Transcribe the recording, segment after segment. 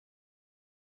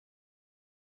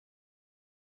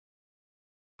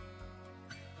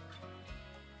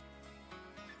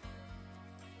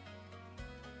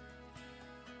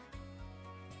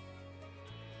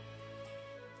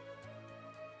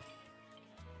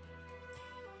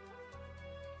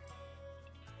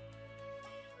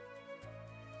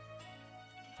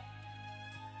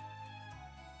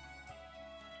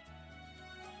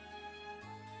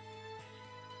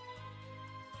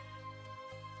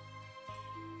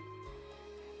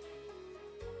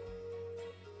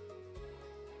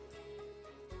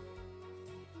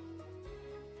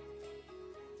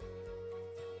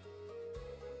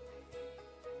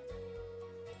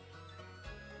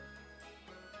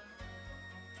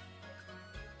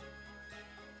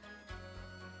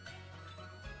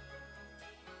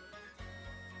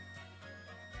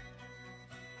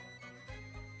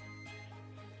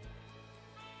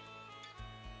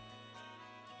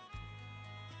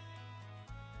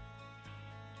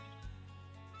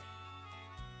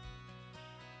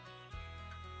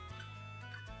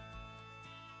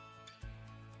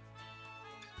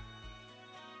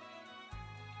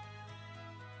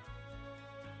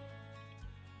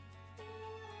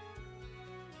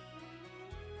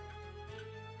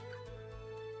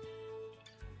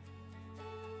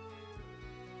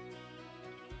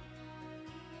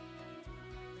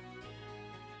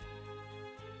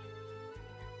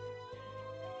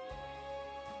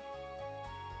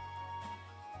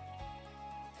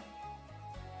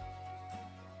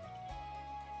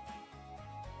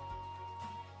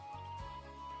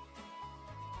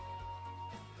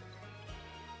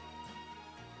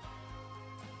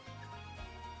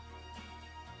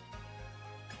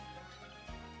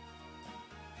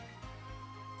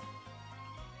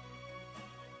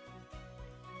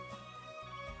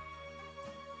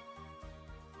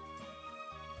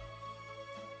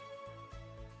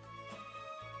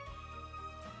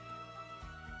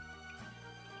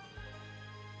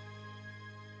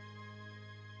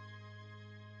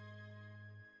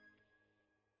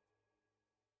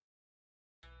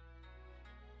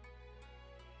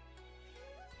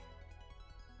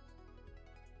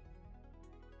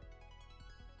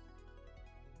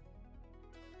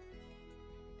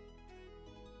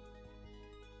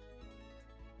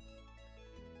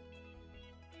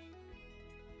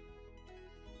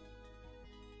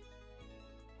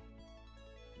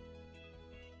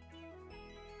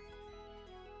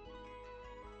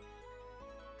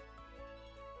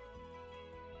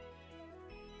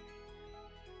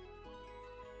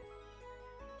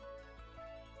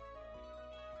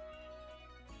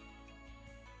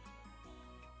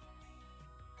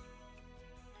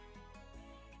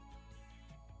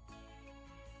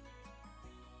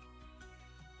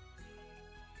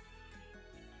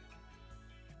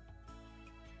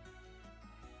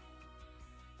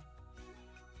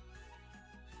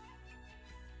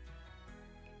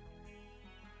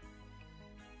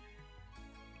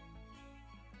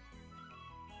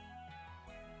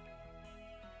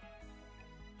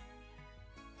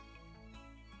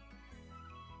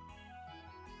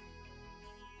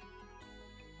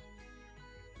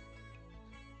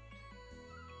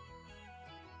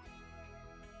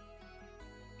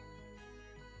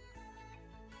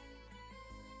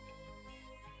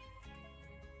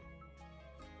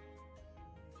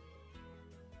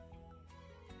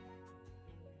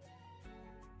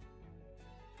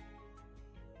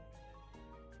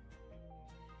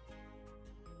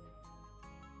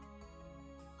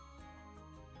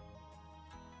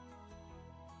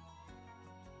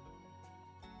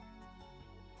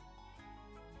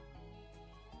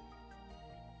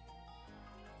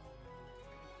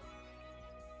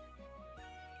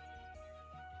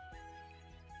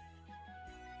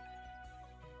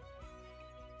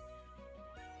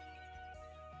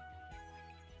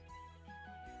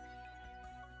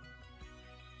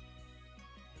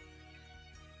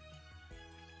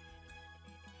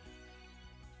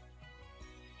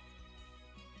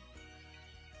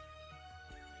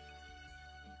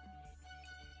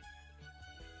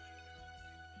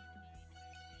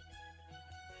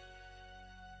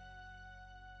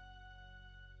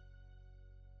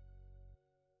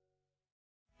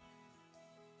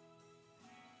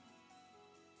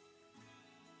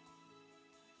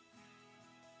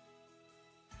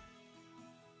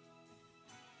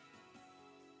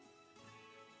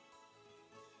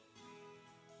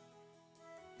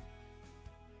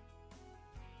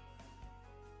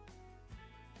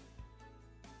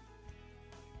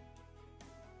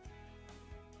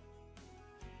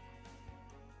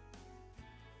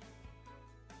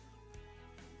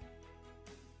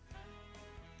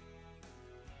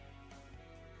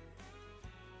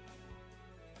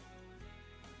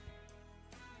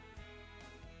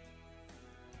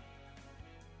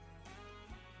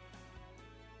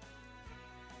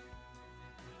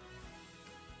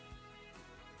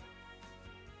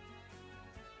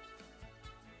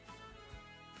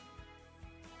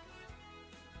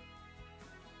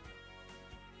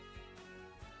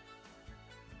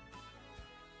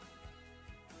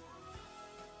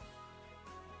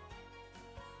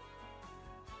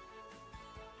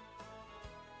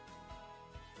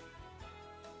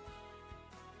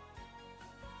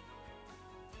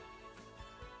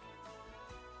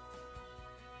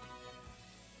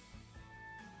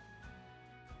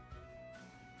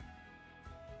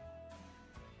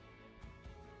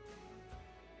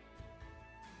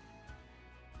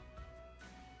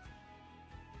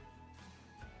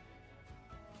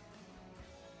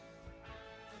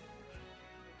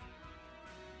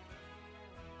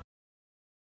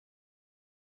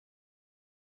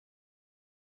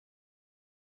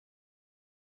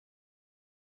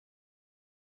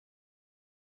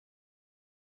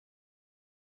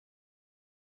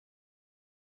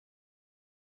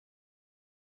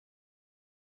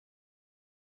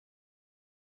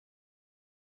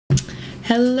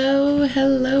Hello,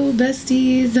 hello,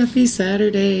 besties. Happy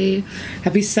Saturday.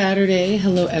 Happy Saturday.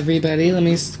 Hello, everybody. Let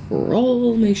me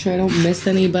scroll, make sure I don't miss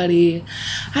anybody.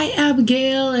 Hi,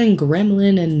 Abigail and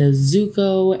Gremlin and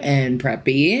Nezuko and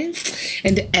Preppy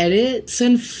and Edits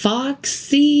and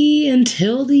Foxy and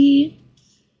Tildy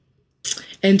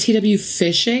and TW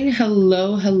Fishing.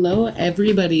 Hello, hello,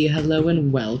 everybody. Hello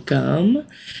and welcome.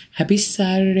 Happy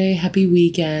Saturday. Happy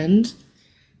weekend.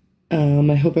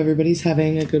 I hope everybody's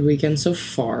having a good weekend so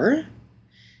far.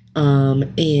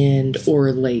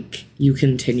 Or like you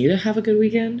continue to have a good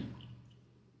weekend.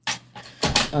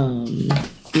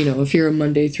 If you're a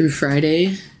Monday through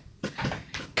Friday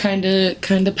kind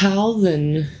of pal,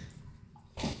 then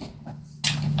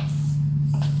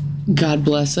God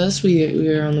bless us. We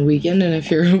are on the weekend, and if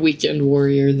you're a weekend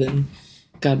warrior, then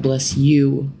God bless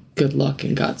you. Good luck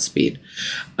and Godspeed.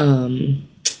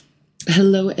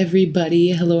 Hello, everybody.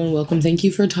 Hello and welcome. Thank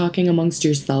you for talking amongst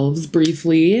yourselves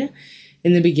briefly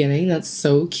in the beginning. That's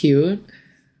so cute.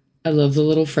 I love the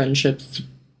little friendships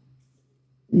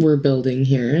we're building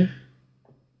here.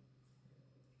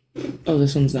 Oh,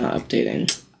 this one's not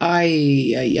updating.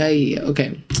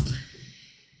 Okay.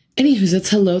 Anywho, it's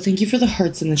hello. Thank you for the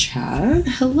hearts in the chat.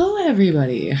 Hello,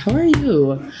 everybody. How are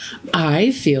you?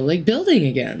 I feel like building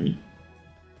again.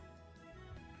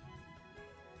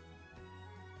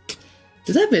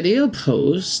 Did that video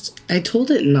post? I told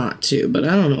it not to, but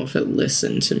I don't know if it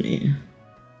listened to me.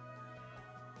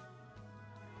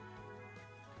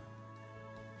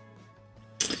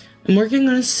 I'm working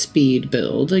on a speed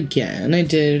build again. I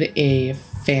did a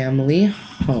family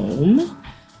home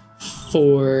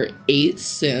for 8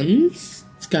 Sims.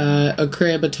 It's got a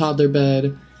crib, a toddler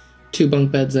bed, 2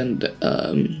 bunk beds, and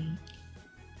a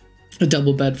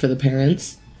double bed for the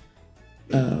parents.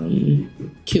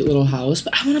 Cute little house,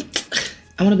 but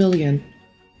I wanna build again.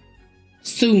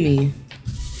 Sue me.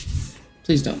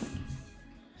 Please don't.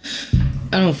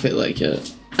 I don't feel like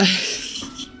it.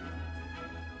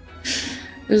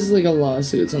 This is like a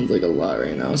lawsuit. It sounds like a lot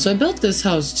right now. So I built this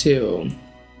house too.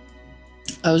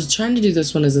 I was trying to do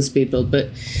this one as a speed build, but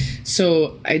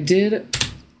so I've done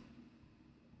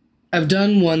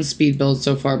one speed build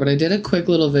so far, but I did a quick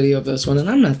little video of this one, and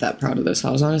I'm not that proud of this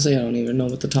house. Honestly, I don't even know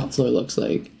what the top floor looks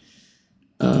like.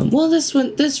 Well,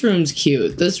 this room's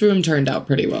cute. This room turned out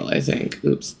pretty well, I think.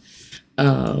 Oops.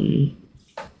 I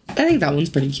think that one's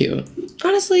pretty cute.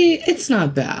 Honestly, it's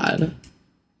not bad.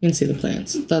 You can see the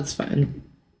plants. That's fine.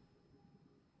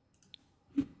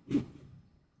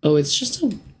 Oh, it's just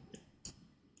a...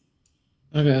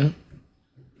 Okay.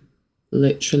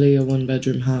 Literally a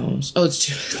 1-bedroom house. Oh, it's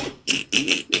 2.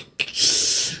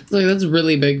 Like, that's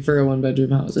really big for a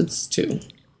 1-bedroom house. It's 2.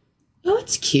 Oh,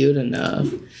 it's cute enough.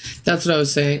 That's what I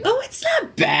was saying. Oh, it's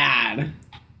not bad.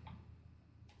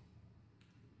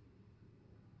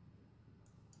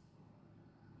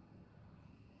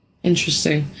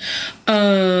 Interesting.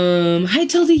 Hi,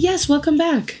 Tildy. Yes, welcome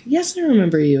back. Yes, I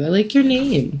remember you. I like your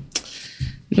name.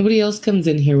 Nobody else comes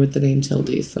in here with the name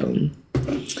Tildy, so...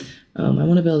 I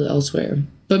want to build it elsewhere.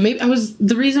 But maybe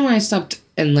the reason why I stopped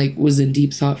and like was in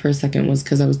deep thought for a second was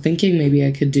because I was thinking maybe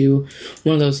I could do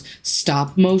one of those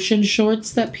stop motion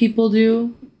shorts that people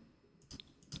do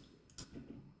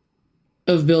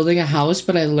of building a house,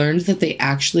 but I learned that they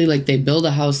actually they build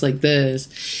a house like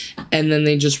this and then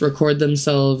they just record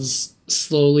themselves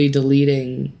slowly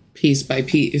deleting piece by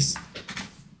piece.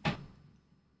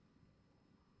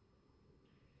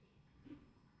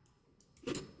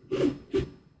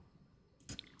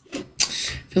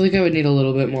 I feel like I would need a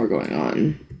little bit more going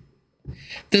on.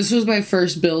 This was my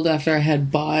first build after I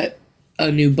had bought a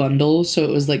new bundle, so it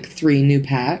was like 3 new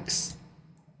packs.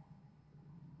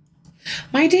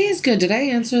 My day is good. Did I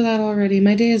answer that already?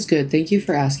 My day is good. Thank you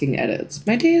for asking, Edits.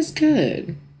 My day is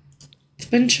good. It's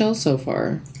been chill so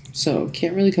far, so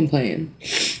can't really complain.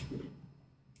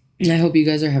 And I hope you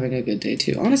guys are having a good day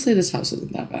too. Honestly, this house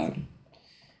isn't that bad.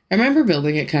 I remember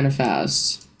building it kind of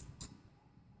fast.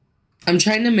 I'm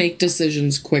trying to make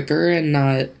decisions quicker and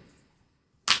not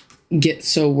get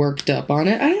so worked up on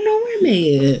it. I don't know where May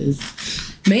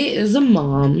is. May is a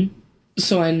mom,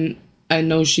 so I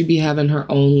know she be having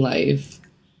her own life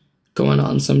going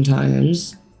on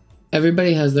sometimes.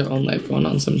 Everybody has their own life going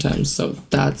on sometimes, so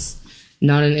that's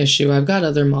not an issue. I've got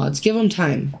other mods. Give them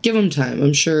time. Give them time.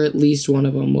 I'm sure at least one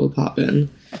of them will pop in.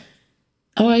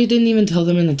 Oh, I didn't even tell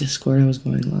them in the Discord I was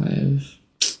going live.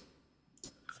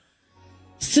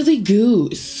 Silly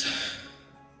goose.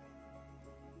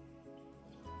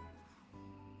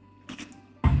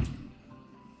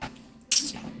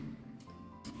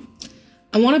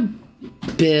 I want to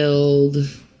build...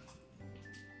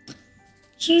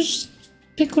 Just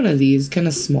pick one of these, kind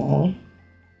of small.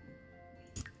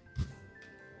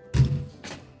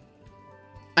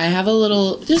 I have a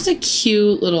little, just a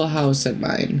cute little house in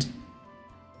mind.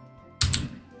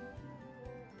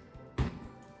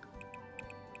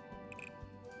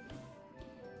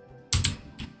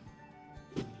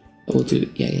 We'll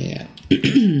do, yeah.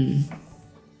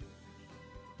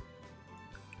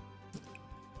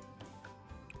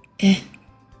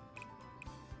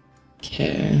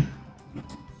 Okay.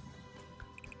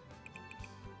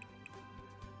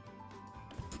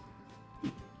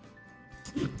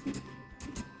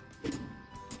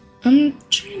 I'm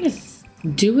trying to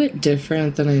do it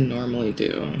different than I normally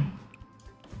do.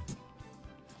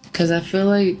 Because I feel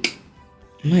like,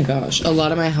 oh my gosh, a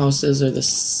lot of my houses are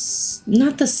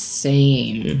not the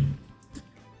same.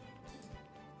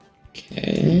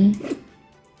 Okay.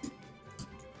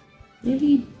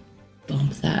 Maybe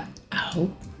bump that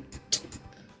out.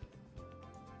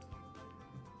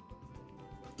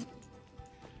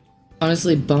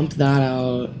 Honestly, bump that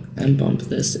out and bump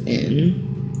this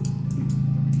in.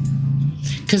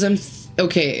 Because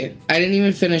okay, I didn't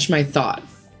even finish my thought.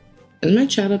 Is my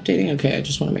chat updating? Okay, I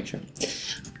just want to make sure.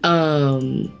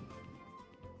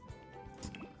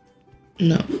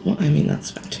 No, well, I mean,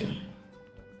 that's fine too.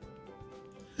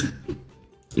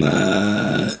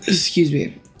 Excuse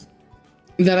me.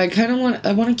 That I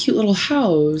want a cute little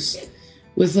house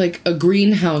with like a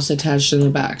greenhouse attached in the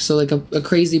back. So like a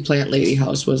crazy plant lady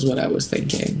house was what I was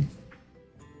thinking.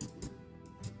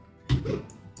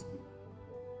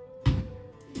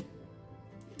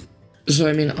 So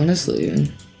I mean,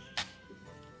 honestly,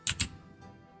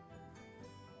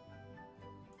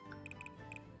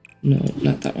 no,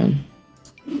 not that one.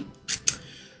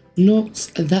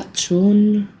 Not that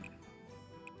one.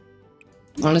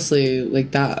 Honestly,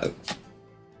 like that.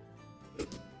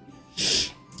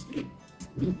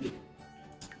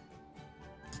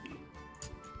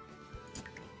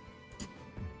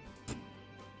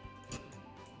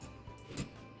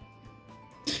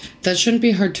 That shouldn't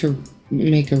be hard to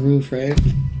make a roof, right?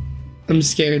 I'm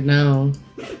scared now.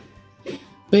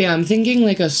 But yeah, I'm thinking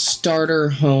like a starter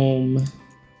home.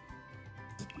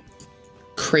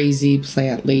 Crazy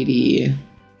plant lady.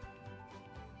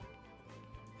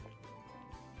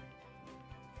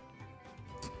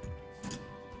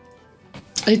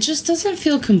 It just doesn't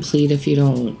feel complete if you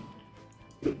don't...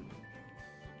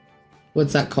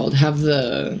 What's that called? Have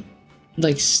the,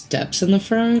 like, steps in the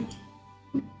front?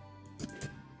 It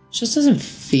just doesn't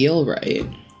feel right.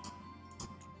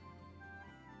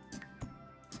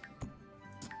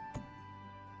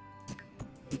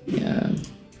 Yeah,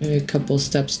 maybe a couple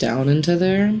steps down into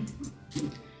there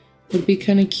would be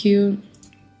kind of cute.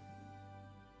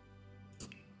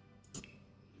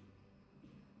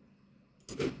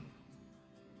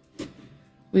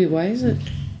 Wait, why is it?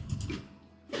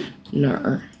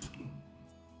 Nar.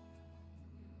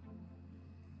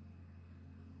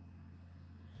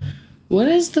 What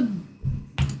is the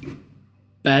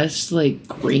best, like,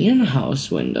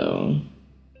 greenhouse window?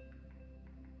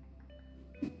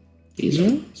 These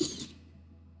ones?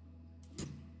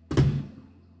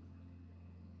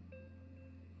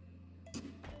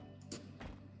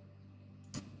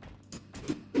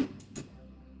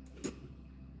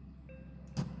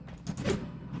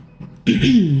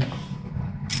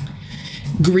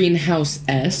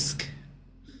 Greenhouse-esque.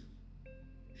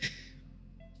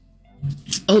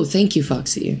 Oh, thank you,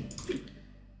 Foxy.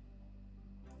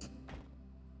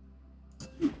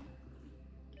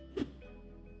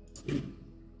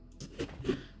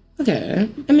 Okay,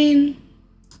 I mean,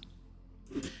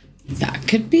 that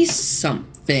could be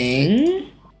something.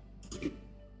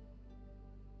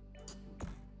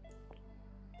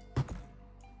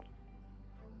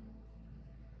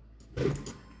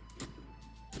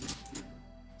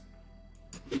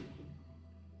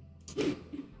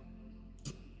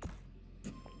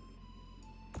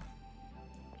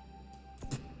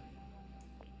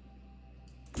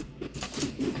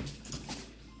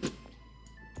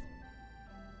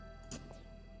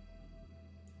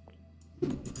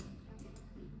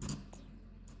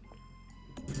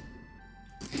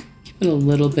 A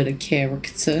little bit of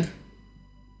character.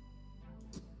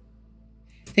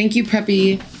 Thank you,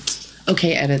 Preppy.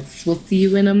 Okay, edits. We'll see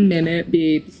you in a minute,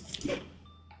 babes.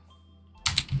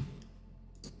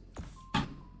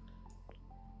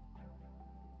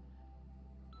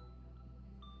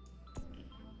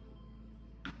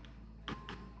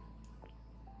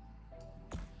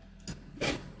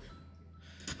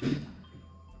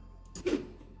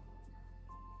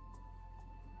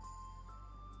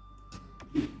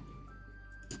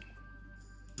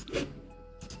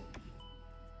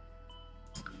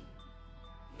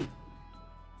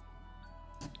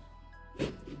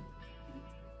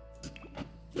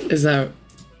 Is that...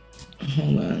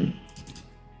 Hold on.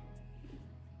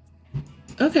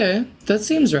 Okay, that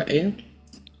seems right.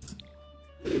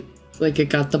 Like, it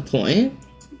got the point.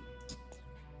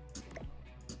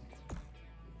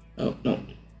 Oh, no.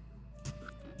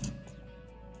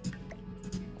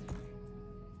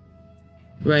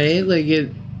 Right? Like,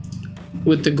 it...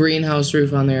 With the greenhouse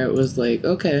roof on there, it was like,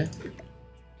 okay.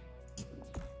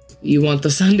 You want the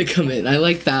sun to come in. I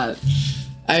like that.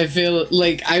 I feel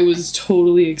like I was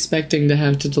totally expecting to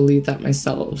have to delete that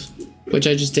myself. Which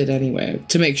I just did anyway.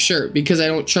 To make sure, because I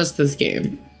don't trust this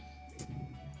game.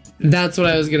 That's what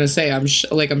I was gonna say. I'm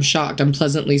shocked. I'm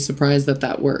pleasantly surprised that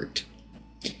that worked.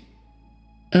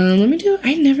 Let me do...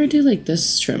 I never do, like,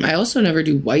 this trim. I also never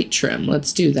do white trim.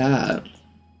 Let's do that.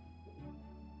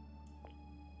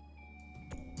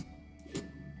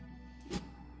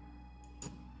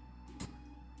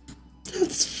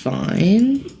 That's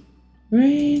fine.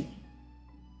 Right?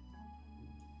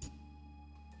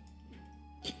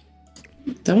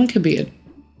 That one could be a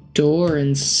door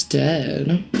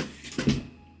instead.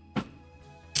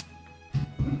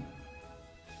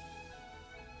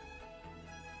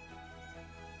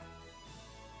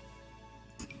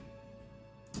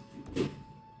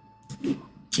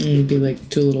 It'd be like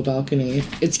to a little balcony.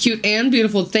 It's cute and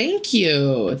beautiful. Thank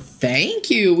you.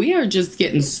 Thank you. We are just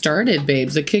getting started,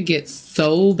 babes. It could get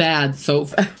so bad so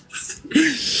fast.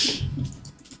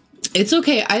 It's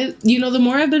okay. You know, the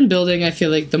more I've been building, I feel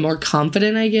like the more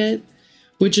confident I get,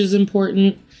 which is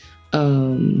important.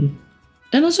 And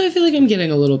also I feel like I'm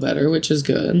getting a little better, which is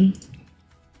good.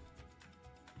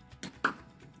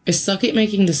 I suck at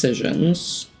making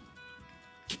decisions.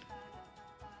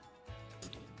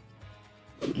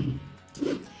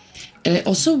 And I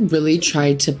also really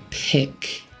tried to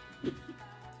pick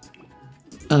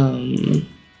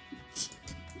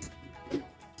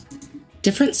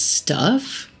different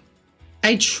stuff.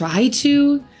 I try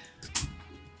to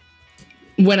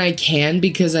when I can,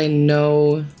 because I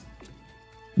know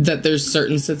that there's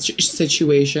certain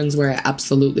situations where I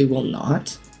absolutely will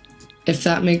not, if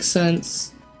that makes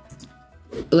sense.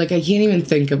 Like, I can't even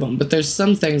think of them, but there's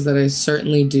some things that I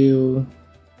certainly do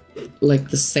like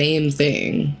the same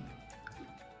thing.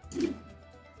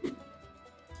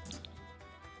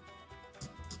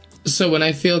 So when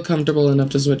I feel comfortable enough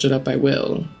to switch it up, I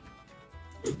will.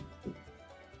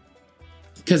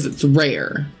 Because it's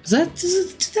rare. Does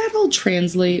that all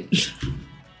translate?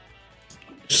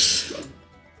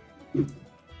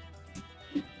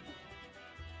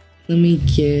 Let me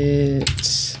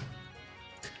get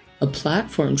a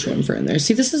platform trim for in there.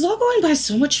 See, this is all going by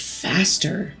so much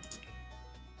faster.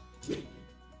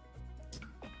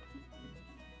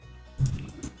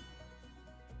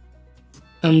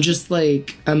 I'm just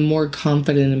like, I'm more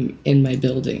confident in my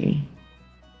building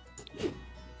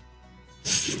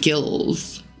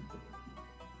skills.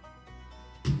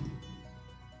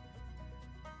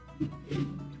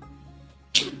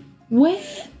 Where?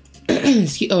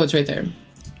 Oh, it's right there.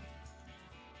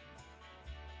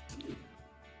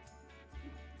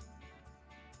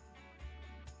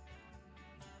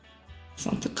 It's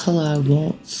not the color I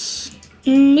want.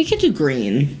 We could do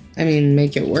green. I mean,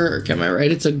 make it work. Am I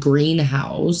right? It's a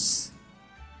greenhouse.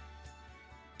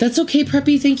 That's okay,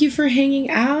 Preppy. Thank you for hanging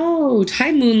out.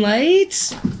 Hi,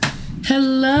 Moonlight.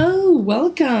 Hello.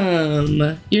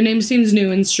 Welcome. Your name seems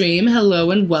new in stream.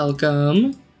 Hello and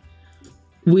welcome.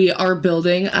 We are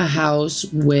building a house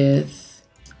with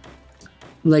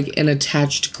like an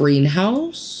attached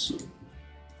greenhouse.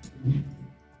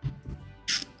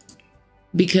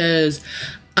 Because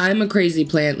I'm a crazy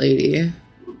plant lady.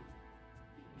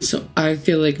 So I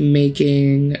feel like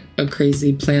making a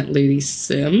crazy plant lady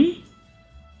sim.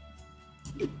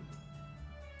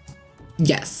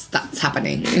 Yes, that's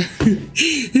happening.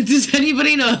 Does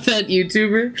anybody know that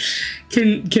YouTuber?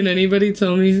 Can anybody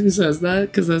tell me who says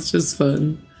that? Because that's just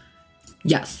fun.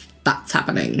 Yes, that's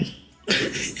happening.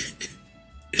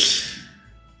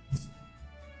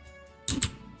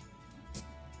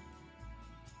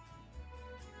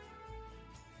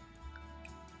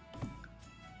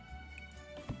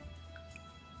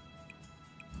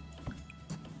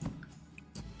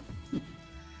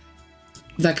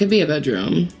 That could be a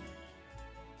bedroom.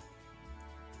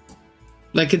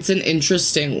 Like, it's an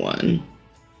interesting one.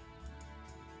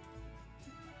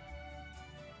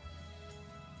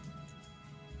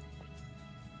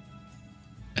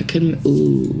 I could,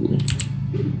 ooh.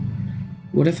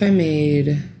 What if I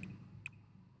made...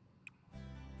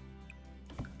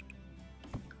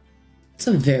 It's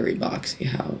a very boxy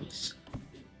house.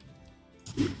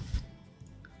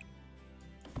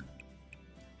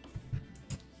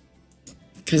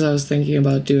 Because I was thinking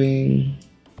about doing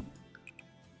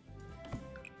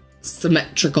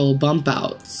symmetrical bump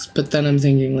outs, but then I'm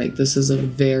thinking like this is a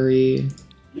very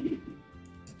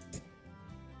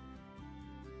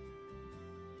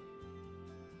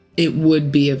It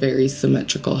would be a very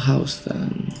symmetrical house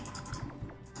then.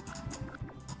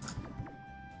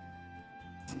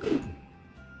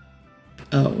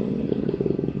 Oh.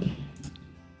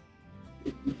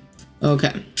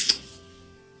 Okay.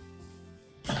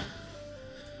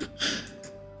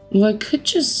 Well, I could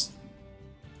just...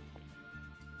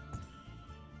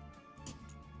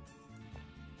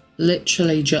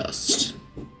 literally just...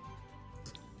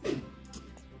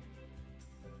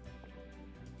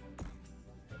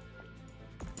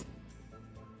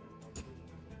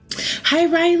 Hi,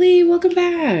 Riley. Welcome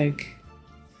back.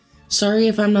 Sorry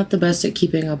if I'm not the best at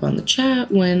keeping up on the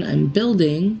chat when I'm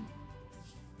building.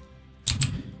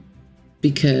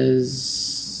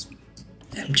 Because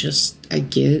I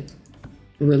get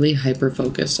really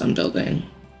hyper-focused on building.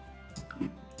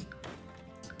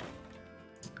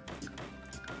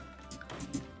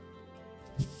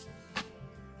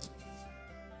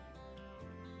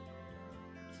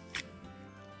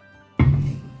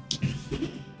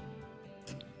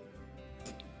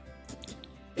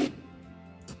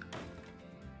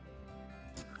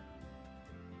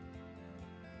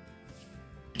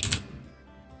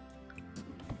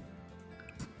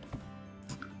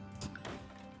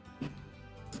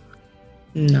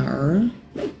 No.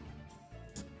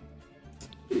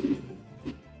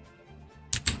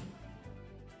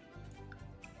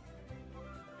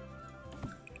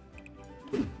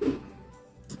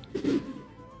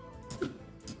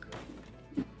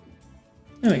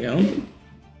 There we go.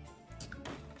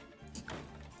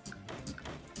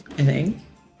 I think.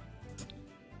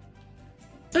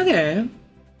 Okay.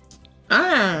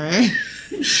 Alright.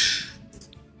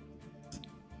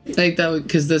 Like that would,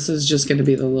 because this is just going to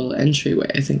be the little entryway.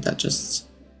 I think that just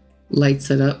lights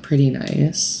it up pretty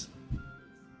nice.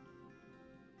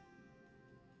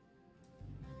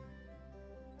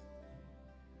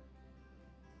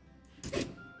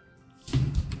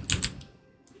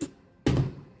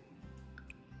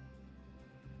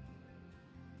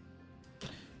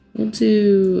 We'll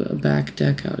do a back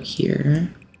deck out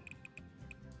here.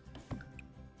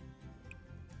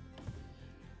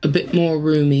 A bit more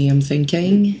roomy, I'm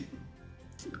thinking.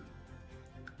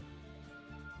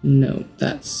 No,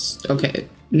 that's... okay.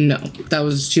 No, that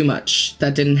was too much.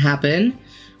 That didn't happen.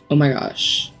 Oh my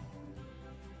gosh.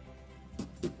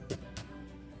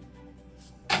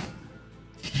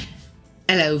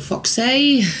 Hello,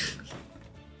 Foxy.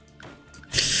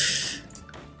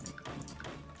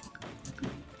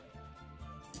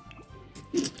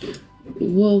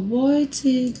 Well, why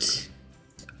did...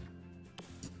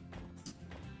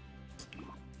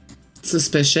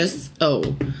 Suspicious?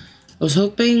 Oh. I was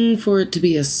hoping for it to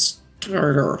be a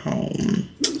starter home.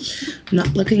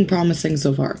 Not looking promising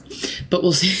so far. But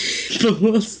we'll see. But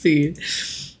we'll see.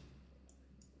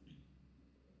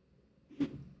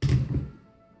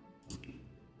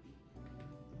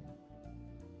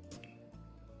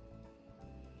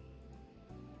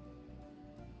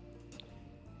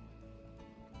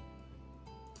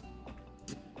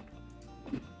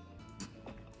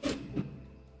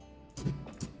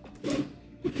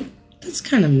 That's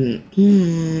kind of...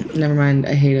 never mind.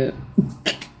 I hate it.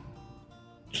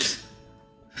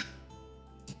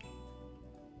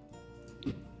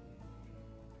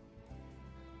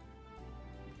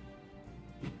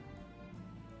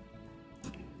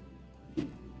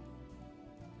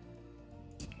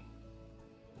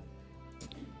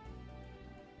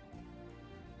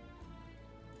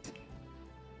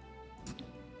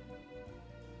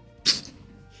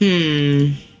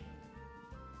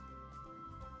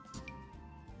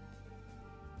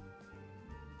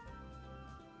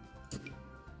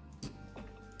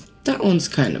 That one's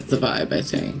kind of the vibe, I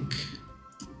think.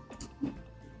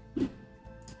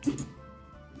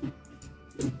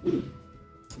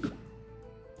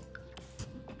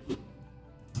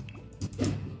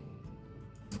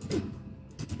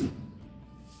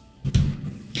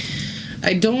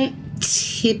 I don't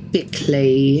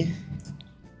typically...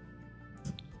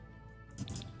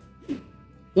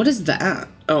 What is that?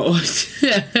 Oh.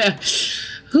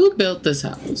 Who built this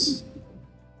house?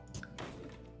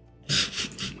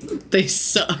 They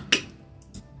suck.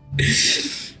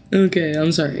 Okay,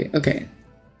 I'm sorry. Okay.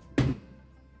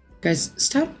 Guys,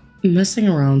 stop messing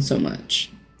around so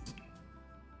much.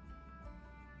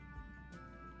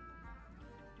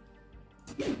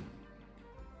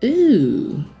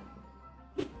 Ooh.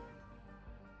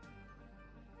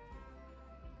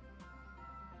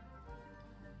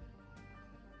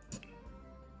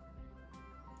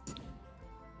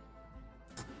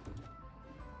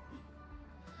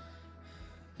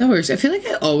 That works. I feel like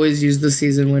I always use the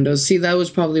season windows. See, that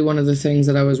was probably one of the things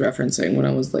that I was referencing when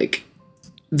I was like,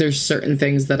 there's certain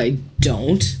things that I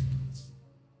don't.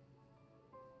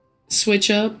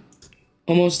 switch up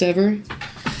almost ever.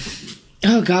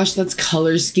 Oh gosh, that's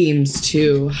color schemes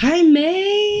too. Hi,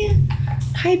 May.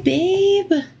 Hi,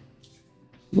 babe.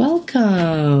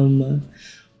 Welcome.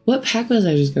 What pack was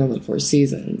I just gonna look for?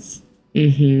 Seasons.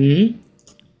 I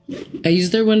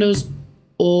use their windows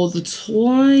all the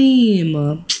time.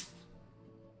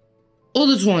 All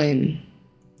the time.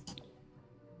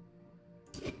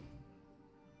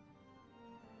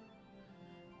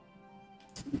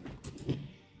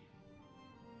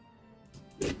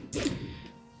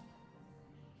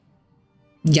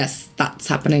 Yes, that's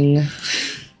happening.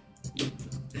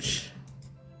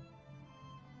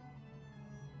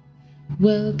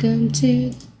 Welcome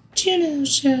to the Juno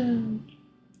Show.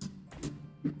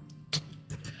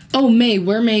 Oh, May,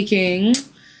 I'm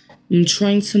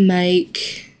trying to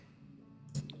make,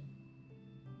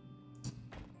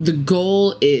 the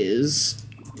goal is,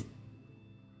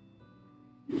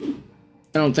 I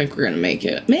don't think we're gonna make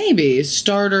it. Maybe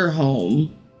starter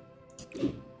home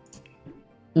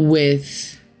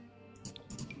with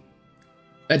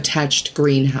attached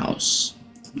greenhouse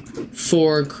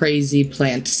for crazy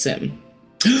plant sim.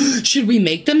 Should we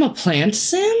make them a plant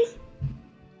sim?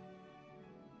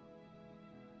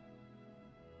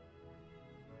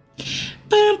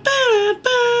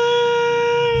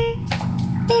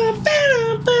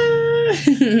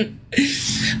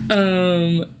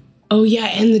 Oh yeah,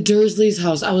 and the Dursleys'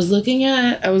 house. I was looking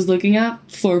at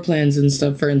floor plans and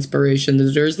stuff for inspiration. The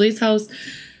Dursleys' house,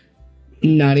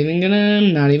 not even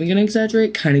gonna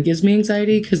exaggerate, kind of gives me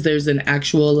anxiety because there's an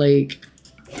actual like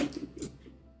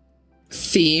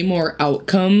theme or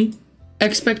outcome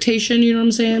expectation, you know what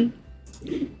I'm saying?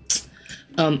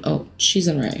 Oh, cheese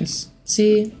and rice.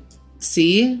 See?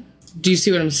 Do you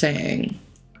see what I'm saying?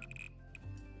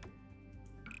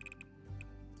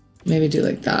 Maybe do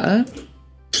like that.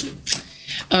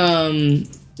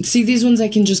 See, these ones I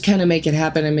can just kind of make it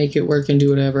happen and make it work and do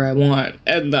whatever I want.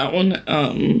 And that one,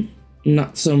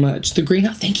 not so much. The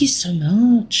greenhouse, thank you so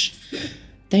much.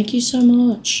 Thank you so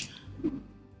much.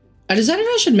 I decided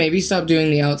I should maybe stop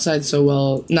doing the outside so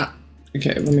well. Not,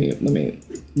 okay, let me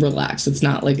relax. It's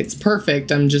not like it's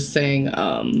perfect. I'm just saying,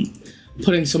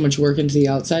 putting so much work into the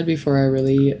outside before I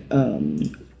really,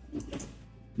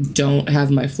 don't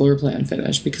have my floor plan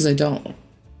finished, because I don't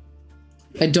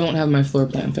have my floor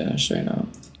plan finished right now.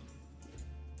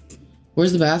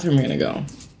 Where's the bathroom gonna go?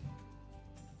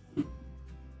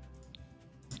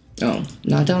 Oh,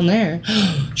 not down there.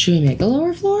 Should we make a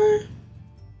lower floor?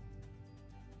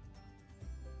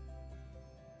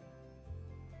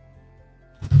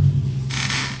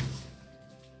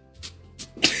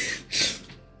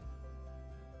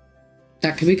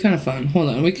 That could be kind of fun. Hold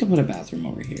on, we could put a bathroom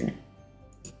over here.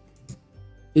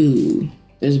 Ooh,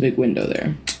 there's a big window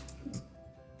there.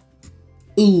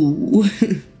 Ooh.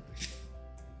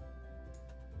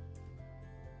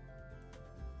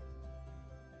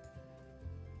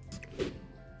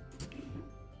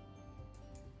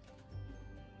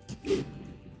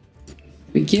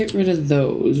 We get rid of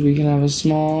those. We can have a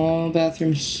small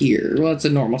bathroom here. Well, it's a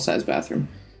normal size bathroom.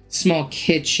 Small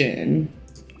kitchen.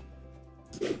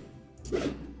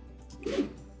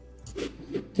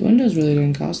 The windows really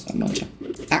didn't cost that much,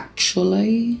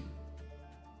 actually.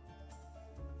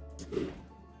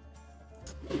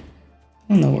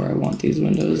 I don't know where I want these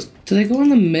windows. Do they go in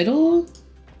the middle?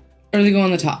 Or do they go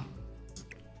on the top?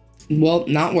 Well,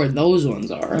 not where those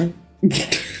ones are.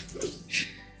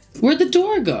 Where'd the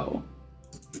door go?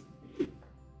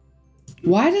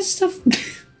 Why does stuff...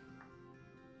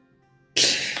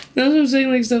 That's what I'm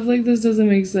saying, like, stuff like this doesn't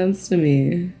make sense to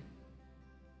me.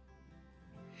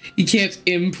 You can't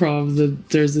improv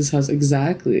there's this house.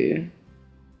 Exactly.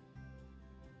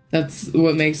 That's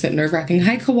what makes it nerve-wracking.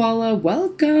 Hi, Koala.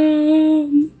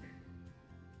 Welcome.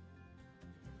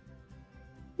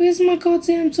 Where's my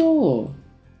goddamn door?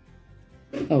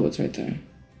 Oh, it's right there.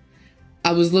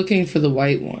 I was looking for the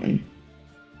white one.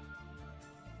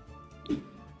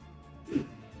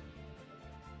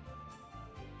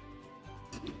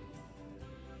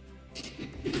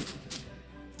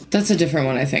 That's a different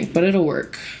one, I think, but it'll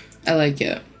work. I like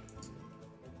it.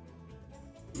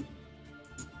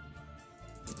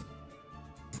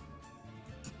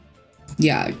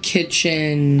 Yeah,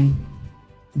 kitchen,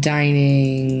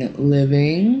 dining,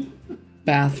 living,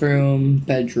 bathroom,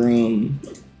 bedroom,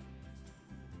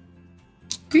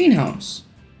 greenhouse.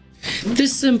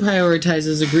 This sim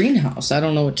prioritizes a greenhouse. I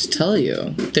don't know what to tell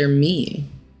you. They're me.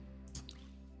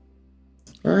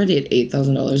 We're already at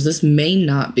 $8,000. This may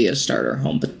not be a starter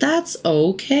home, but that's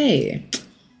okay.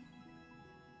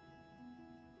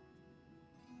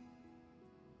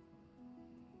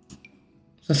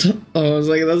 Oh, I was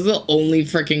like, that's the only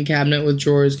freaking cabinet with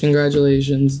drawers.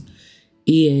 Congratulations,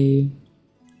 EA.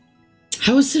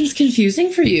 How is Sims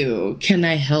confusing for you? Can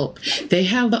I help? They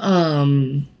have, like,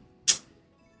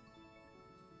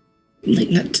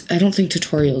 not, I don't think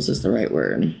tutorials is the right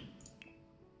word.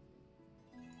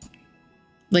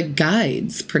 Like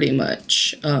guides, pretty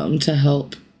much, to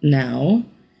help now.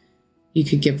 You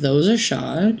could give those a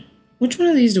shot. Which one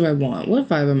of these do I want? What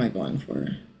vibe am I going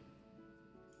for?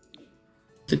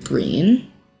 The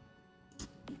green.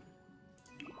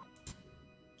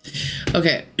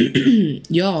 Okay,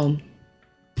 y'all.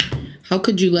 How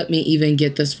could you let me even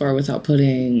get this far without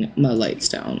putting my lights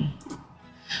down?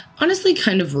 Honestly,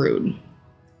 kind of rude.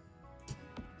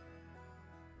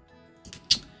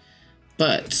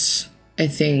 But I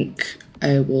think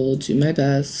I will do my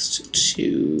best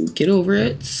to get over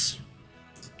it.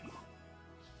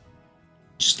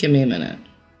 Just give me a minute.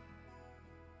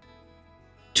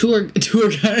 Tour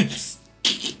guides.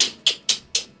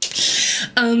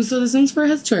 So The Sims 4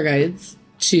 has tour guides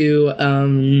to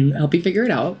help you figure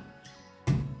it out.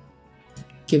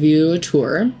 Give you a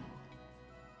tour.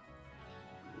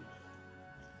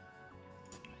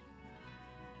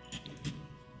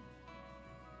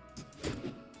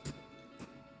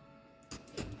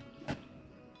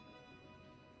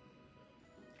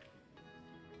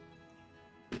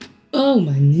 Oh,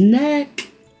 my neck.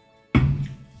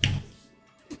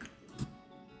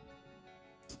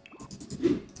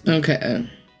 Okay.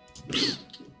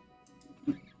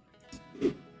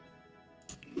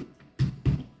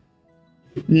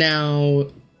 Now,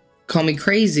 call me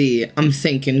crazy. I'm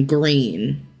thinking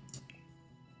green.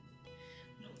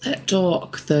 Not that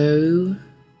dark, though.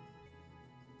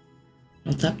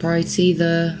 Not that bright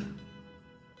either.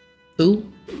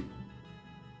 Ooh.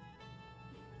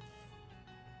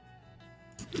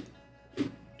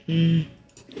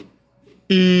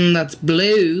 That's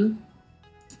blue.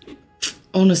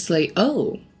 Honestly,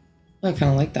 oh. I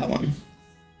kind of like that one.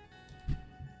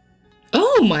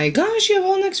 Oh my gosh, you have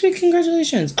all next week.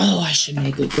 Congratulations. Oh, I should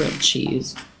make a grilled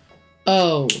cheese.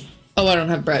 Oh. Oh, I don't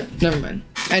have bread. Never mind.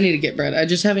 I need to get bread. I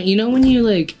just haven't. You know when you,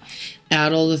 like,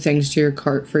 add all the things to your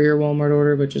cart for your Walmart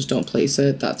order, but just don't place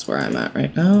it? That's where I'm at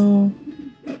right now.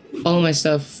 All my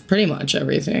stuff, pretty much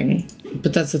everything.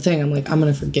 But that's the thing. I'm like, I'm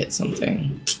going to forget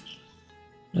something.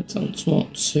 I don't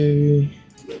want to.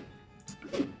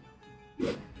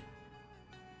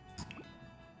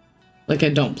 Like, I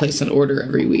don't place an order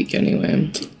every week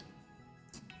anyway.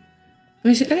 Let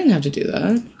me see. I didn't have to do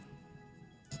that.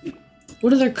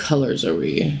 What other colors are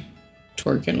we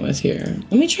twerking with here?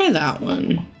 Let me try that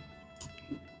one.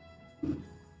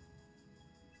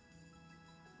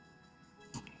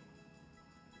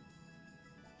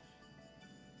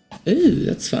 Ooh,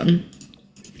 that's fun.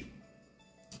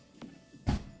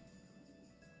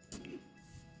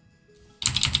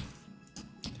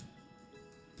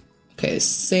 Okay,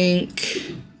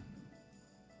 sink.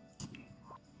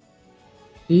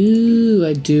 Ooh,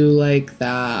 I do like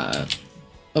that.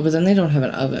 Oh, but then they don't have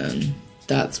an oven.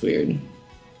 That's weird.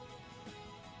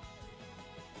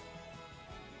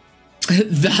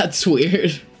 That's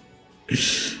weird.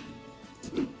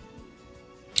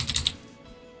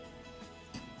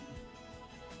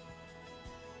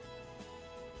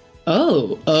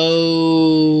 Oh.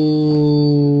 Oh.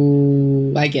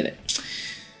 I get it.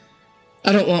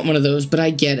 I don't want one of those, but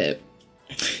I get it.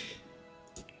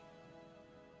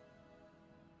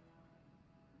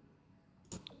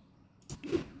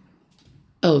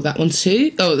 Oh, that one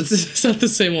too? Oh, this is not the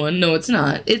same one. No, it's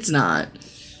not. It's not.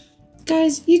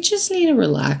 Guys, you just need to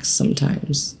relax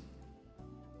sometimes.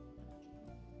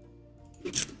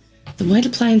 The white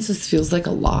appliances feels like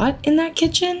a lot in that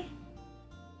kitchen.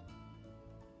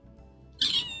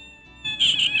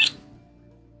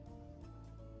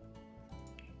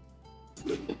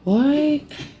 Why?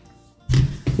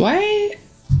 Why?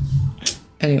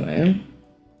 Anyway.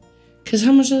 Because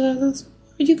how much of that? That's,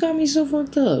 you got me so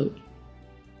fucked up.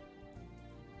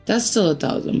 That's still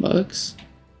 $1,000.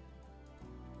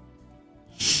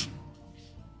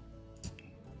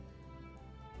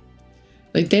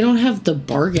 Like, they don't have the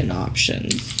bargain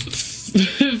options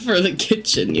for the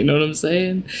kitchen, you know what I'm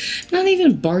saying? Not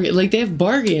even bargain. Like, they have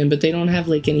bargain, but they don't have,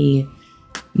 like, any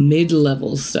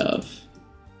mid-level stuff.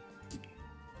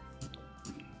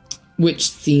 Which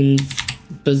seems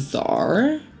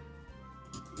bizarre.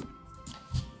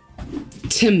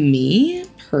 To me,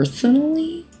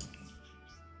 personally.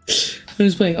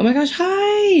 Who's playing? Oh my gosh,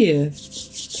 hi!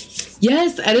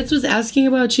 Yes, Edits was asking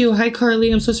about you. Hi,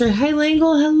 Carly. I'm so sorry. Hi,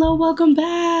 Langle. Hello, welcome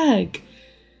back.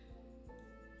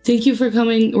 Thank you for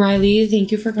coming, Riley.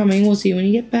 Thank you for coming. We'll see you when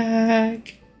you get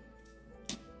back.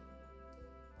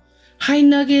 Hi,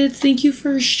 Nuggets. Thank you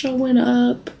for showing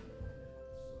up.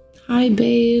 Hi,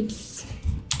 babes.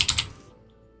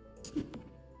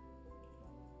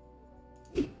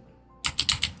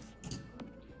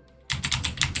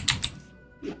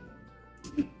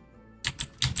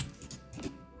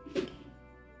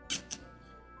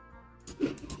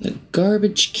 The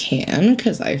garbage can,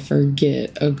 because I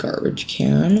forget a garbage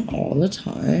can all the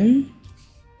time.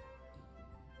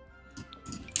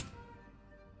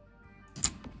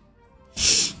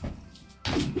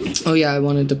 Oh yeah, I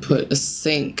wanted to put a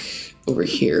sink over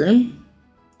here.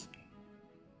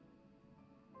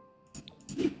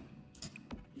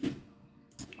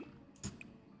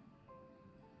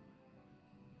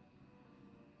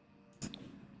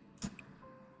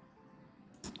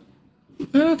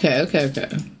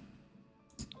 Okay.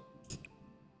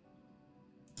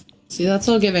 See, that's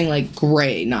all giving like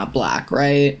gray, not black,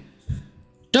 right?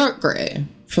 Dark gray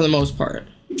for the most part.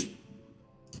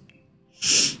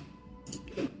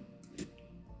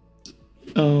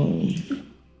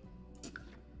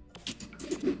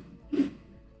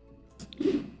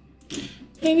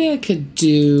 Maybe I could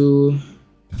do,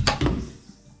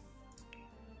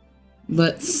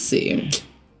 let's see.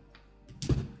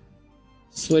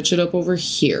 Switch it up over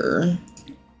here.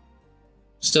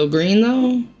 Still green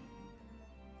though?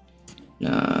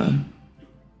 Nah.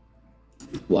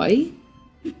 White?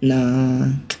 Nah.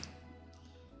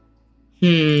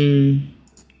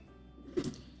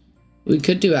 We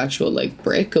could do actual like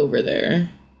brick over there.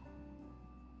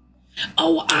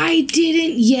 Oh, I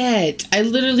didn't yet. I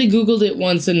literally Googled it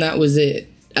once and that was it.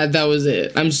 That was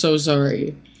it. I'm so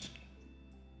sorry.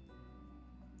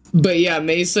 But yeah,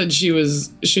 May said she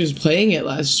was playing it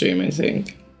last stream, I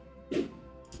think.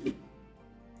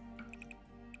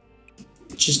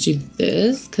 Just do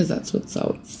this, because that's what's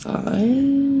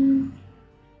outside.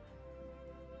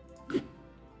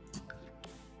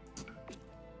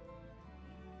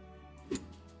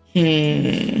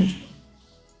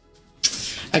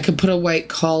 I could put a white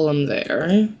column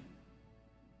there.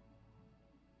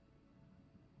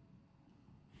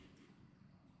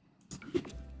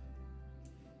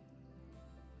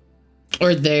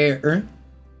 Or there.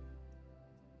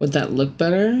 Would that look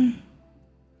better?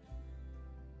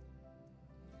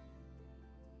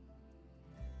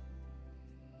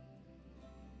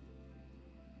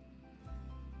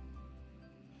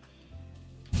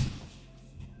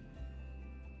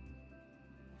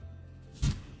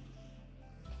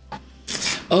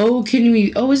 Oh, can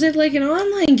we? Oh, is it like an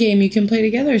online game you can play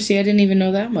together? See, I didn't even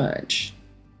know that much.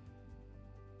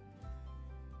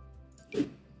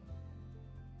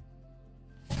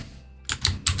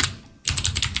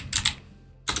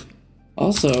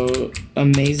 Also,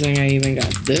 amazing I even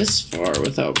got this far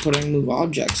without putting move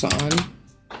objects on.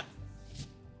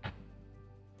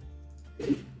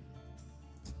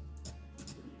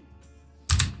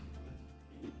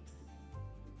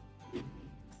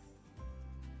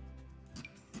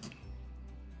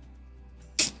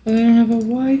 I don't have a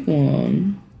white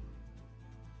one.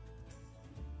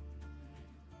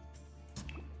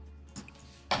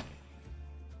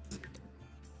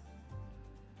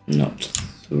 Not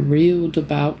thrilled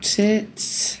about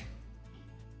it.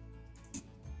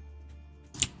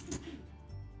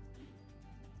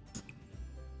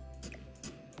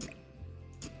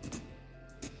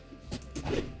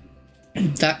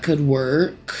 That could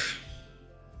work.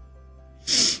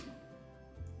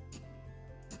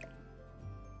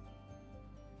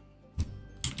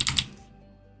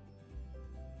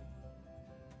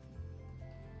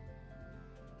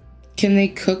 Can they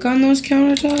cook on those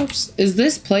countertops? Is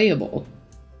this playable?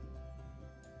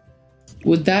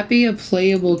 Would that be a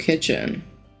playable kitchen?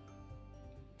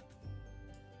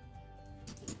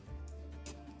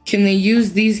 Can they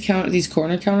use these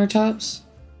corner countertops?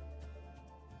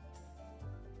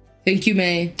 Thank you,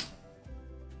 May.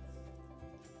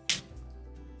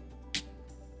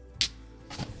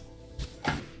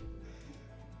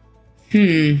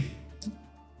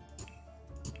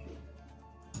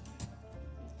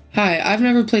 Hi, I've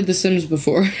never played The Sims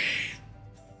before.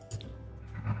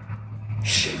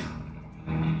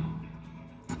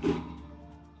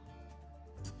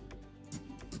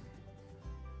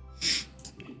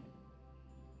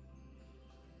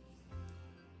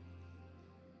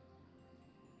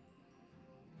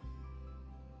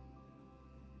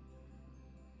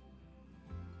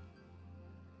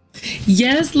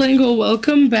 Yes, Lingo,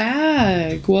 welcome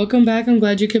back. Welcome back. I'm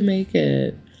glad you could make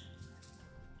it.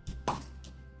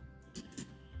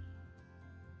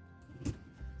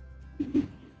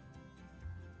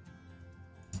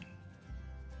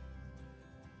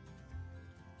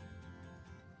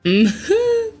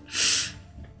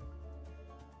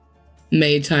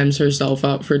 May times herself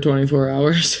out for 24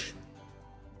 hours.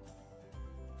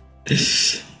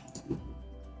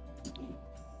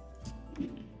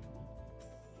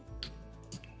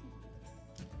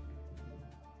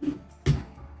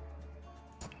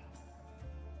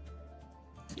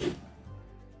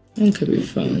 That could be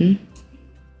fun.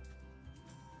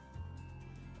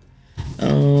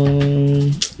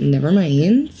 Never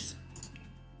mind.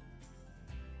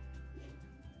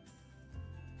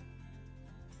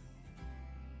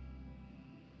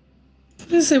 I was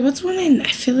gonna say, what's one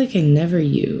I feel like I never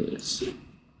use?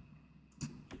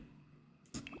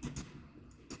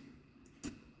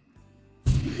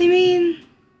 I mean,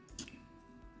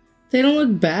 they don't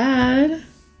look bad.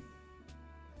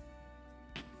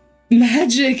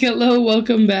 Magic, hello,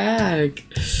 welcome back.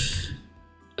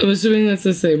 I'm assuming that's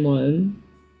the same one.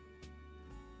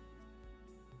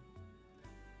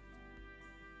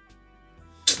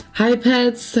 Hi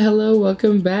pets, hello,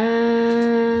 welcome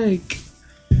back.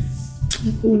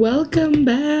 Welcome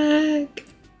back.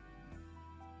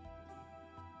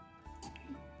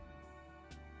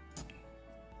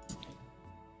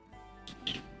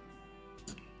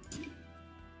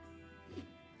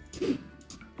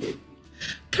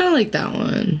 Kind of like that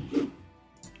one.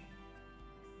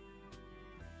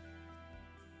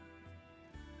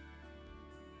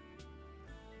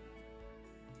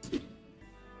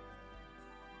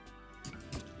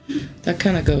 That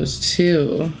kind of goes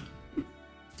too.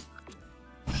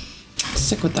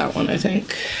 Stick with that one, I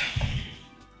think.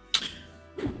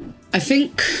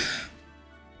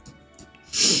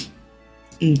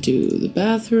 Do the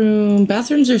bathroom.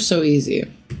 Bathrooms are so easy.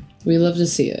 We love to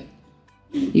see it.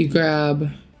 You grab.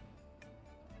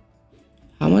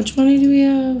 How much money do we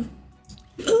have?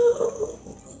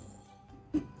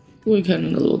 We're kind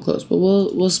of a little close, but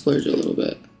we'll splurge a little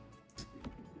bit.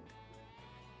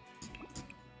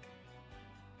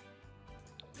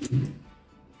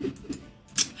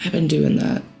 I've been doing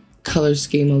that color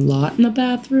scheme a lot in the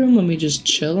bathroom. Let me just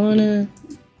chill on it.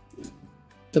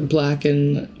 The black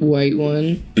and white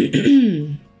one.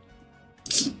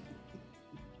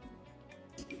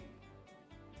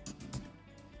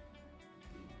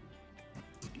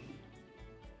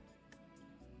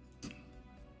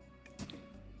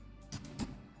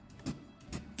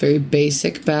 Very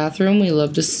basic bathroom. We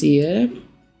love to see it.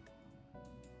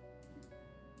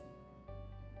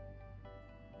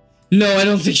 No, I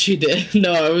don't think she did.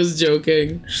 No, I was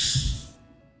joking.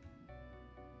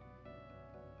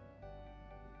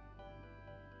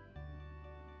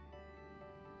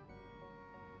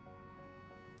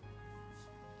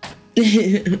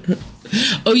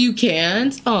 Oh, you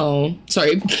can't? Oh,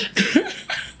 sorry. I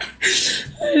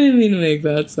didn't mean to make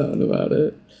that sound about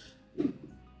it.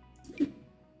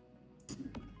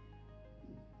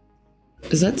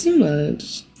 Is that too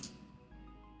much?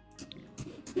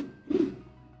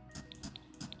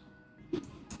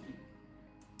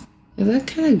 Yeah, that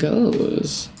kind of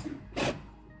goes.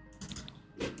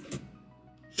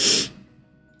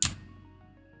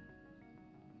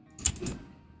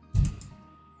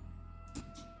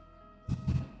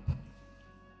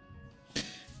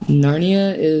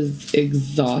 Narnia is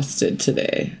exhausted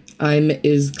today.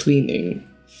 Is cleaning.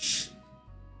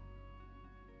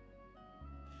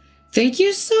 Thank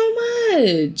you so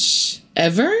much.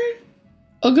 Ever?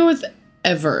 I'll go with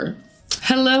Ever.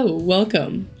 Hello,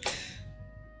 welcome.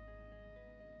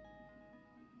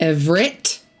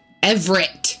 Everett.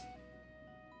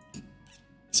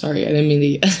 Sorry, I didn't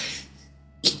mean to.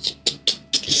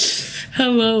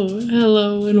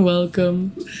 Hello, and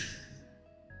welcome.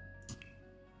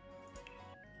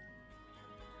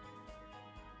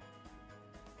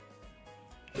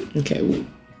 Okay,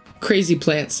 Crazy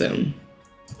Plant Sim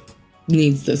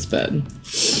needs this bed.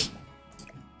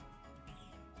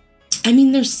 I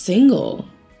mean, they're single.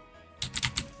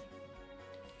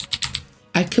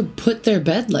 I could put their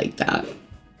bed like that.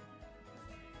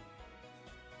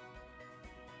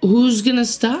 Who's gonna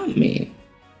stop me?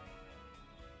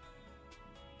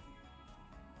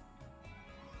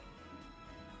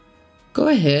 Go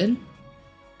ahead.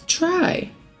 Try.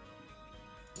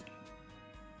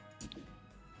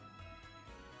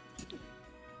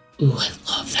 Ooh, I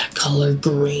love that color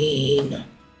green.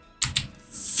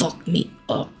 Fuck me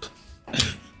up.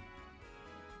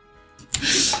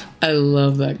 I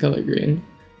love that color green.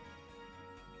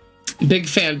 Big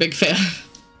fan, big fan.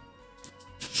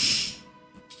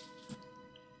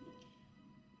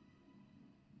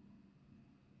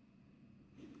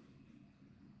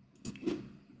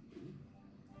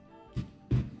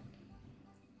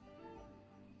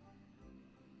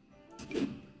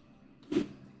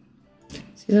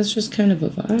 See, that's just kind of a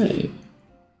vibe.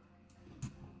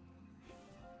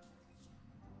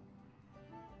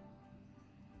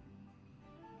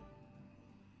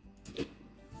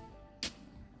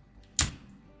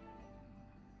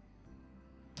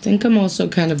 I think I'm also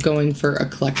kind of going for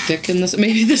eclectic in this.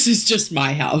 Maybe this is just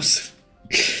my house.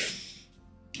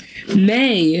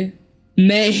 May.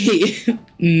 I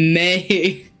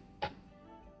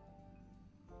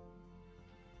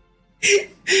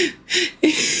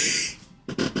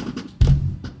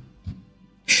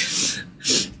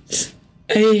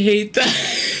hate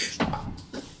that.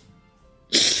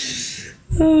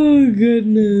 Oh,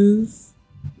 goodness.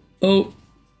 Oh.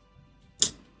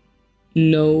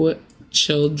 No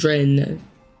children.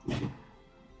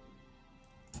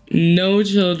 No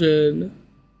children.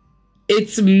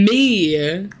 It's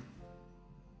me.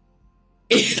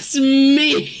 It's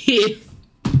me.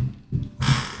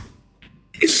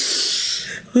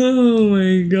 Oh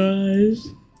my gosh.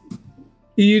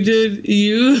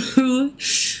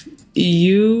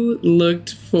 You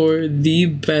looked for the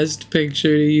best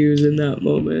picture to use in that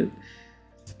moment.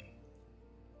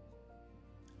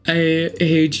 I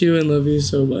hate you and love you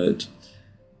so much.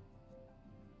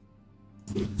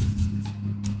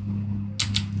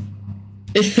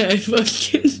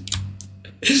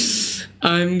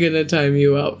 I'm gonna time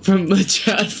you out from the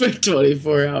chat for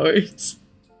 24 hours.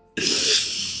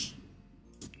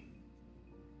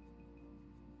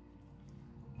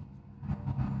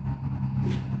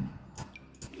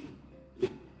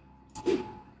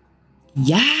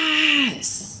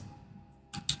 Yes!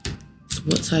 That's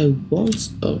what I want.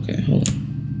 Okay, hold on.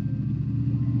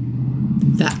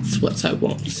 That's what I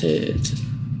wanted.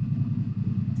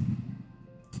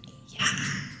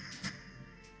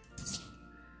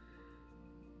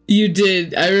 You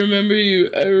did. I remember you.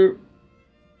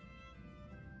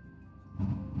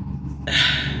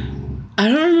 I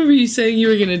don't remember you saying you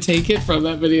were gonna take it from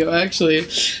that video. Actually,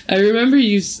 I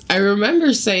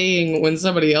remember saying when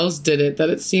somebody else did it that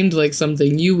it seemed like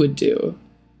something you would do.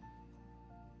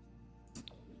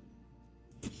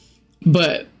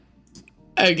 But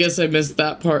I guess I missed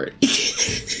that part.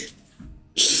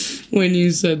 When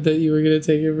you said that you were gonna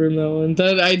take it from that one.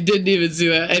 That I didn't even see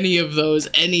that. Any of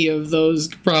those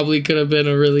probably could have been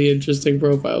a really interesting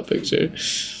profile picture.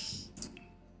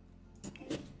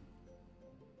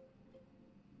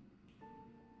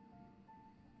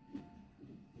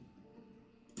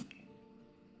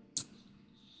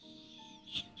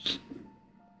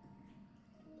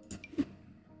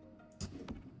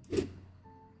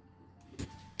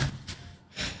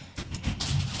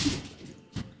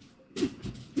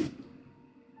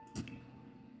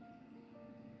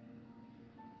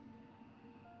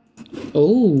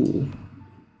 Oh.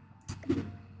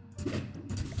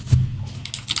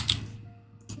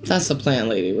 That's a plant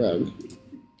lady rug.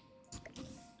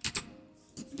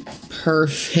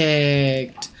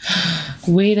 Perfect.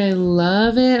 Wait, I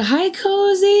love it. Hi,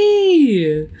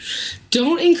 Cozy.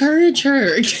 Don't encourage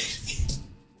her.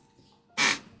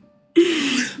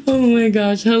 Oh my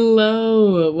gosh.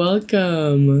 Hello.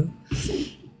 Welcome.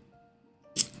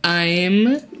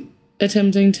 I'm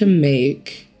attempting to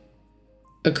make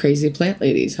a crazy plant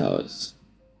lady's house.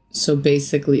 So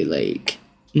basically, like,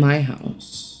 my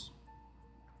house.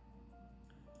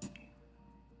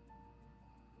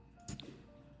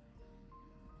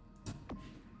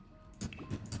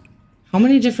 How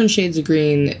many different shades of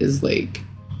green is, like,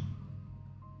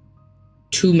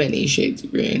 too many shades of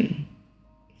green?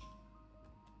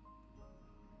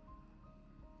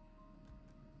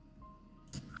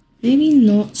 Maybe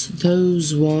not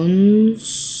those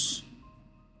ones.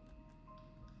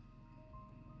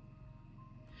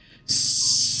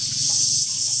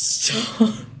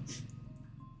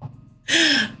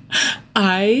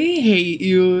 I hate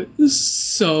you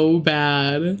so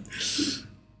bad.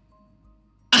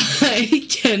 I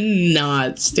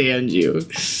cannot stand you.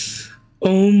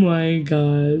 Oh my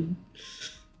god.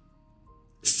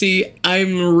 See,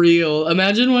 I'm real.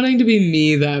 Imagine wanting to be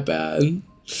me that bad.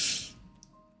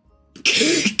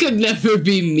 Could never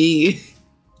be me.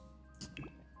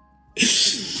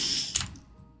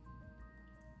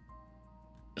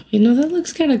 You know, that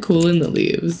looks kind of cool in the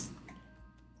leaves.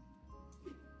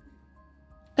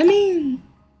 I mean,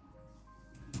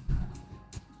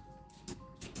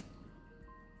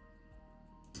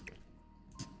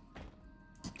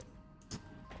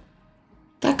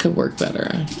 that could work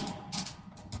better.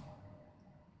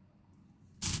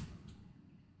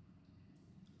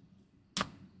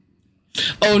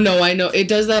 Oh no, I know. It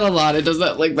does that a lot. It does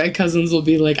that, like, my cousins will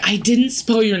be like, I didn't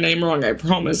spell your name wrong. I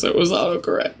promise it was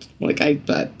autocorrect. Like, I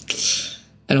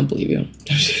don't believe you.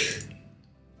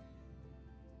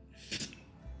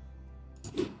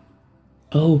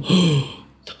 Oh,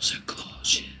 those are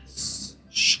gorgeous.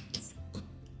 Shut the fuck up.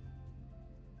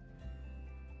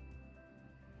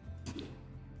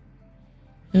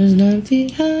 It was 9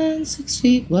 feet high and 6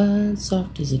 feet wide,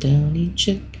 soft as a downy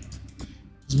chick. It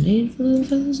was made for little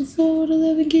fellas of 4 to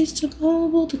 11 geese, took a whole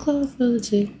bolt to claw for the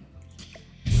tick.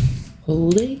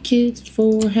 Hold 8 kids and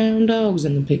 4 hound dogs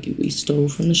and the picket we stole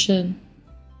from the shed.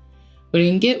 We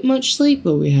didn't get much sleep,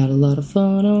 but we had a lot of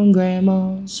fun on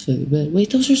Grandma's feather bed.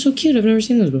 Wait, those are so cute. I've never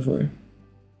seen those before.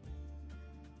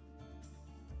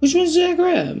 Which ones did I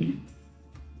grab?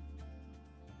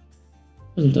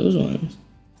 Wasn't those ones?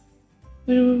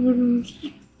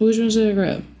 Which ones did I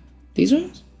grab? These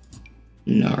ones?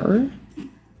 Nar.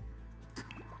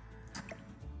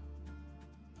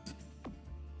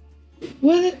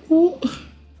 What?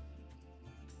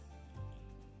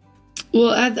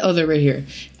 Well, add oh, they're right here.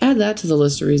 Add that to the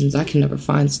list of reasons I can never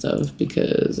find stuff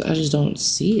because I just don't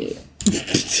see it.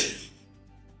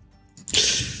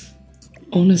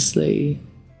 Honestly.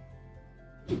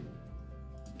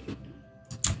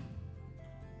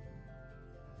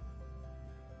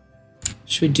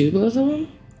 Should we do both of them?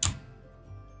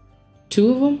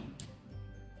 2 of them?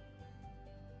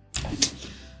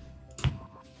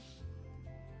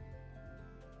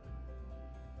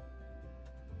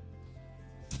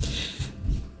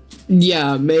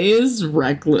 Yeah, May is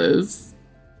reckless.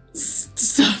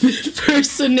 Stop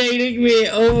impersonating me.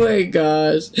 Oh my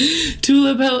gosh.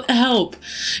 Tulip, help.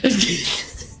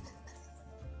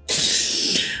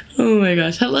 Oh my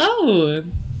gosh. Hello.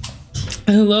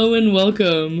 Hello and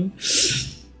welcome.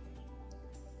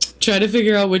 Try to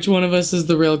figure out which one of us is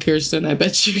the real Kirsten. I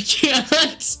bet you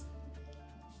can't.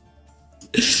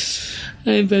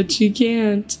 I bet you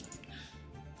can't.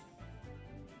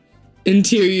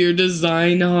 Interior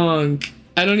design honk.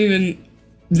 They don't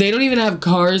even have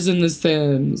cars in The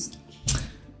Sims.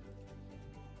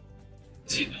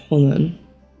 Hold on.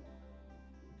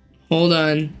 Hold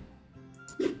on.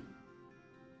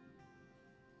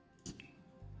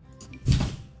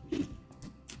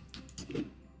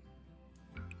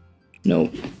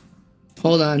 Nope.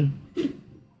 Hold on.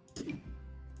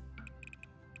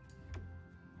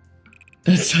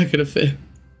 That's not gonna fit.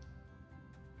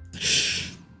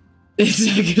 It's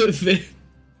not gonna fit.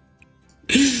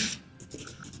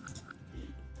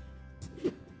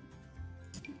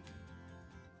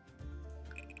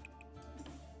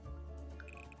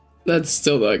 That's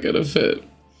still not gonna fit.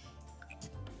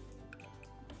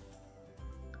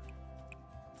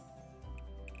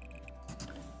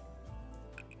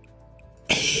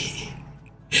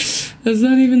 That's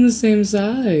not even the same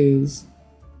size.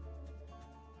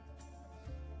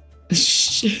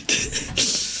 Shit.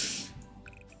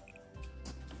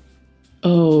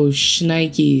 Oh,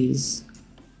 shnikes.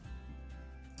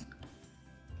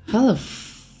 How the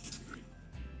f...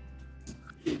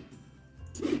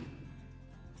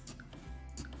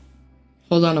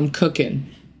 Hold on, I'm cooking.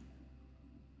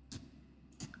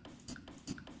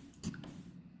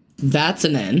 That's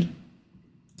an N.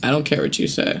 I don't care what you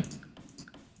say.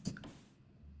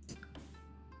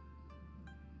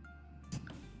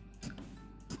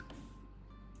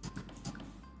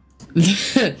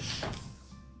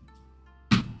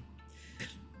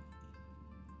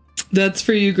 That's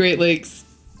for you, Great Lakes.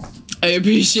 I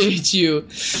appreciate you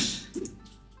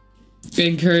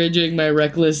encouraging my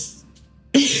recklessness.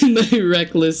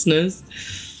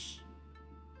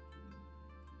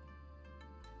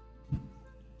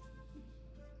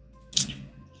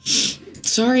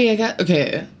 Sorry,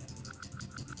 okay.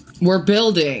 We're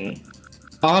building.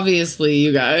 Obviously,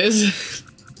 you guys.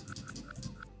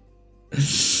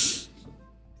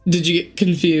 Did you get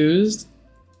confused?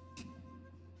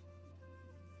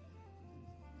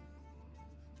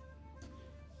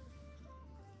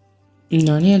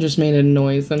 Narnia just made a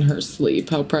noise in her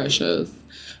sleep. How precious.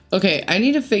 Okay, I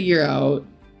need to figure out...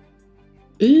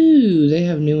 Ooh, they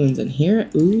have new ones in here.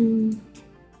 Ooh.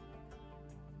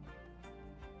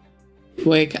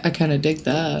 Wait, I kind of dig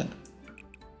that.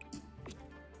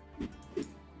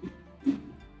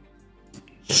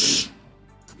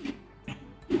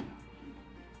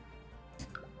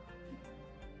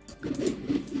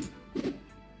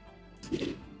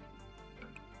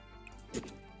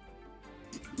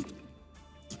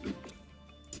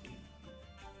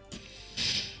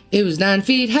 It was 9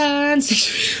 feet high and 6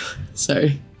 feet...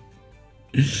 Sorry.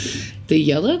 The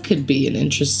yellow could be an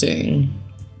interesting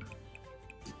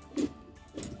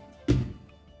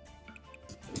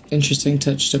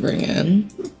touch to bring in.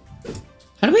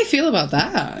 How do we feel about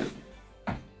that?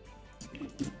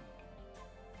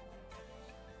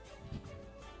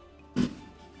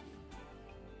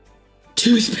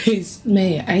 Toothpaste.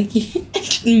 May I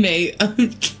can't. May.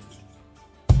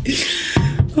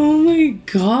 Oh my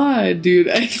god, dude.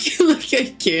 I feel like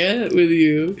I can't with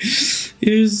you.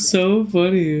 You're so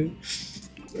funny.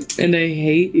 And I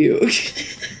hate you.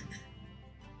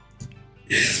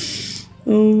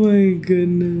 Oh my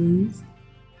goodness.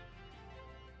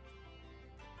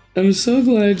 I'm so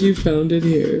glad you found it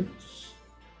here.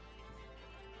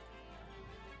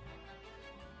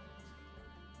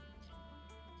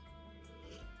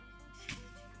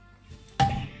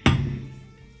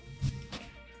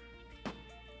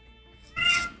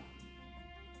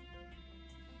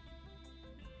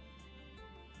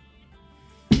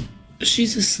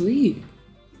 She's asleep.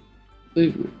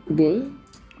 Like, what?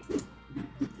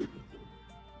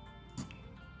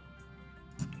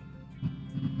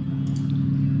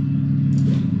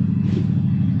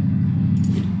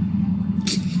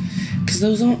 Because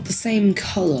those aren't the same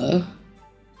color.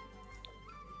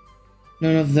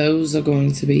 None of those are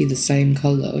going to be the same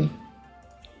color.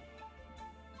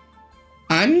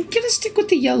 I'm gonna stick with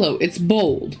the yellow. It's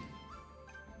bold.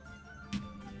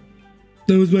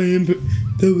 That was my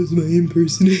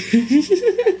impersonation.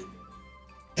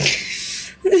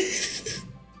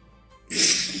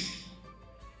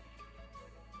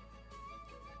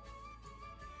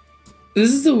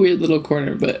 This is a weird little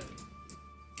corner, but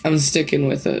I'm sticking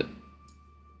with it.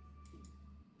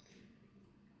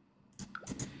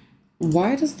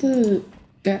 Why does the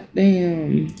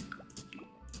goddamn...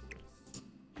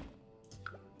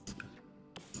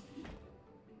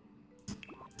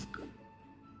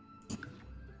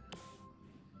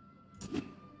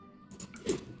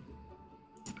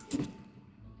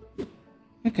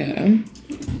 Okay.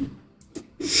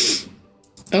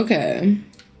 Okay.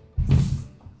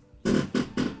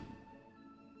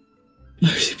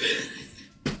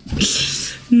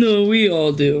 No, we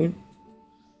all do.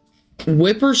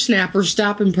 Whippersnapper,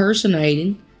 stop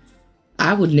impersonating.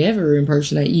 I would never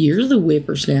impersonate you. You're the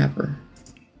whippersnapper.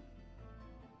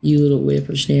 You little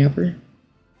whippersnapper.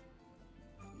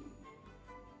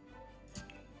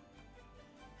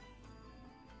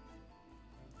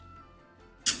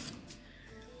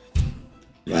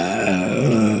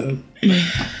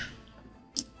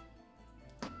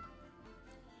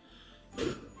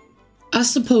 I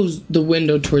suppose the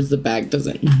window towards the back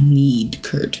doesn't need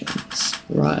curtains,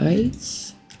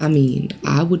 right? I mean,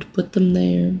 I would put them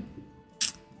there.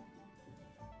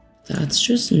 That's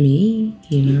just me,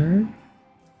 you know?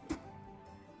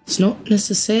 It's not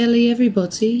necessarily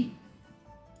everybody.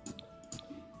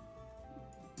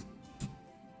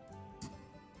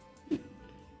 Can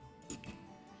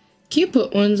you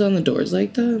put ones on the doors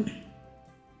like that?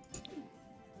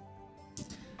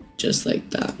 Just like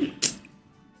that.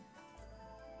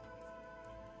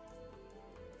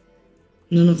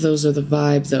 None of those are the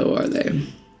vibe, though, are they?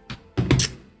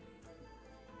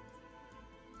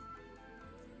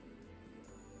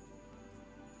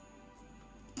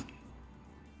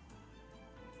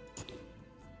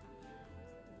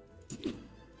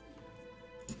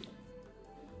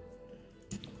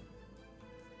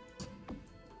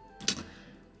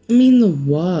 I mean, the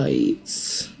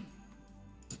whites.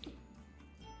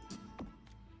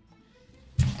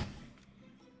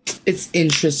 It's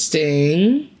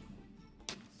interesting.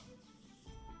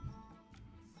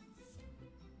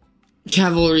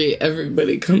 Cavalry,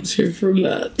 everybody comes here from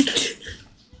that.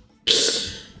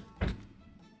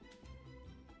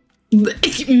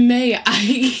 May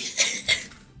I?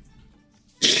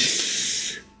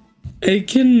 I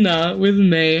cannot with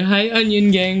May. Hi,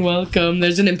 Onion Gang, welcome.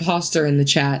 There's an imposter in the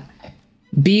chat.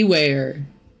 Beware.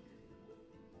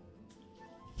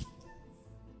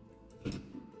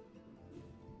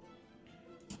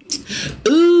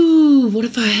 Ooh, what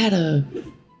if I had a...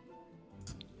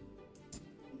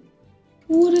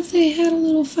 What if they had a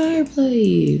little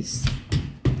fireplace?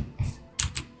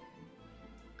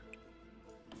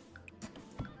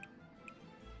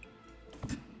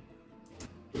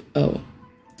 Oh.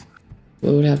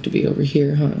 Well, it would have to be over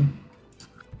here, huh?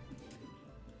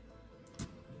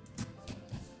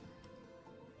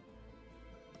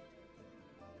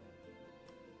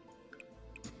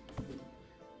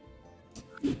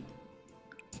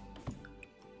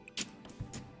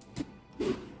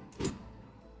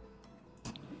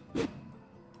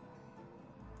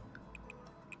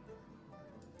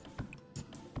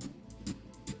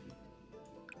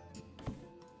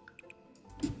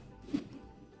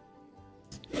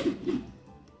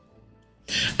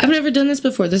 I've never done this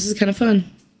before. This is kind of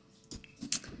fun.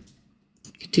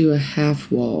 Could do a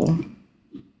half wall.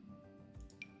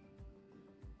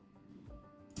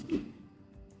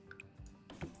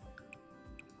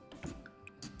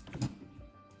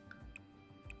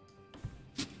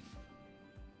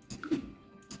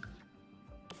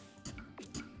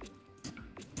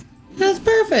 That's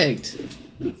perfect.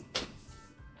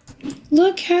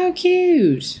 Look how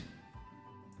cute.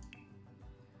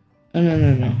 Oh, no,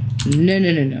 no, no. No,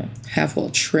 no, no, no. Half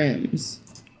wall trims.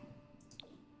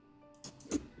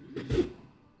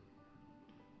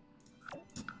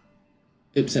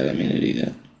 Oops, I didn't mean to do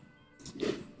that.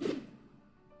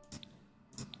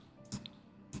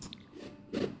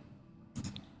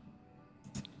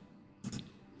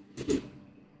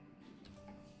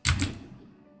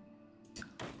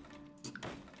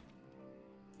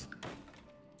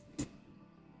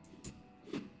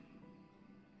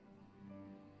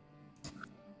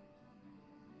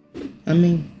 I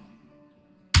mean,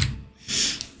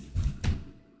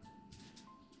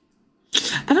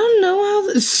 I don't know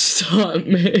how this stop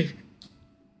me.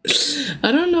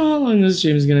 I don't know how long this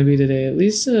stream is gonna be today. At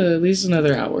least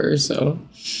another hour or so.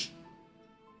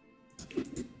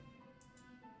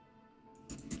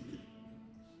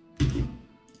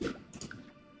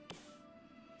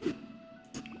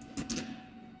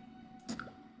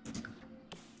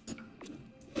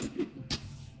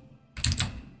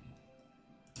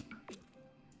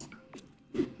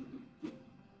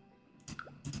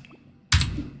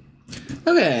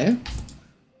 Okay.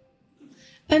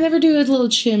 I never do a little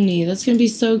chimney. That's gonna be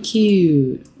so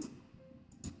cute.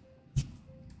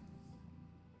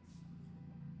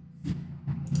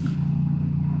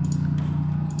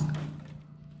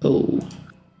 Oh.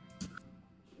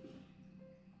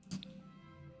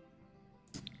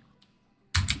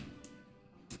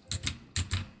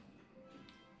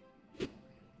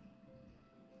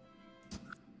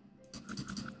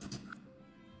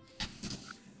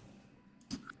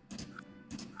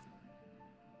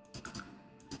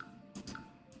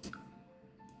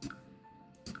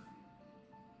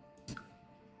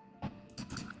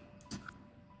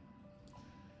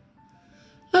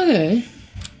 Okay.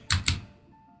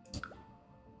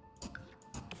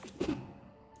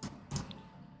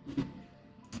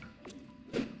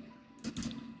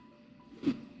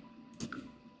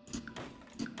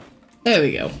 There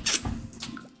we go.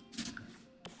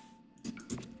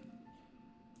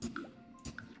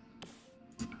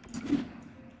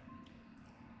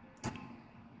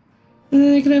 And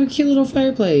then I can have a cute little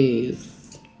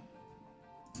fireplace.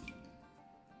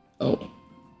 Oh,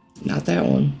 not that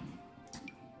one.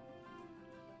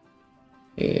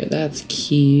 Here, that's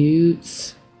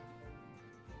cute.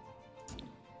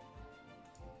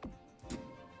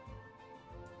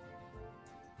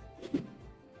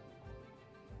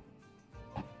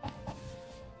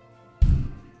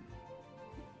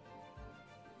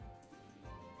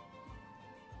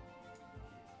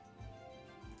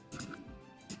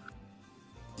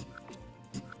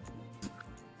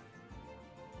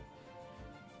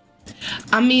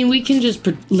 I mean, we can just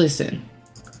listen.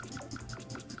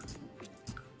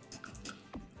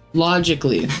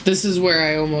 Logically, this is where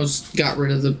I almost got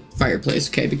rid of the fireplace,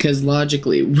 okay? Because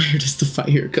logically, where does the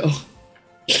fire go?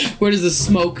 Where does the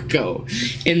smoke go?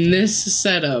 In this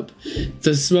setup,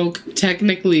 the smoke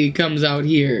technically comes out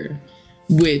here,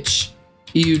 which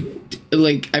you,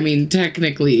 like, I mean,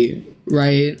 technically,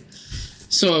 right?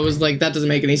 So I was like, that doesn't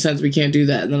make any sense. We can't do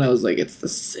that. And then I was like, it's The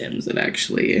Sims. It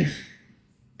actually,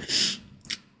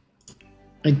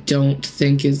 I don't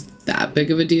think is that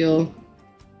big of a deal.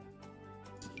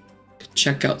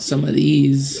 Check out some of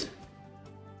these.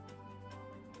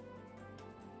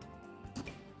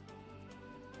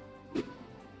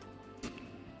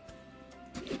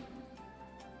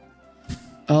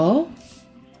 Oh?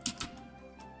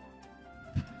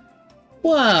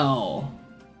 Well,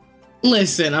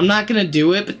 listen, I'm not gonna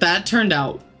do it, but that turned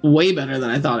out way better than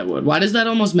I thought it would. Why does that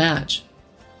almost match?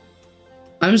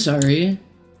 I'm sorry.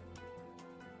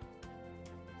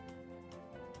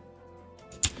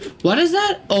 Why does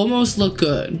that almost look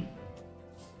good?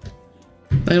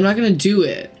 Like, I'm not gonna do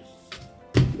it.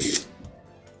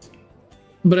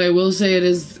 But I will say it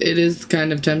is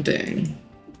kind of tempting.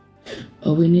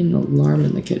 Oh, we need an alarm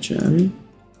in the kitchen.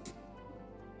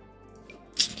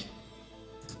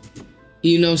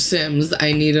 You know Sims,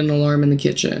 I need an alarm in the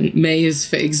kitchen. May is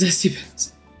fake zesty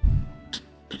bits.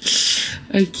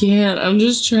 I can't, I'm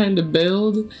just trying to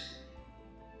build.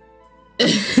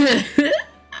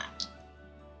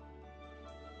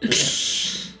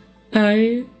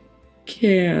 I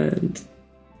can't.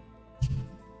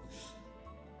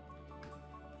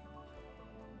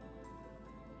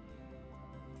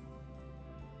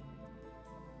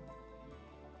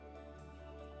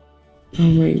 Oh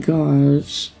my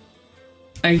gosh.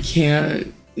 I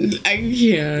can't. I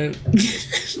can't.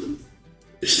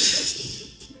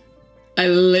 I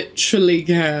literally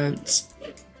can't.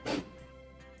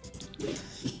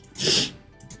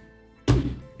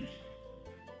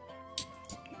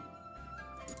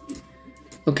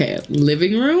 Okay,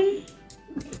 living room?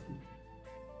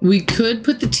 We could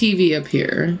put the TV up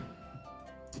here.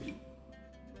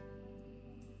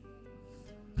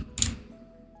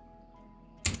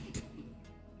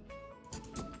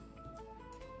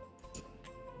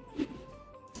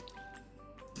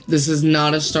 This is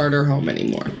not a starter home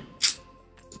anymore.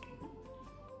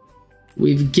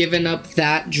 We've given up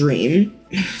that dream.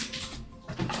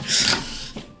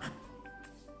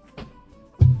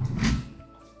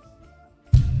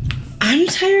 I'm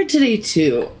tired today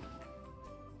too.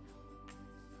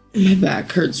 My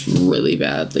back hurts really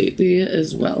bad lately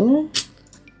as well.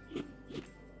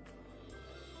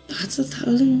 That's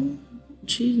 $1,000.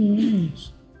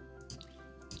 Jesus.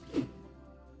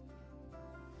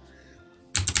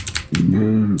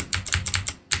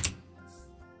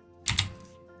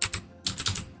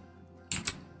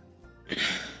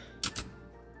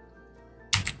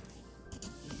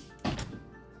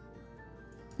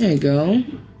 There you go.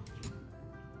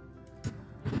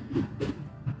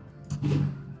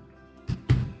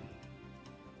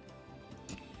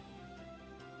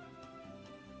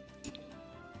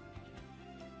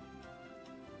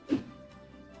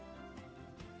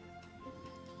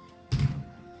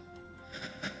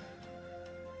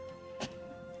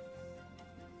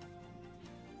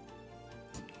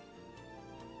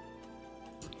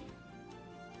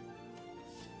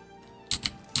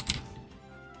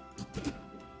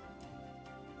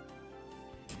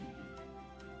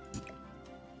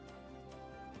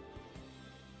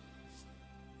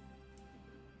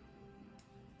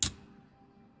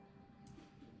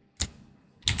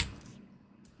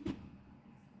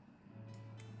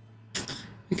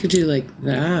 We could do like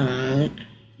that.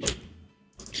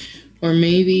 Or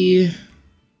maybe...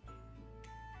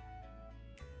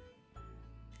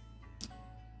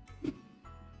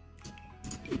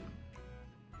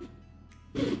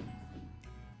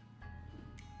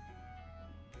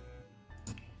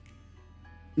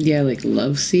 yeah, like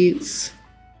love seats.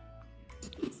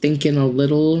 Thinking a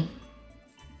wee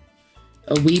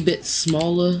bit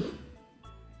smaller.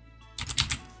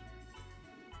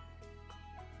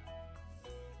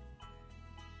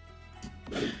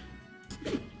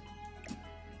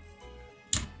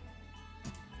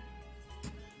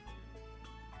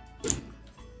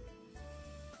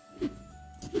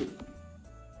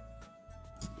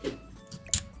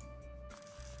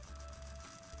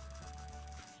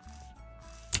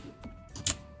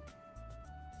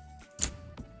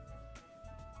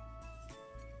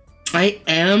 I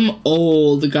am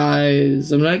old,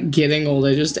 guys. I'm not getting old.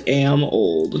 I just am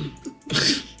old.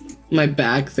 My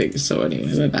back thinks so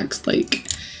anyway. My back's like,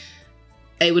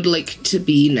 I would like to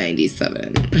be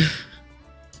 97.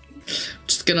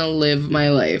 Just gonna live my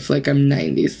life like I'm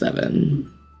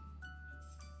 97.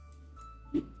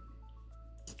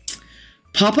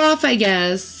 Pop off, I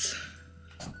guess.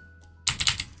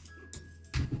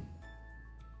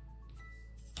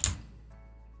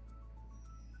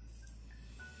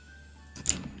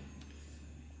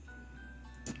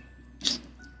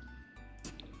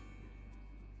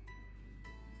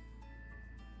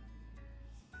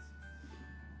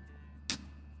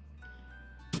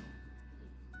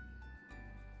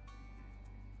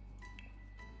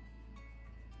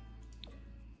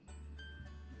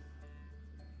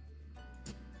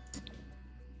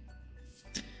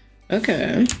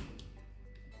 Okay.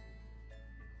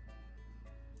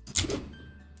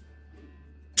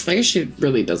 I guess she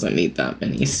really doesn't need that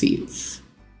many seats.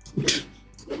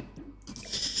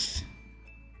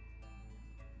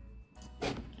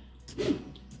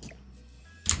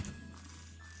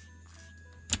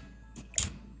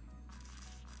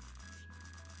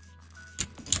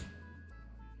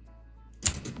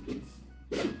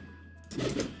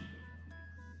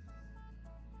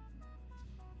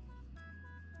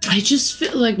 I just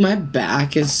feel like my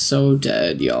back is so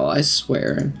dead, y'all. I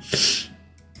swear.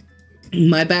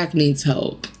 My back needs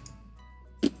help.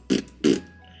 And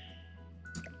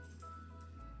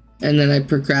then I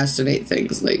procrastinate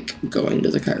things like going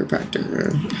to the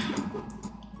chiropractor.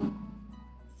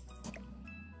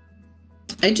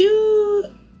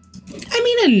 I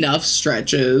mean, enough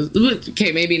stretches.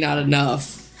 Okay, maybe not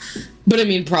enough. But I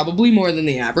mean, probably more than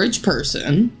the average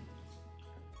person.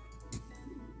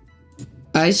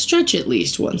 I stretch at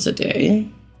least once a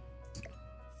day.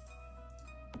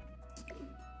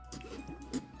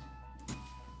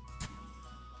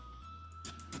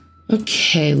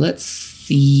 Okay, let's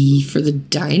see. For the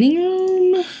dining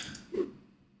room.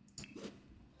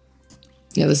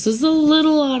 Yeah, this is a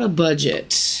little out of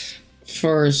budget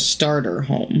for a starter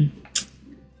home.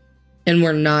 And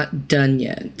we're not done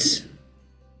yet.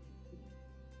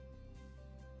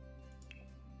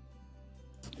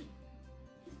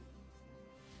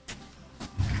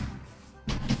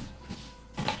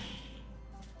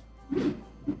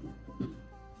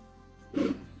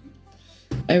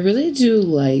 I really do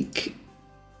like...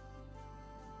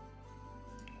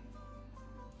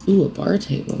 ooh, a bar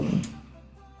table.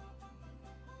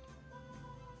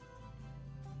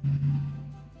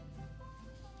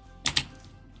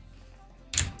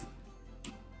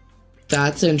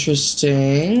 That's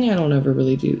interesting. I don't ever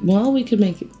really do. Well, we could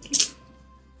make it,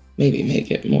 maybe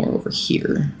make it more over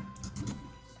here.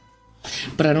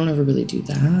 But I don't ever really do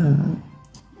that.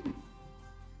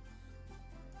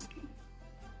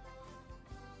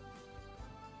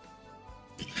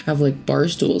 Have like bar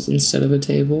stools instead of a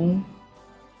table.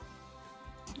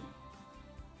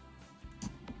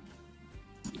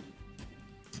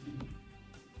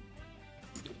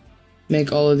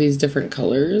 Make all of these different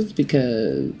colors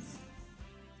because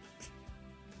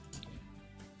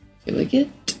I feel like it.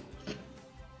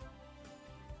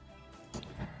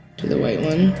 Do the white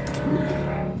one.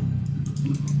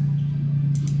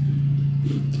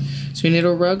 So we need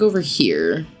a rug over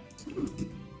here.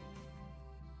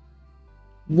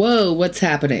 Whoa, what's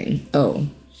happening? Oh.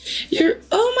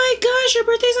 Oh my gosh, your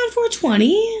birthday's on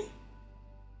 420?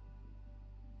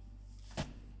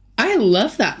 I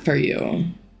love that for you.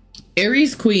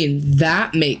 Aries Queen,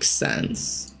 that makes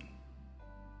sense.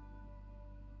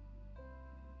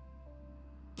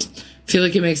 I feel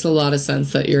like it makes a lot of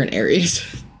sense that you're an Aries.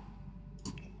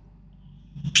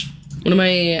 One of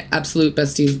my absolute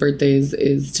besties' birthdays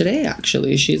is today,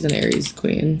 actually. She's an Aries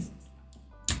Queen.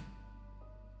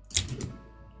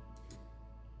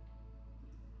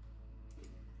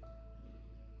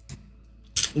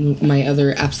 My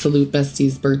other absolute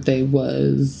bestie's birthday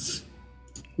was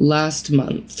last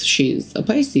month. She's a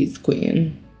Pisces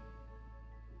Queen.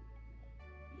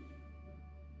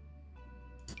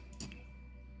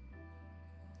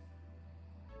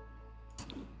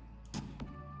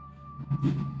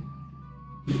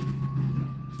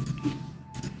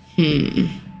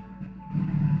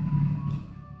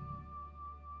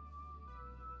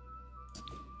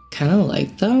 Kind of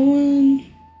like that one.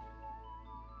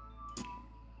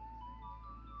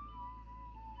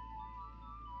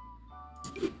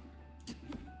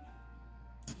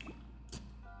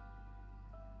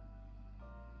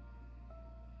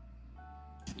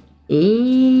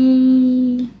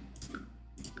 Ooh.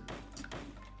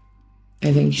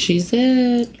 I think she's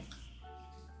it.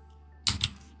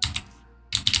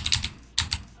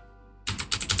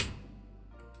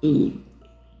 Ooh.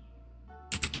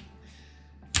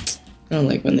 I don't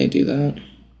like when they do that.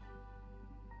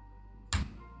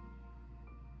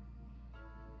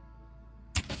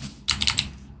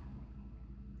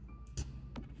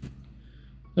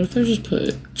 What if I just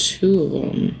put 2 of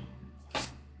them?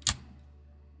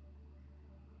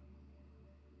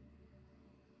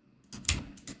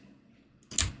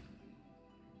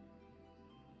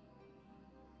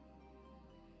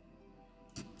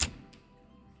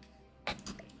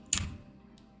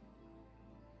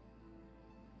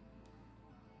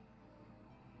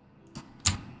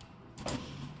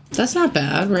 That's not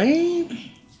bad, right?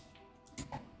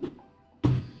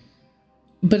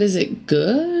 But is it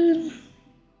good?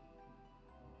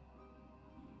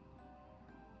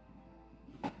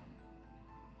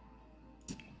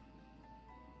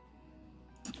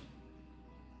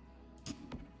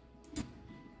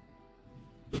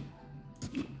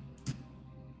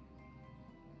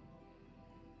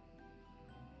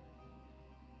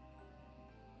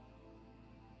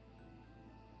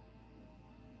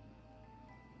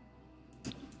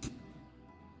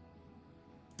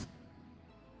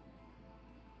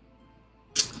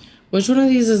 Which one of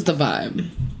these is the vibe?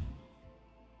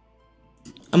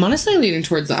 I'm honestly leaning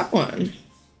towards that one.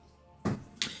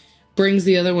 Brings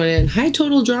the other one in. Hi,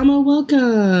 Total Drama.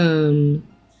 Welcome.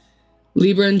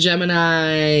 Libra and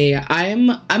Gemini. I'm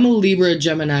a Libra,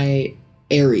 Gemini,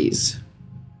 Aries.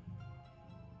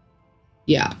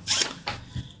 Yeah.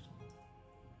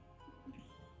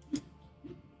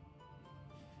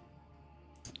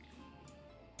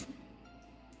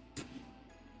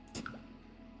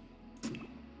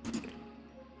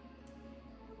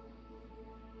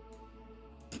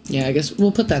 Yeah, I guess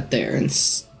we'll put that there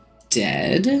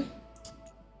instead.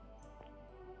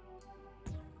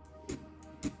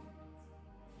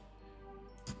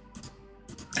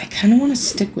 I kind of want to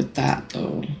stick with that,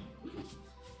 though.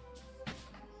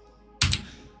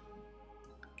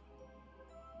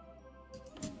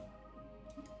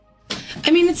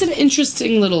 I mean, it's an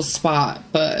interesting little spot,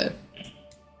 but...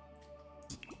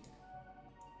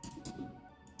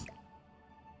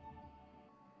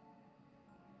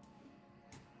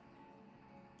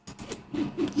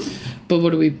 But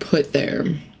what do we put there?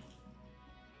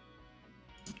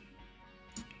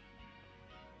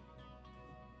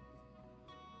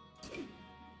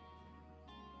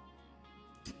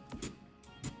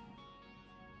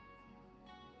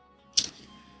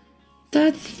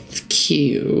 That's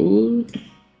cute.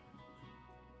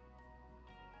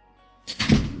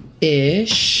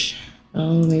 Ish.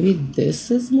 Oh, maybe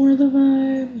this is more the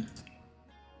vibe.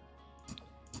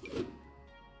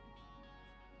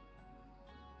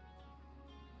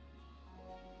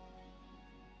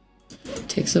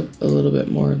 Takes up a little bit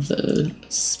more of the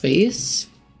space.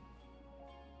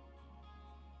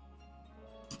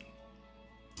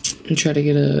 And try to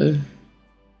get a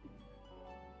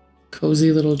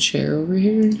cozy little chair over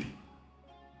here.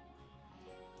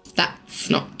 That's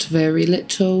not very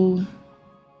little.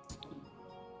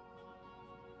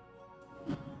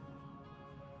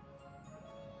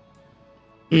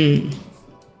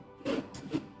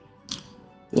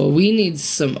 Well, we need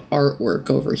some artwork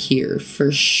over here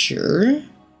for sure.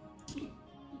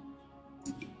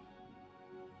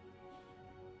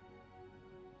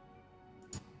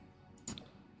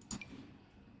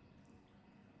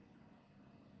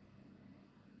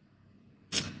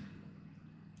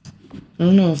 I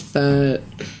don't know if that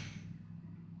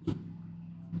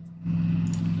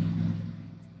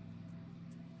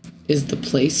is the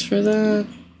place for that.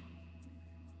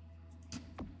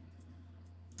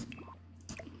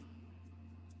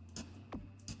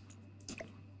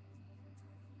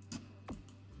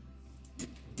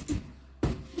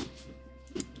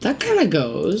 That kind of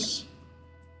goes.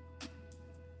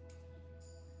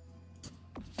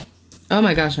 Oh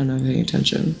my gosh, I'm not paying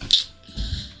attention.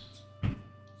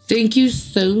 Thank you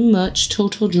so much,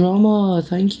 Total Drama.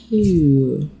 Thank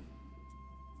you.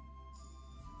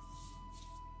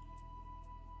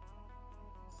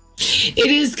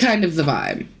 It is kind of the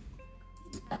vibe.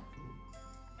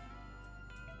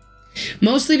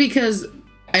 Mostly because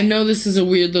I know this is a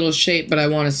weird little shape, but I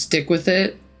want to stick with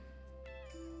it.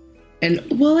 And,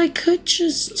 well, I could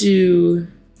just do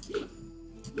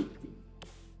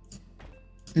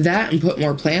that and put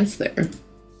more plants there.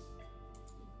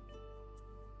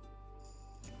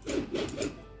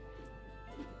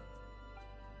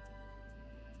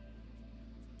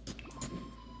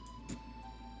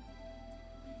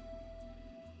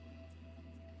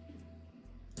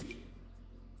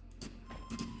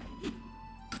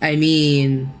 I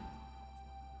mean,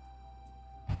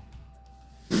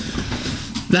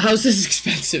 the house is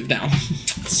expensive now,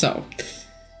 so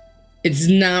it's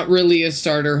not really a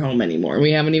starter home anymore.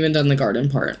 We haven't even done the garden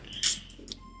part.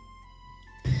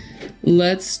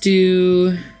 Let's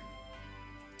do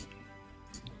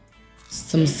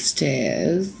some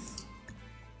stairs.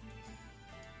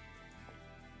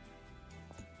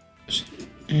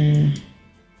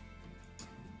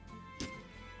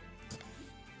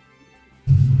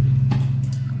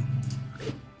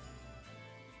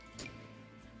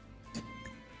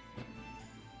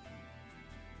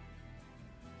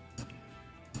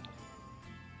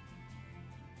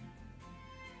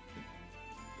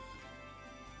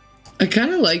 I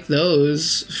kind of like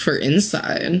those for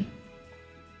inside.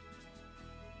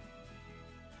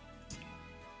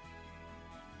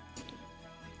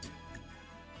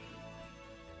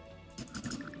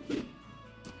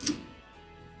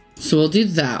 So we'll do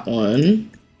that one.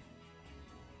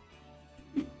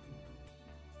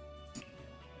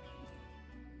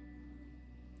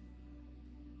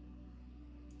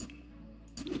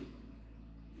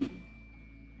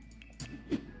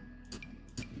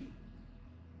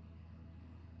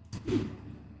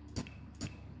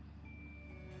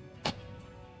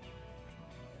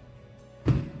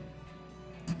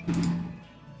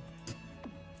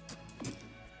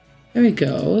 There we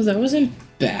go. That wasn't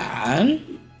bad.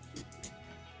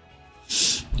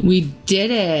 We did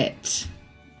it.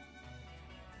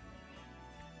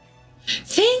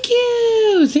 Thank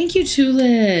you. Thank you,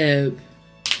 Tulip.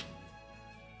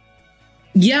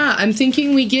 Yeah, I'm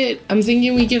thinking we get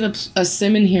a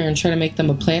sim in here and try to make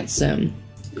them a plant sim.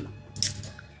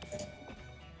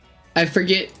 I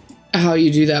forget how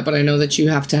you do that, but I know that you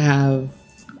have to have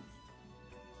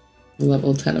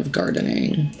level 10 of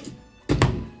gardening.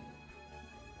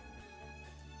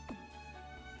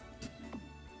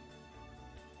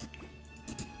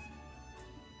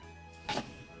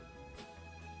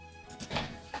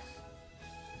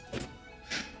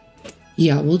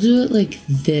 Yeah, we'll do it like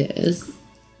this.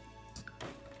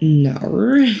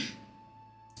 No.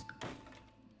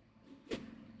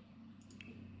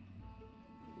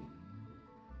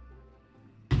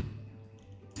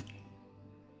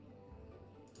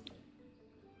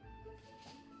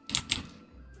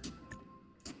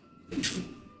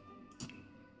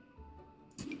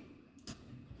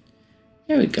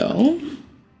 There we go.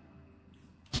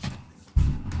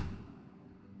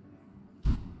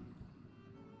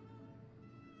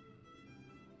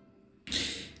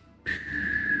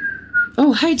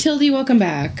 Oh, hi Tildy, welcome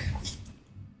back.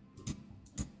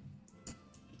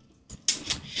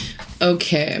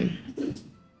 Okay.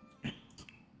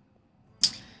 I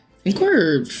think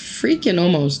we're freaking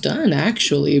almost done,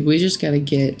 actually. We just gotta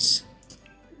get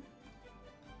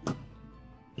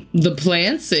the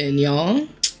plants in, y'all.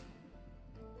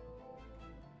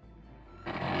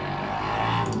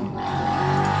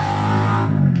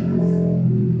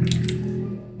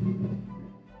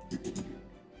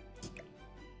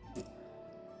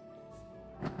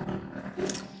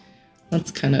 That's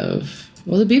kind of...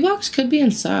 Well, the B-box could be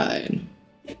inside.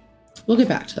 We'll get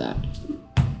back to that.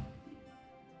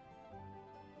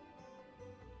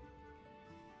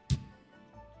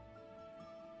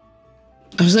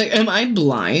 I was like, am I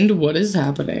blind? What is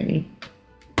happening?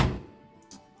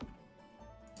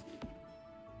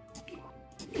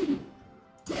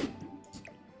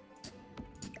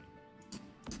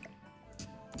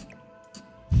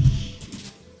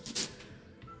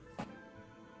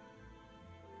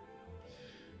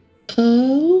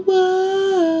 Oh, whoa.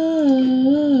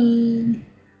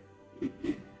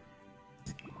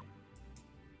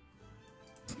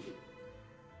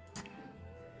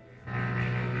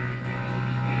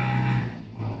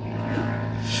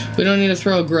 We don't need to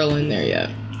throw a grill in there yet.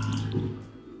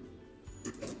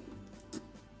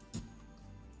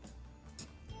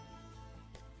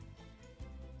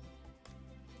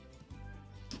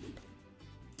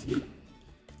 Can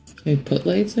we put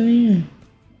lights in here?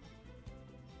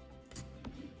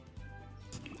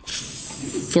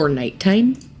 For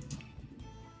nighttime?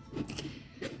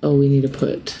 Oh, we need to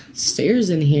put stairs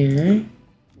in here.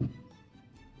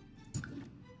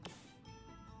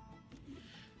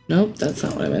 Nope, that's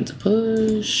not what I meant to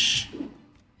push.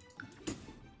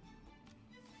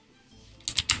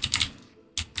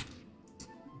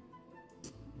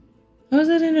 How is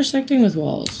that intersecting with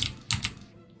walls?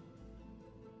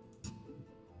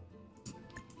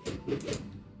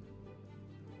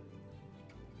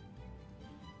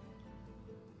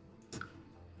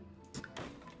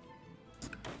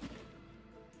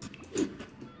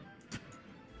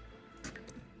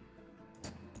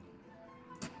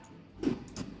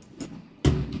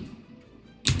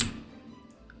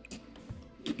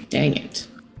 Dang it.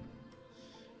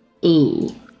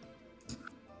 Ooh.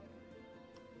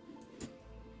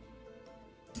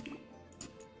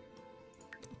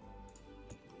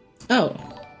 Oh.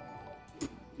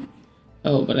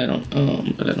 Oh, but I don't,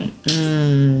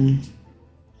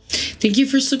 Thank you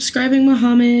for subscribing,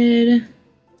 Mohammed.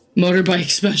 Motorbike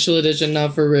special edition,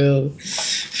 not for real.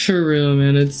 For real,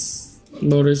 man, it's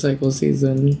motorcycle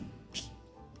season.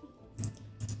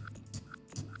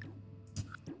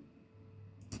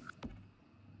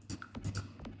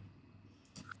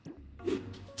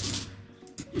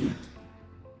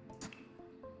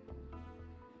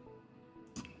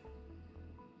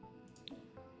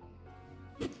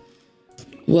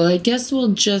 Well, I guess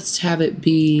we'll just have it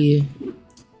be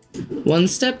one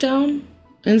step down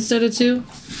instead of two,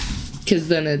 because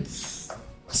then it's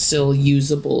still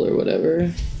usable or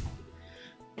whatever.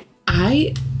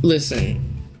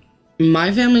 Listen,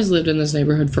 my family's lived in this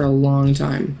neighborhood for a long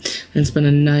time, and it's been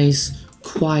a nice,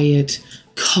 quiet,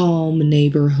 calm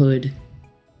neighborhood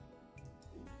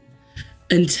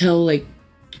until like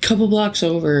a couple blocks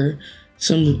over,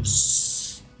 some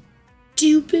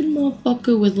stupid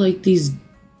motherfucker with like these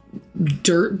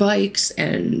dirt bikes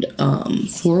and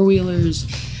four-wheelers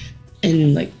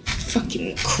and like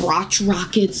fucking crotch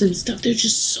rockets and stuff. They're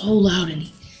just so loud, and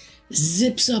he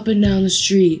zips up and down the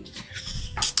street.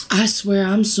 I swear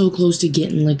I'm so close to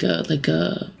getting like a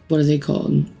what are they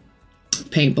called?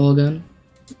 Paintball gun.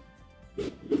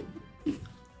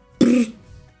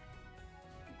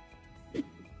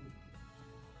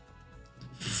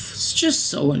 It's just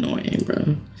so annoying,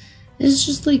 bro. It's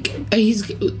just like,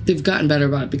 they've gotten better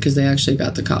about it because they actually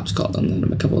got the cops called on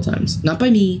them a couple of times. Not by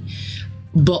me,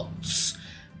 but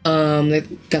they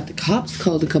got the cops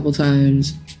called a couple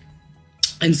times.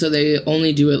 And so they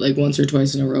only do it like once or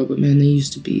twice in a row. But man, they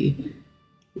used to be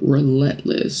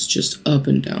relentless, just up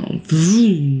and down.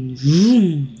 Vroom,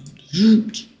 vroom,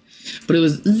 vroom. But it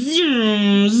was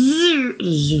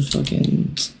just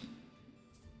fucking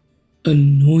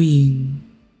annoying.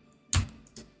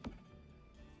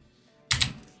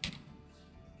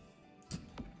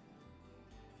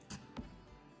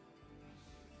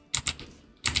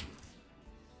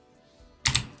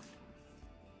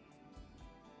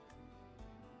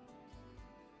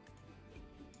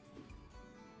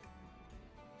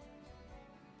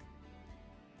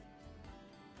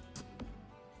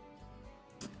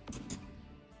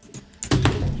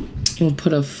 We'll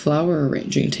put a flower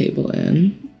arranging table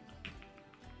in.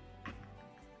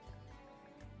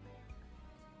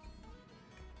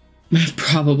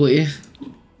 Probably.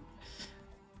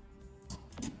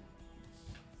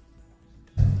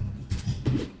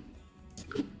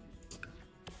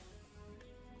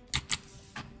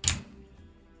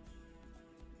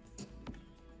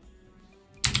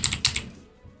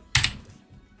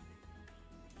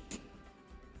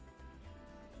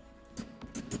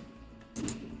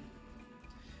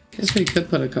 Guess we could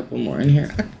put a couple more in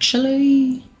here,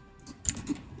 actually.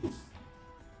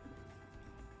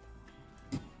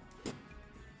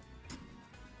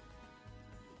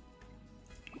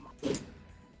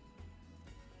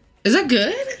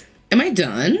 good? Am I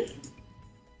done?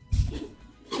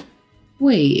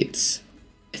 Wait.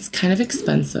 It's kind of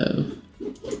expensive.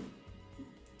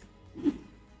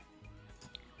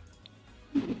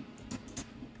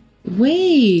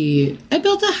 Wait. I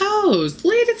built a house.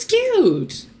 Look, it's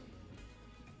cute.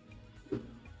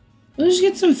 Let's just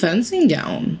get some fencing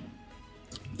down.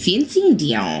 Fencing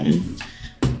down.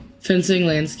 Fencing,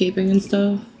 landscaping, and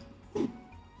stuff.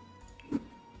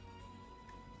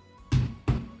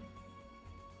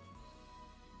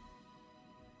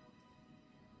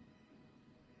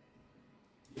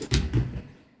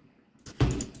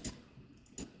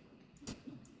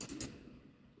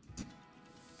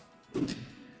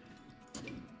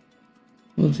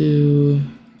 We'll do...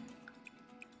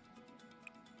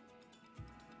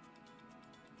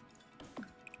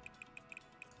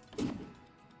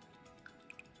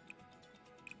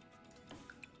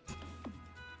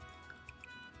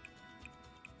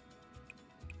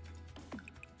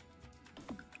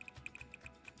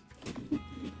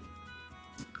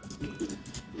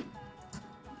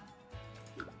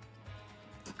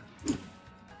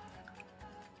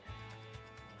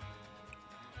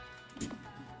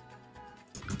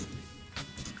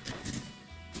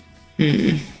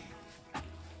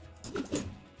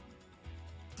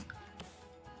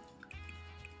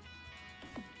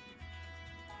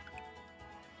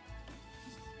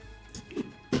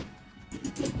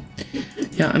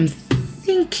 Yeah, I'm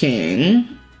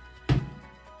thinking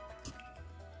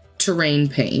terrain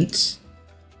paint.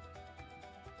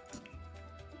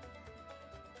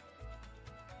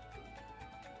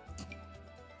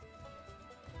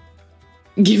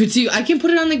 Give it to you. I can put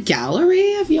it on the gallery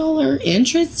if y'all are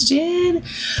interested.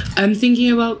 I'm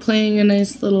thinking about playing a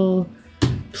nice little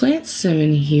plant sim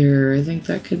in here. I think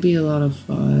that could be a lot of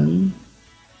fun.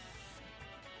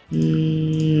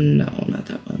 No, not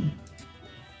that one.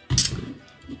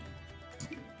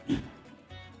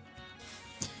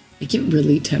 I get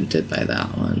really tempted by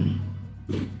that one.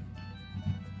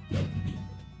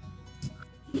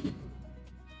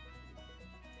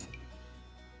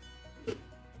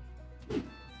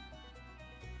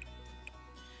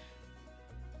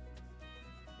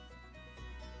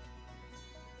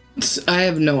 I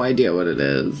have no idea what it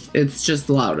is. It's just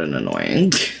loud and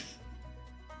annoying.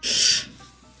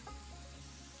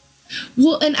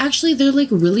 Well, and actually they're like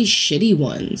really shitty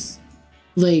ones.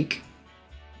 Like,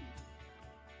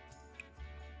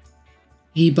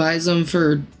 he buys them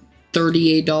for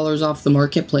 $38 off the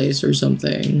marketplace or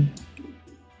something.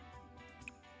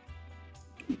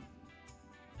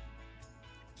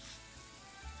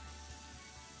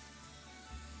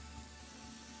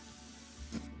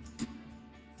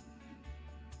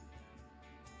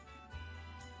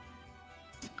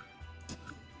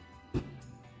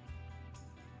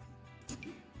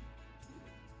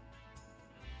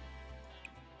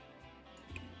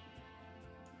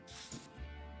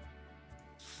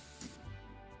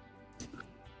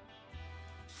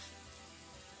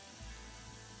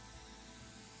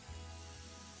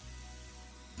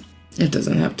 It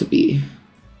doesn't have to be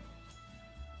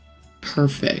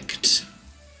perfect.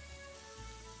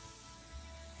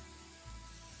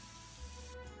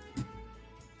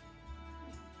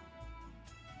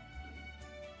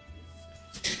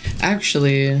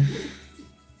 Actually,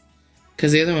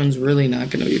 because the other one's really not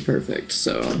going to be perfect,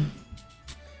 so I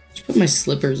just put my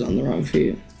slippers on the wrong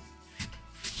feet.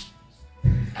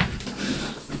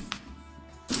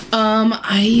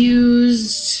 I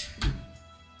used...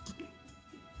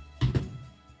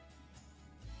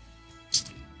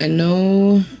 I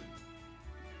know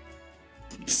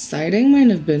siding might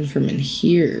have been from in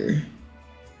here.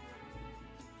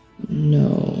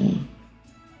 No.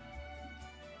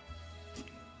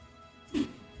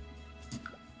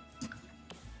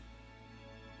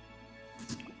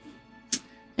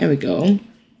 There we go.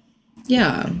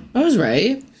 Yeah, I was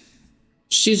right.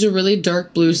 She's a really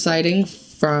dark blue siding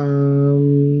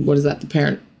from, what is that,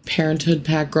 the Parenthood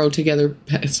Pack Grow Together.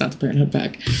 It's not the Parenthood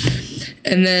Pack.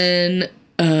 And then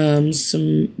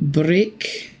some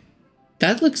brick.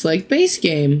 That looks like base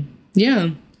game. Yeah.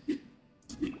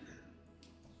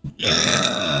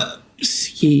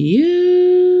 Excuse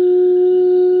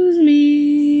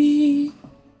me.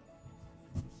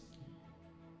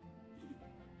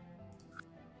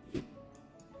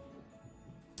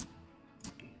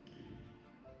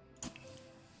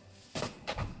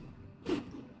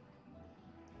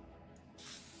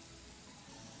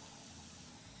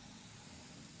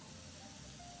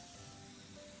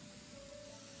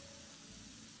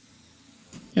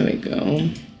 There we go.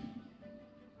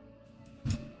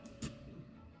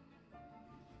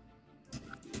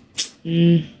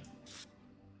 I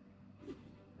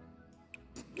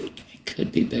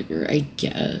I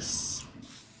guess.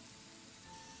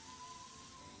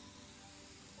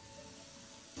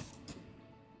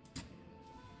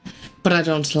 But I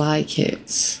don't like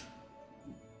it.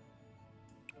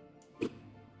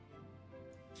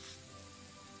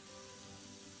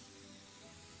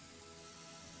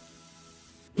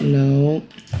 No.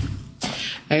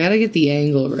 I gotta get the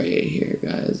angle right here,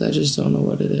 guys. I just don't know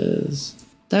what it is.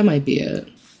 That might be it.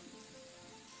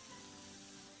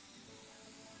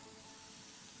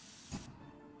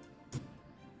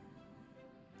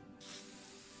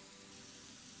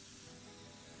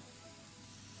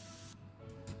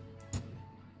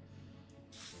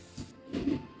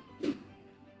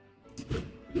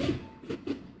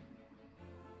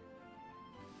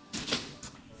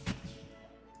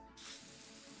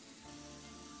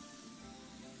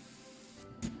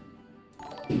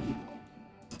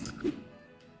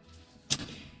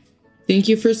 Thank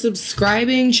you for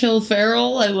subscribing, Chill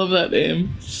Feral. I love that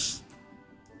name.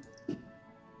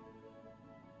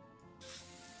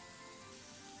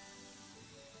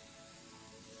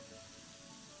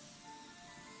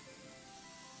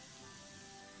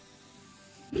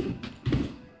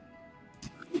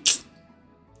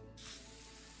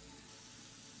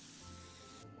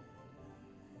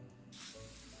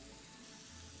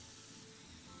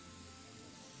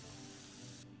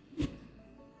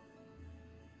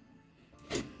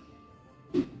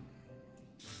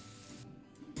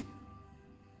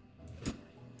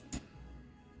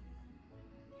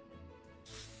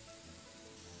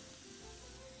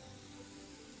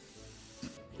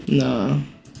 No.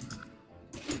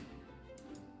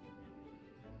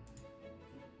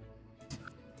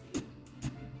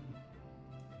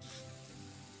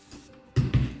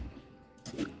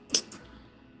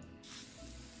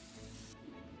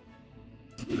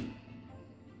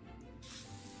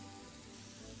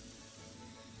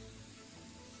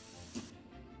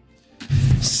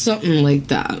 Something like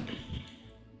that.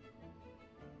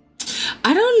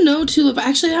 I don't know, Tulip.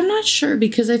 Actually, I'm not sure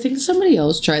because I think somebody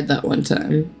else tried that one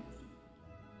time.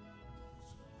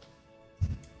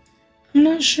 I'm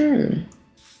not sure.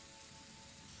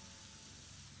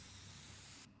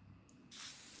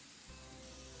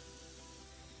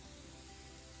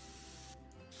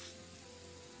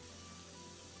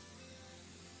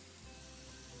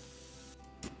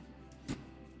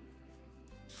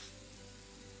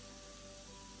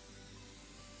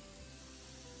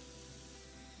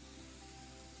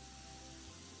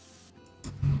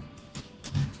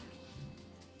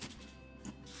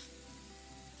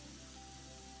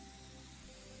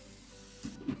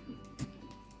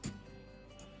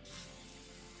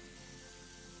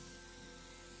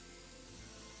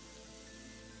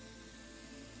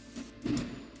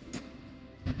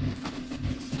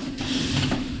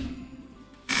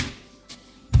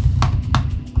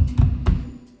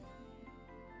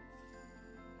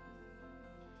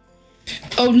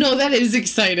 Oh, no, that is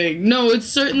exciting. No, it's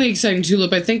certainly exciting,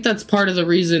 Tulip. I think that's part of the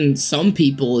reason some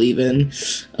people even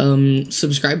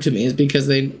subscribe to me is because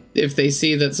if they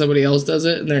see that somebody else does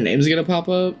it and their name's gonna pop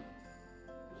up.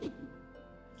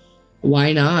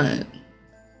 Why not?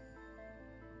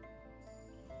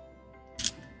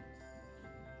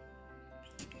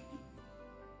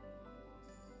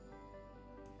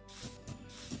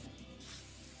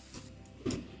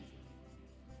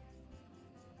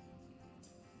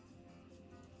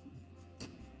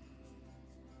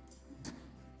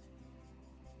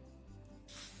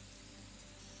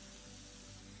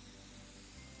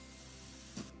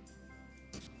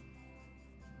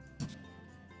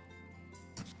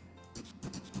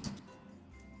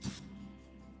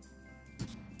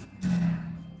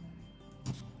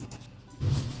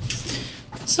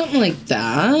 Something like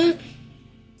that.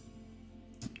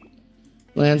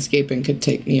 Landscaping could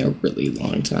take me a really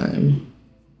long time.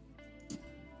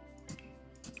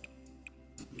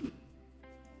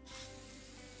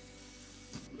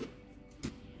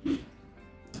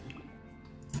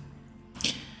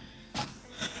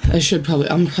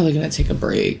 I'm probably gonna take a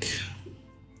break.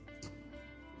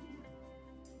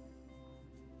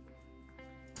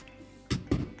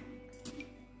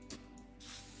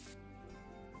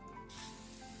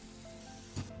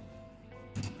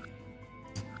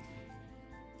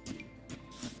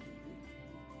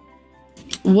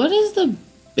 What is the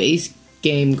base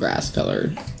game grass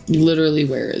color? Literally,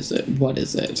 where is it? What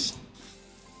is it?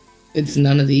 It's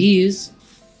none of these.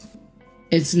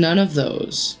 It's none of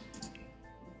those.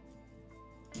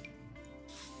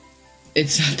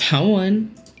 It's not that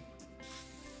one.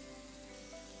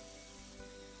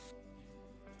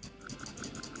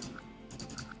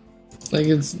 Like,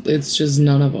 it's just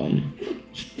none of them.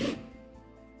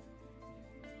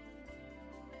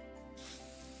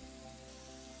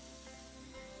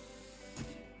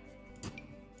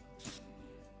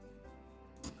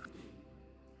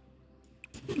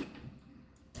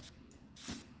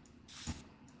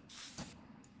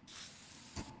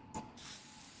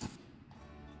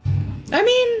 I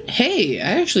mean, hey,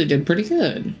 I actually did pretty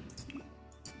good.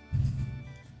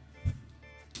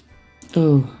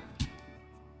 Oh.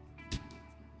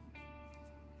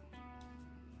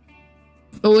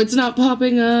 Oh, it's not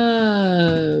popping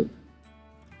up.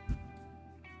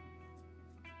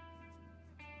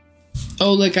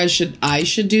 Oh, like I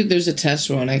should do, there's a test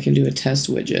one. I can do a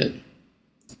test widget.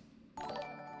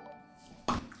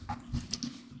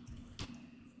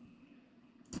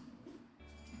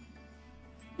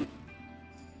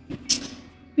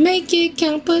 Make it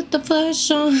count, put the flash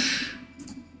on.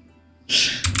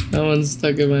 That one's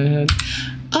stuck in my head.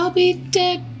 I'll be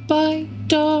dead by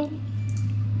dawn.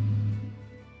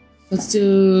 Let's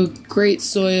do Great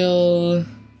Soil.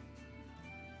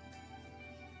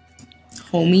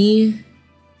 Homie.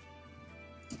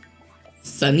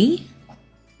 Sunny.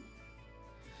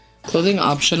 Clothing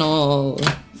optional.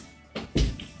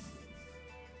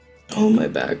 Oh, my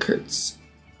back hurts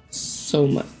so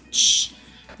much.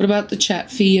 What about the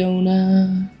chat,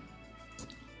 Fiona?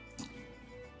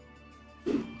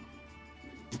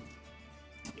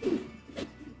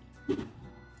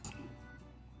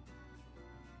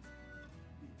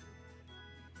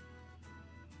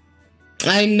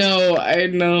 I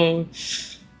know.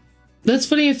 That's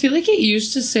funny. I feel like it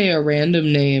used to say a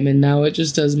random name and now it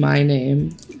just does my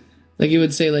name. Like it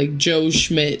would say like Joe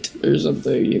Schmidt or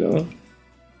something, you know?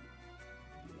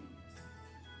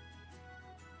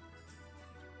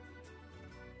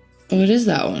 Oh, it is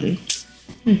that one.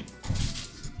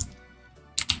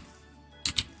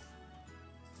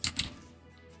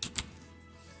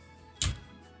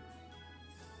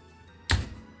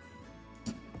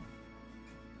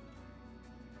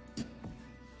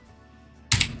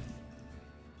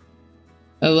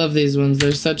 I love these ones.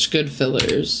 They're such good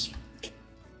fillers.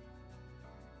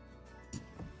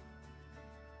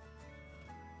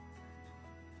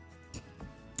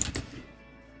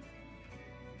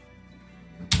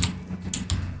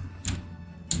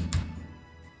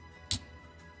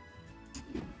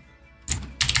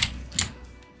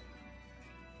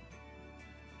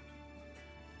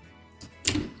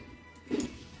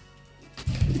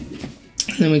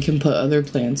 And then we can put other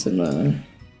plants in the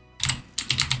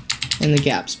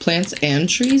gaps. Plants and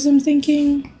trees, I'm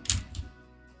thinking.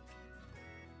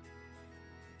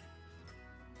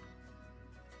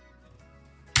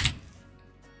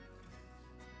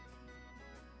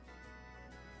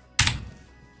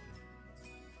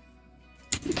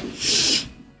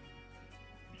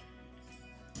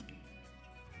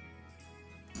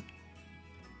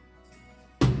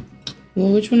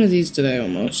 Well, which one of these did I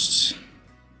almost?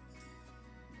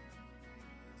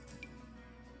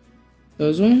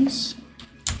 Those ones?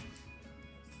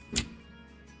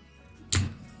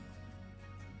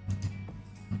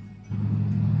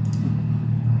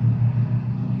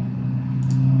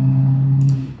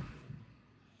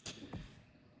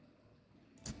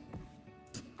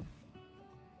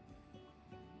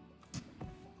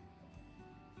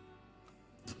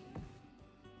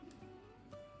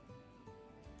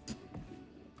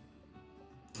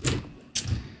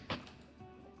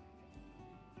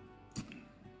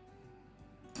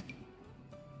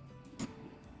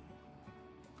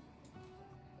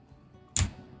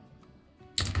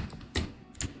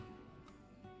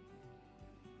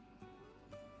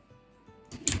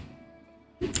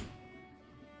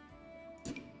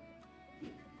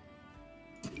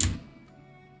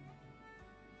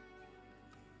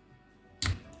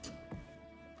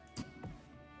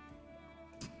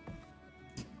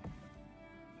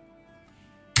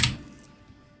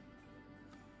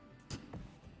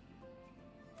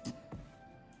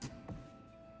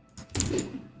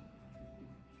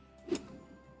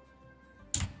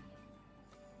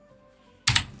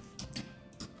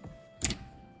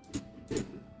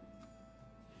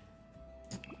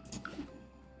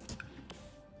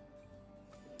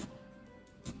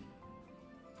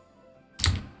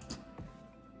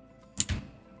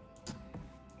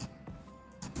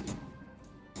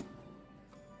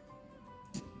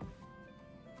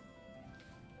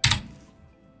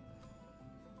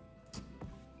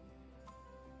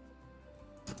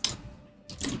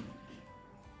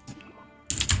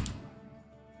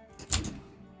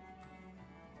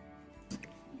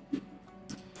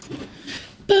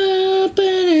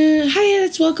 Hi,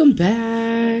 Eds, welcome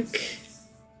back.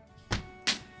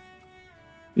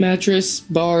 Mattress,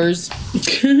 bars.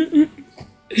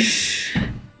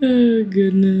 Oh,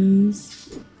 goodness.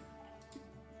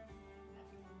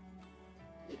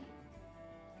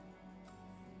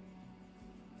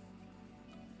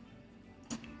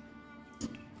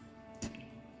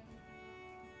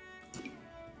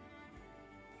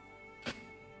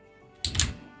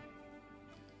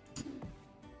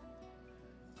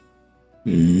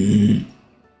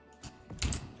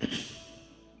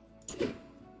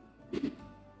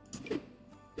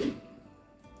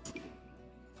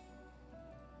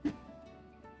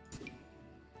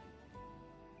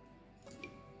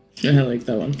 I like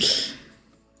that one.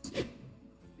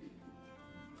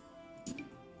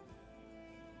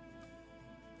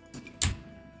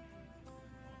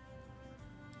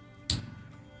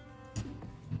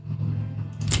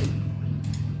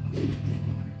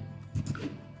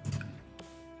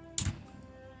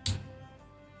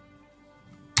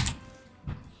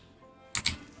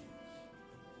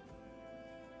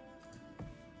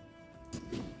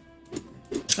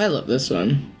 I love this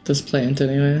one. This plant,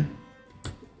 anyway.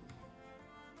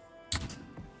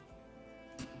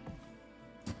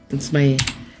 It's my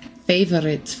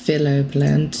favorite filler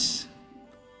plant.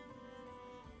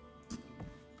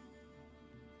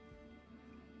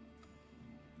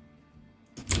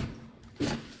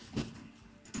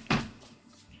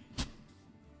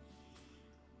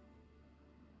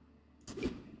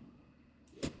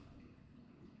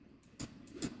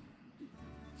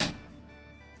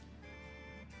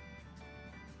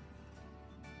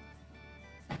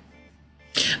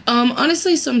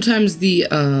 Honestly, sometimes the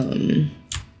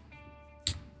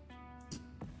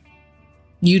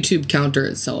YouTube counter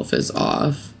itself is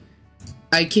off.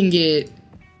 I can get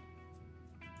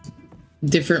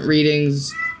different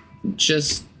readings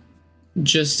just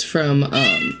from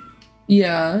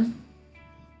yeah.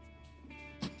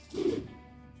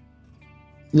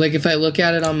 Like if I look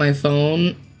at it on my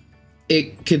phone,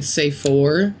 it could say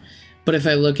 4, but if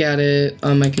I look at it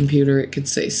on my computer, it could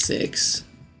say 6.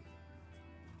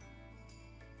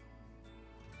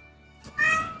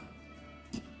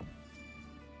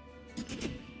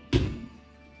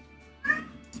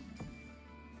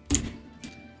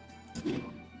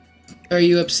 Are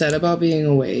you upset about being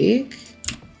awake?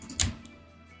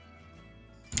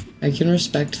 I can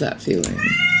respect that feeling.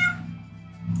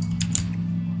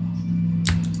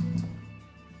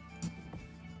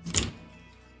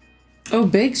 Oh,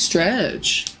 big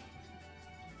stretch.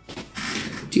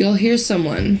 Do y'all hear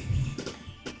someone?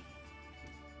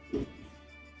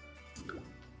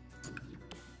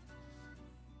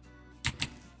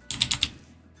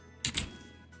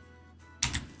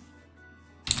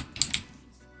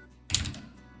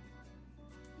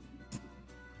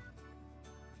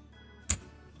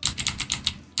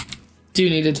 Do you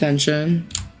need attention?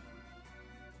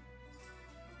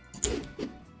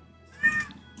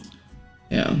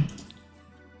 Yeah.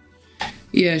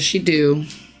 Yeah, she do.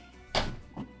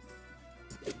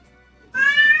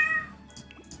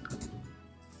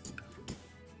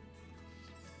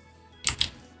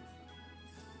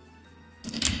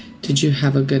 Did you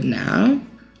have a good nap?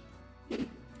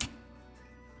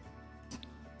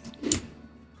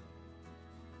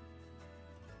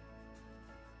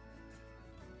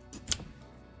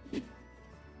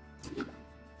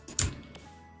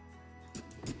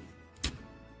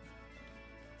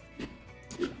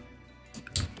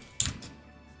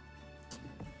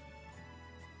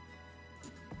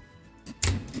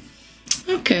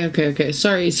 Okay.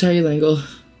 Sorry, Langle.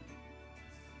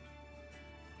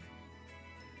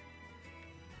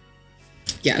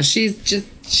 Yeah, she's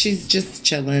just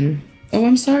chilling. Oh,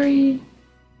 I'm sorry.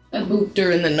 I booped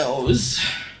her in the nose.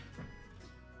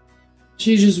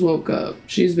 She just woke up.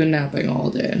 She's been napping all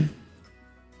day.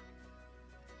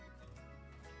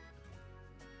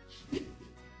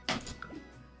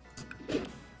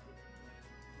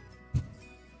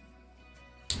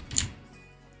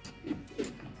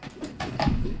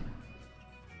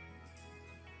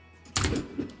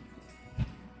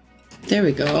 There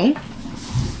we go.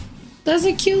 That's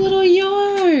a cute little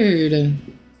yard.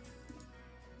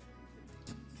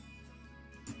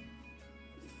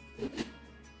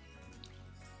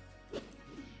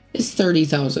 It's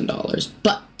 $30,000,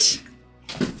 but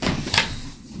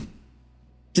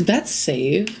did that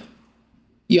save?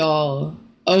 Y'all,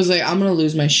 I was like, I'm gonna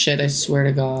lose my shit, I swear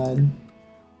to God.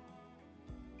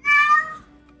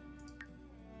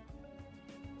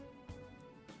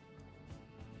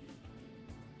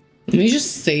 Let me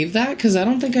just save that, because I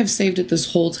don't think I've saved it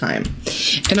this whole time.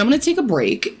 And I'm going to take a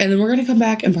break, and then we're going to come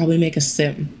back and probably make a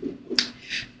sim.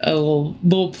 A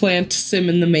little plant sim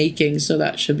in the making, so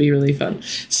that should be really fun.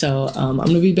 So I'm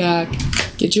going to be back.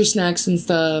 Get your snacks and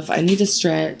stuff. I need to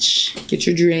stretch. Get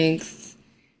your drinks.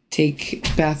 Take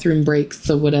bathroom breaks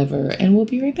or whatever, and we'll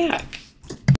be right back.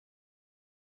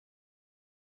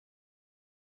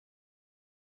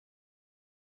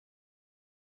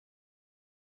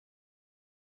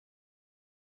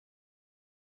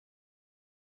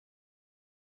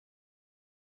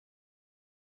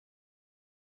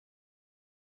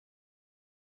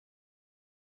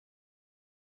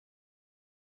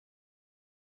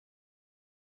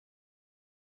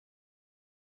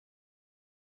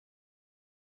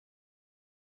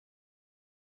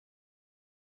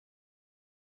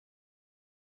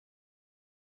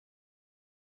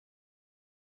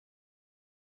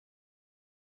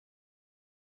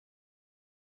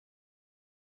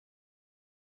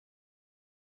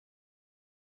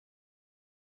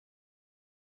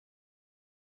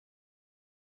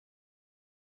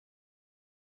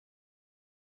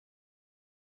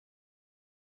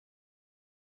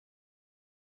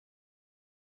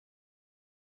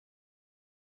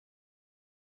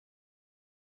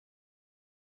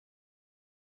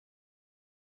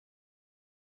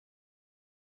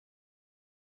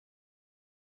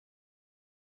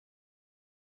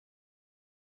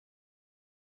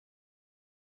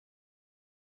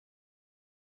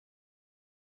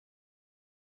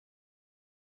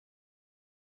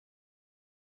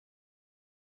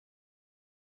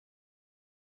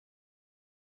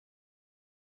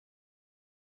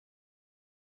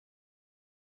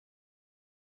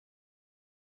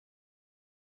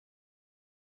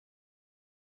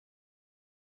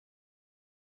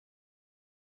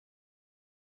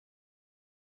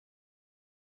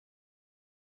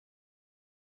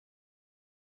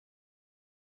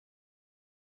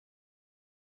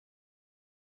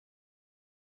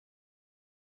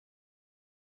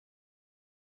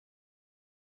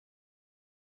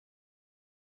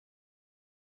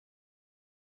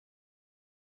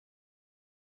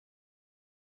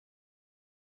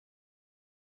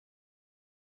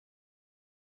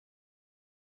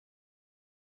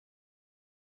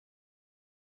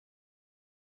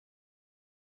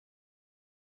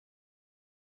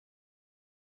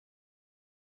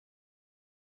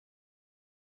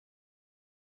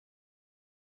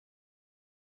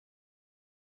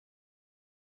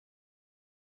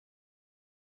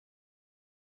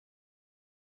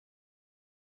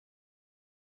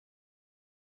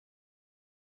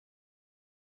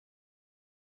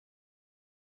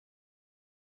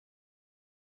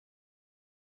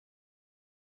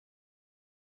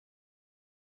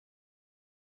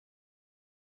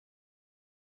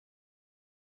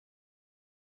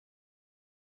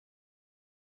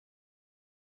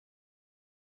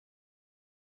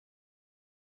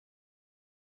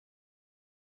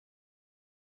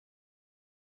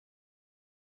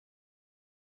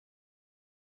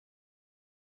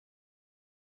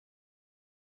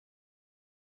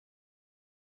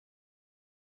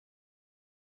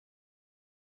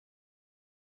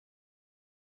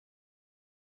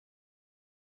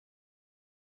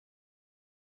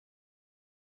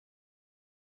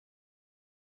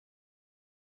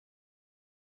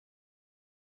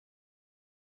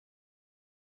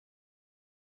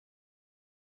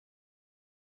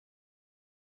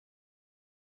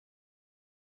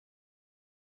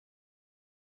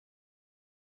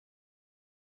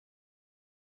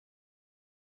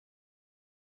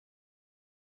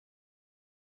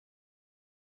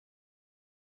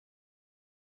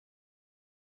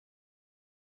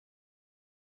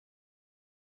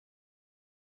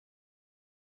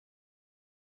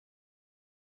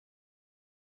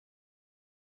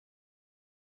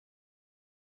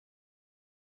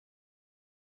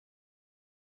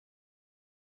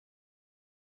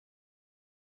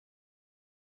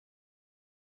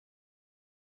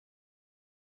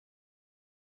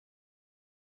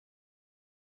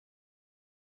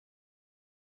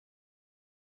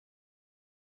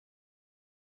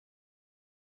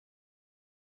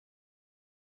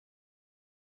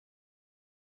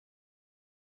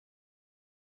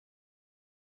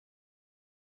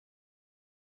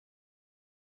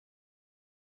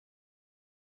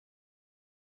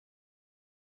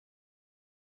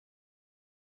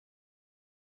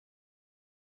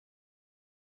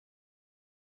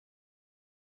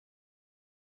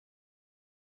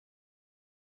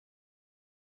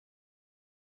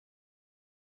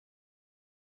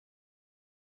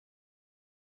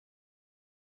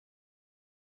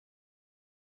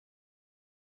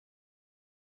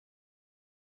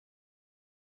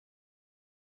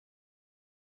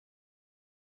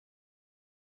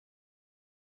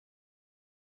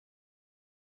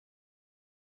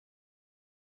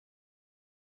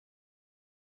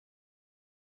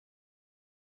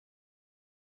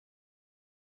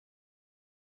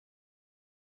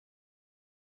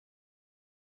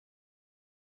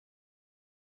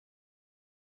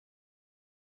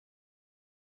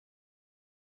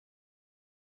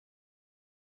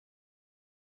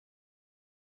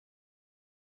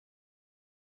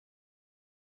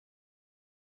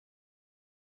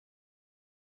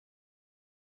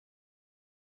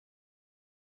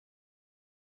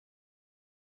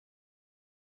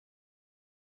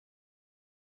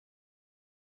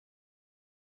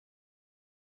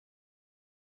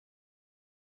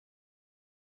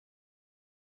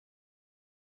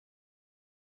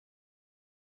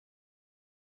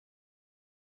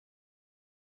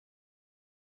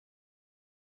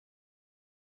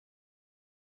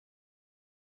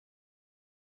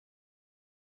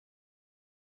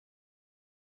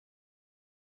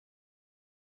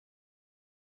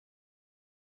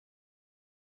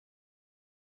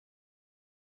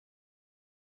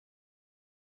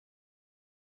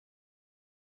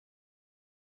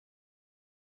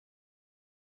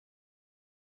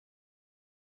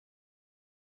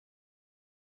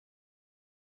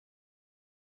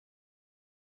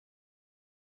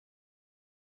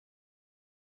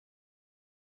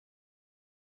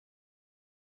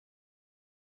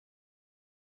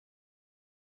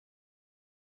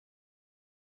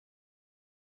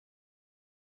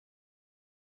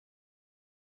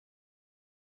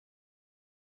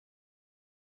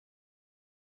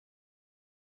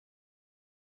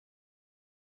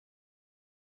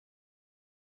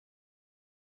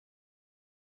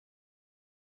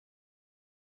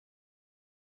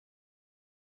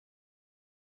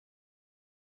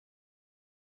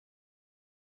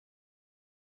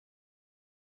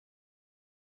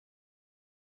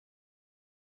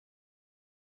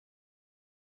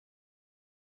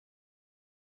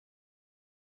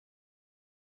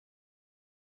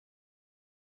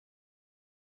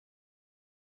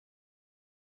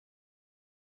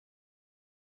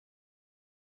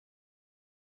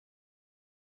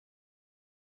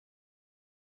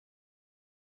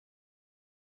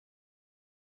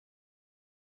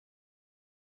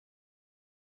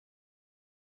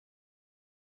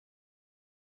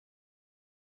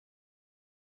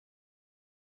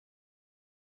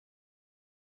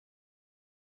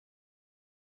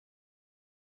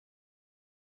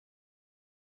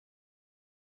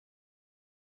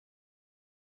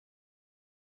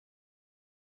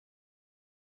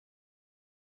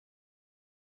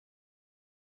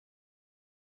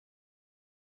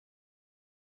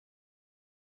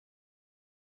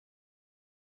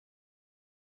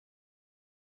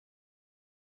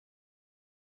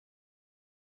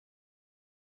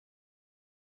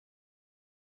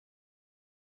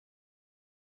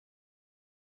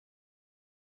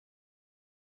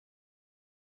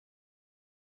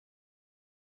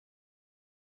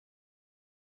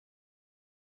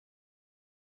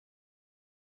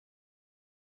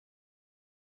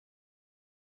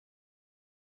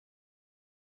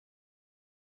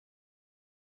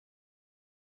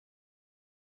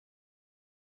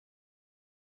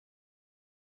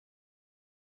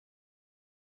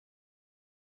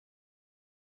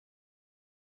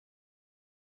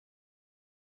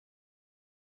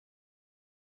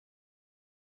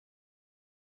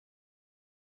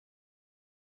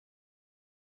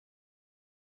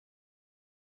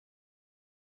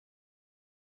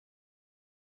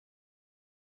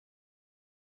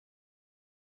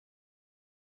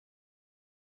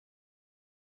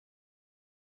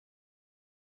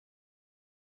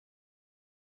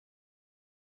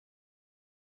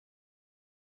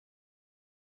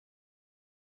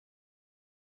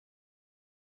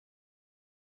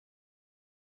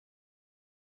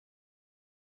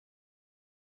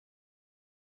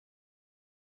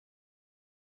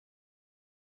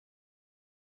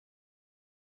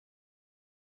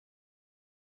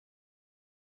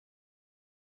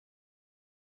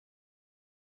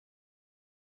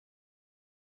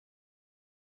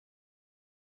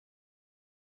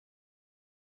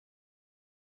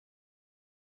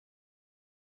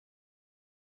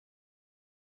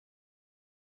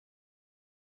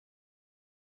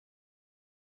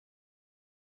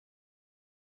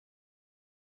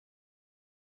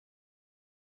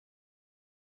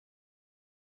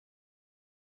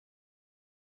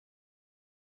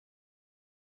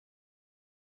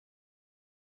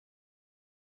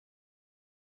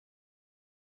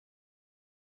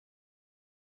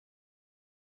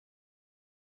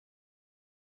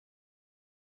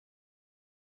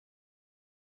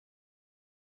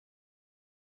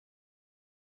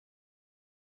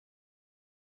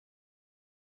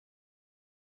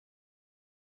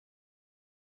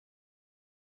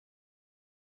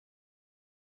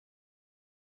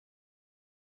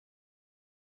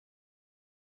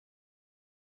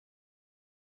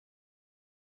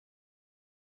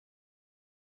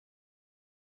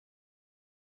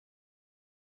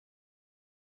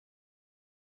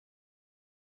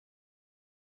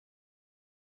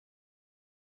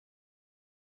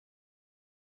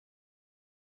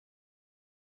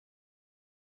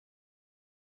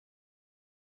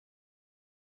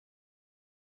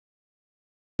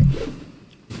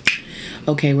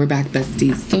 Okay, we're back,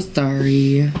 besties. So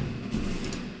sorry.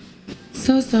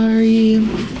 So sorry.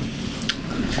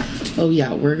 Oh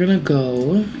yeah, we're gonna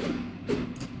go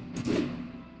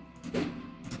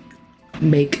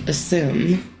make a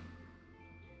sim.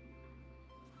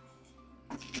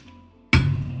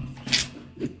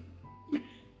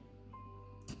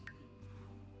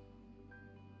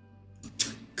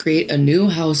 Create a new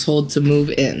household to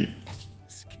move in.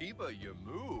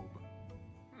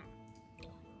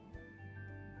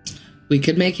 We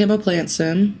could make him a plant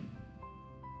sim.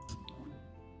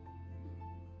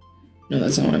 No,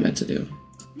 that's not what I meant to do.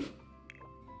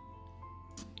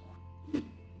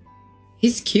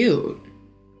 He's cute.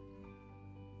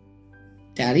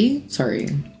 Daddy? Sorry.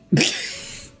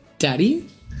 Daddy?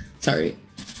 Sorry.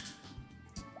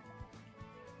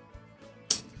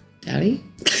 Daddy?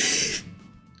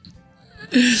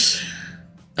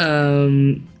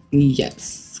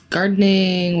 Yes.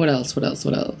 Gardening. What else? What else?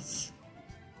 What else?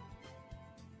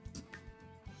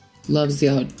 Loves the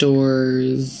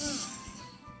outdoors.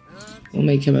 We'll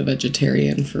make him a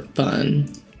vegetarian for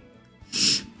fun.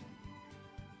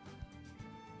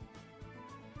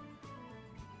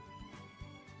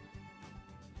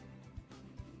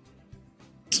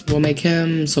 We'll make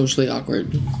him socially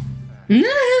awkward.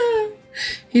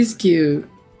 He's cute.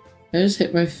 I just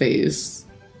hit my face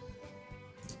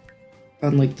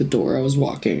on like the door. I was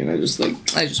walking and I just went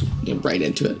right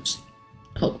into it. Just,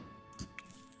 oh.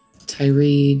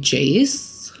 Tyree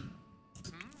Jace.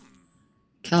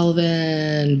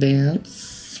 Calvin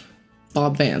Vance.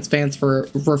 Bob Vance. Vance for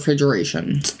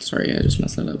refrigeration. Sorry, I just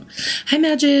messed that up. Hi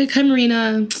Magic. Hi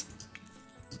Marina.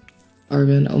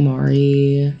 Arvin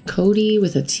Omari. Cody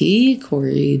with a T.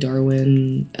 Corey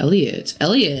Darwin. Elliot.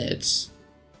 Elliot.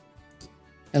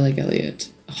 I like Elliot.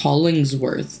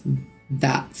 Hollingsworth.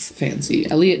 That's fancy.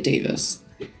 Elliot Davis.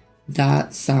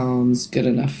 That sounds good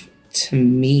enough to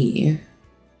me.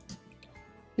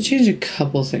 I changed a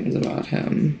couple things about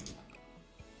him.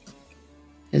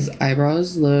 His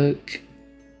eyebrows look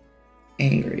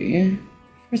angry.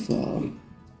 First of all,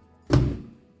 there's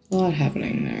a lot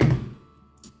happening there.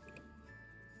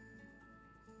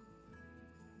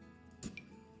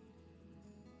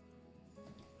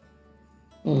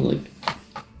 Oh, look.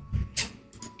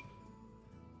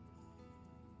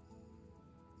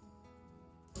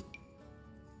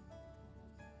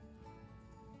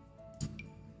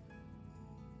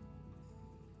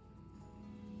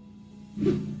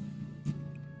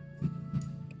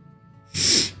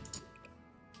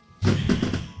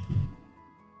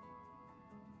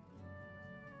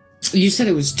 You said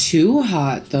it was too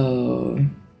hot, though.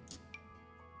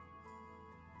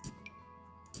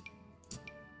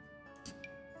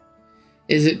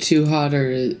 Is it too hot, or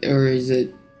is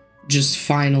it just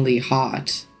finally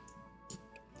hot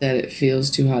that it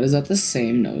feels too hot? Is that the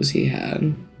same nose he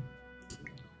had?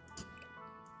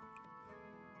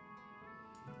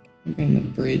 Bring the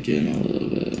bridge in a little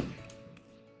bit.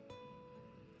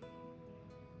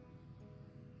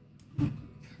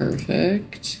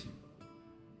 Perfect.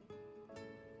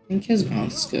 I think his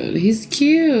mouth's good. He's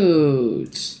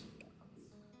cute.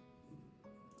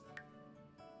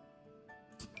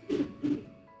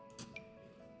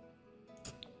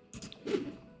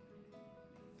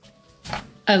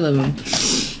 I love him.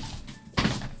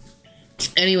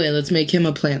 Anyway, let's make him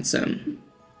a plant sim.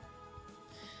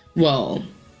 Well,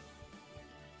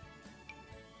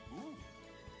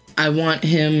 I want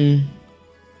him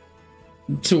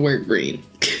to wear green.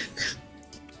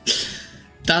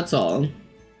 That's all.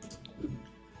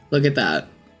 Look at that.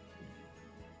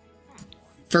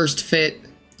 First fit,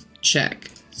 check.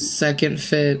 Second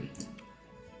fit,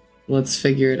 let's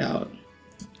figure it out.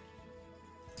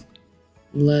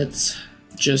 Let's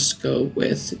just go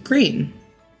with green.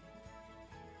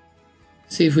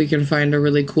 See if we can find a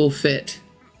really cool fit.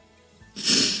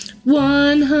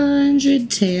 100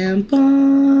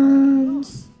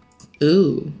 tampons.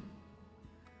 Ooh.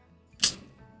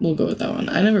 We'll go with that one.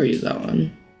 I never used that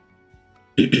one.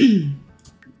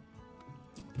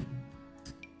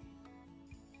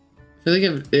 I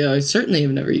feel like I certainly have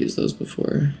never used those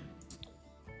before.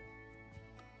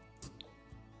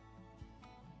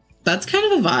 That's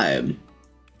kind of a vibe.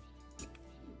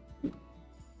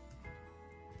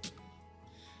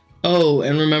 Oh,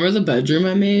 and remember the bedroom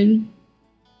I made?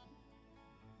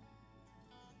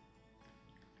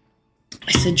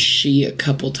 I said she a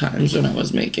couple times when I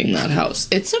was making that house.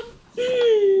 It's a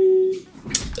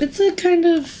kind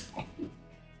of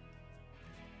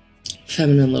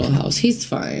feminine little house. He's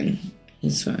fine.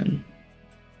 He's fine.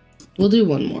 We'll do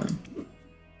one more.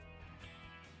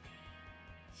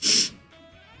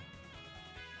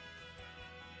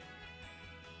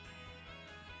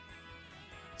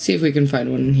 See if we can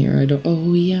find one in here. I don't.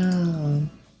 Oh, yeah.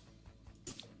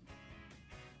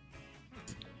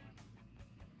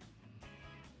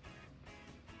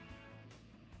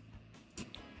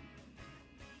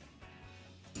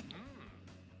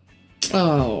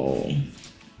 Oh.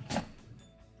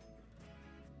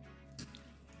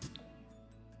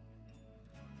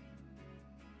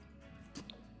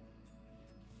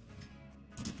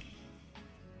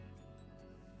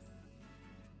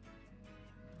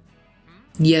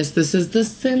 Yes, this is The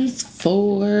Sims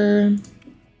 4.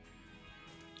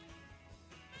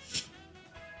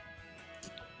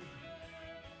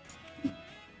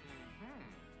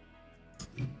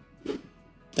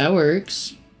 That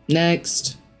works.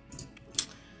 Next.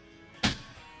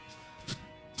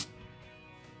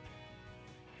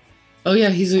 Oh yeah,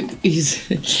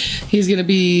 he's gonna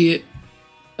be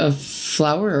a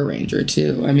flower arranger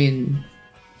too. I mean,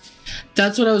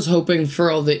 that's what I was hoping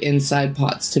for all the inside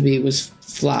pots to be, was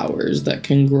flowers that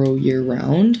can grow year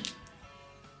round.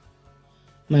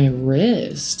 My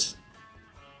wrist.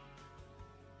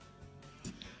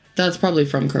 That's probably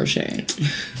from crocheting.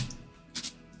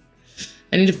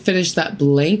 I need to finish that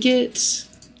blanket.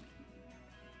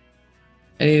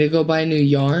 I need to go buy new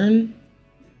yarn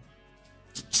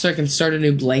so I can start a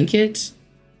new blanket.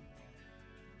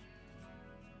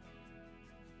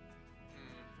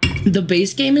 The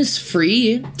base game is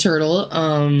free, Turtle.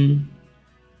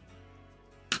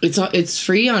 It's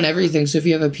free on everything. So if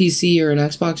you have a PC or an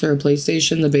Xbox or a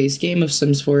PlayStation, the base game of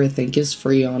Sims 4 I think is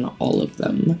free on all of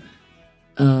them.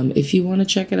 If you want to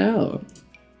check it out.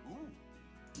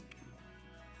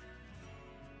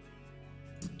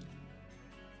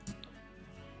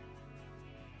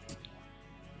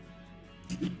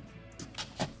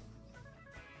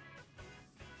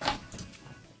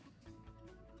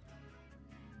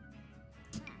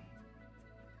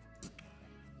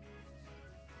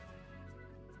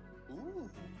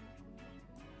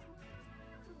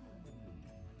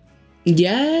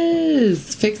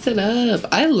 Yes, fix it up.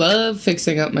 I love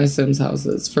fixing up my Sims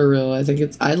houses, for real.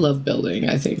 I love building,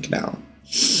 I think now.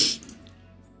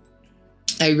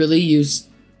 I really used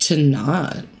to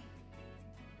not.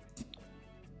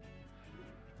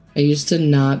 I used to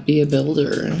not be a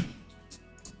builder.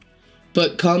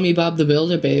 But call me Bob the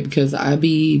Builder, babe, because I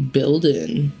be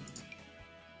building.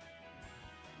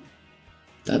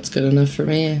 That's good enough for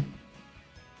me.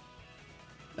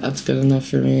 That's good enough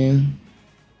for me.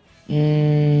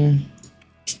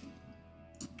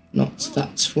 Not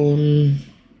that one.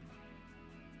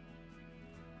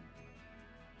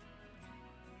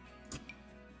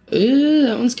 Ooh,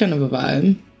 that one's kind of a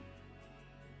vibe.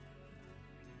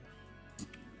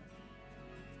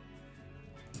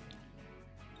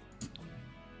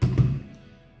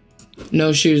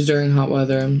 No shoes during hot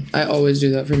weather. I always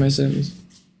do that for my Sims.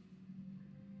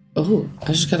 Oh,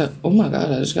 oh my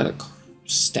god, I just got a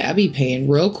stabby pain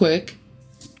real quick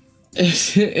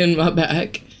in my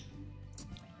back.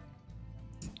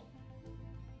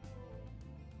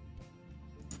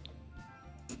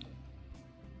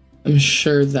 I'm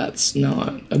sure that's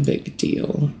not a big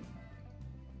deal.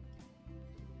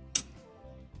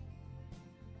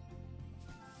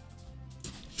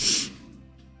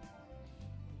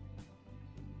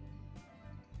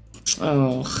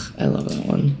 Oh, I love that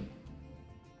one.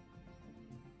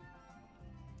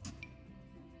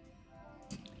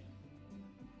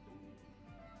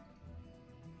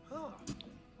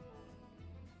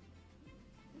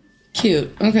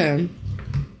 Cute. Okay.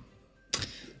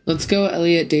 Let's go,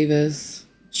 Elliot Davis.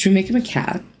 Should we make him a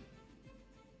cat?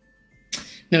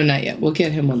 No, not yet. We'll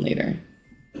get him one later.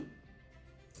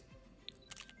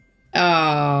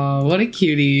 Oh, what a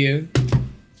cutie.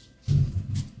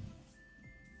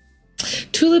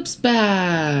 Tulip's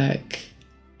back.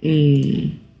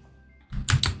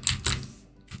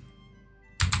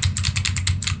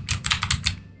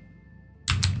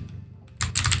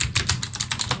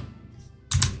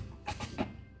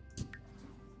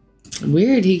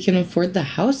 Weird, he can afford the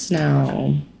house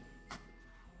now.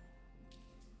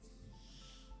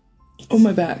 Oh,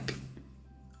 my back.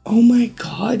 Oh my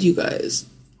god, you guys.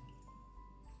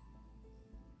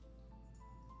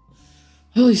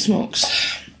 Holy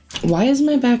smokes. Why is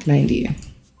my back 90?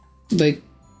 Like,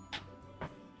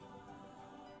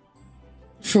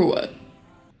 for what?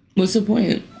 What's the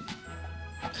point?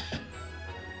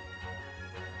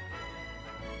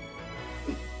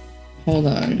 Hold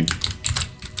on.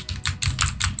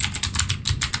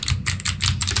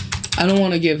 I don't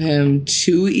want to give him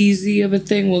too easy of a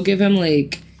thing. We'll give him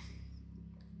like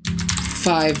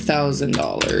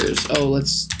 $5,000. Oh,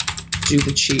 let's do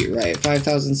the cheat, right?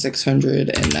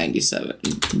 5,697.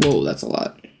 Whoa, that's a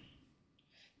lot.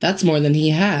 That's more than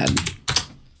he had.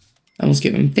 I almost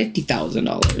gave him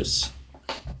 $50,000.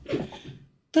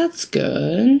 That's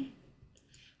good.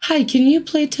 Hi, can you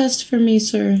play test for me,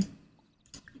 sir?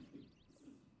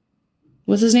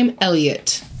 What's his name?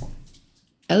 Elliot.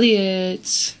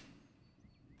 Elliot.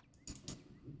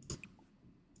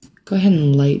 Go ahead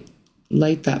and light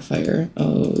that fire.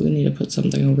 Oh, we need to put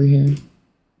something over here.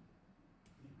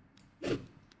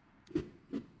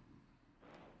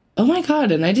 Oh my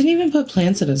god, and I didn't even put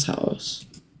plants at his house.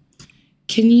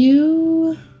 Can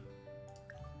you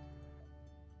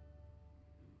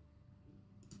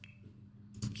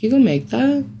go make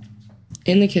that?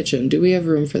 In the kitchen. Do we have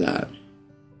room for that?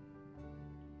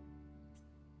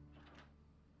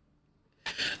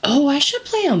 Oh, I should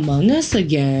play Among Us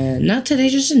again. Not today,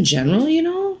 just in general, you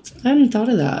know? I haven't thought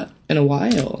of that in a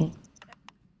while.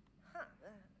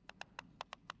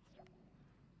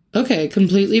 Okay,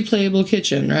 completely playable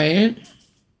kitchen, right?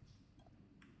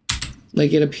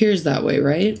 Like, it appears that way,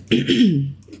 right?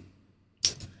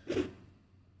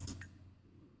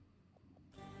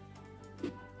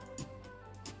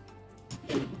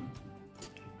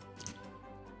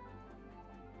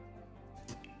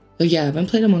 Oh yeah, I haven't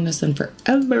played Among Us in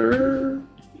forever.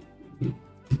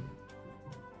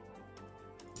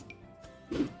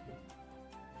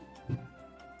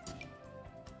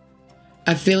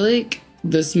 I feel like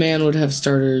this man would have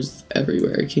starters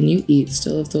everywhere. Can you eat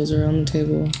still if those are on the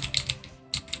table?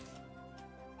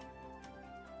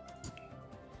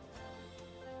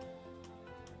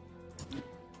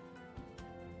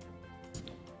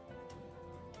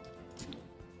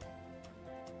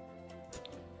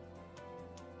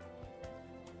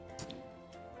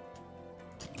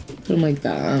 Put them like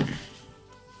that.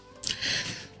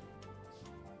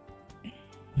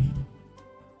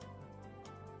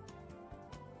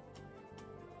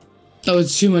 Oh,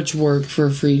 it's too much work for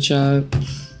a free chat.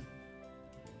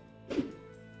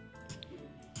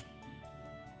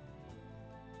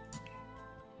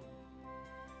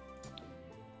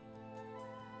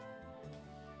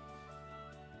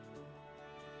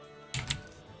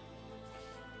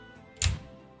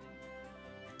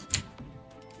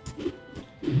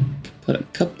 Put a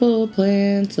couple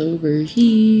plants over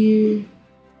here.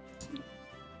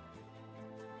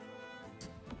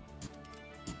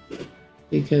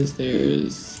 Because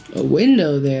there's a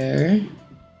window there.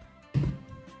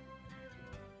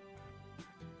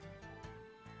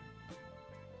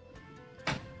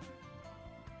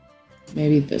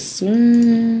 Maybe this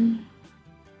one.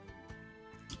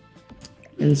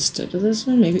 Instead of this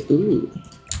one, maybe, ooh.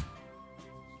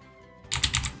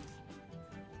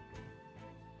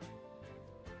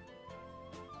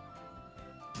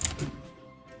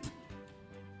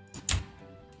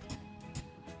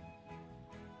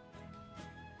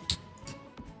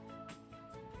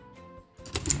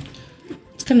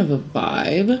 Kind of a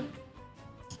vibe.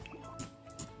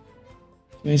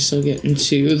 Can I still get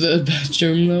into the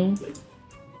bedroom though?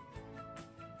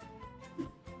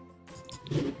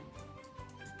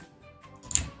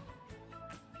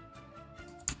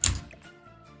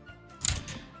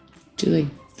 Do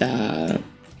like that.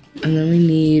 And then we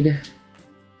need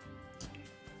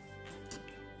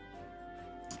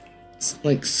some,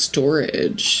 like,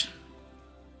 storage.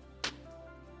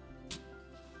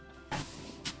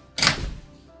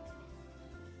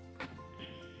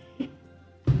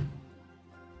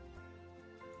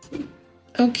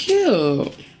 Oh,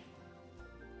 cute.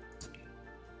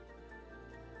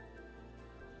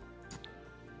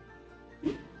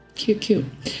 Cute, cute.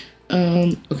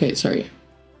 Okay, sorry.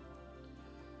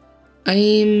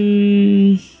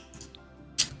 I'm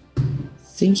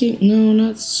thinking, no,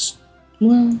 not,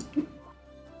 well.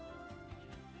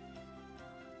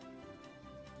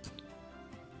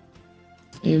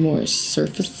 Maybe more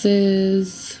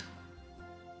surfaces.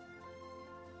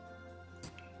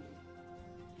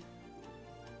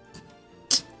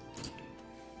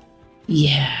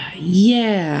 Yeah,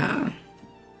 yeah.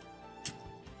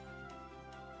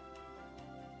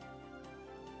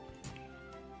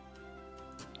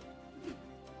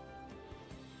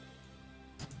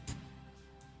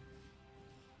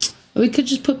 We could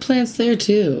just put plants there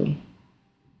too.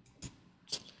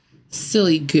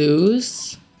 Silly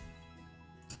goose.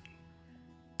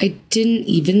 I didn't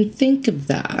even think of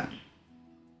that.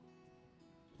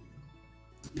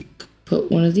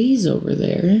 Put one of these over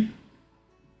there.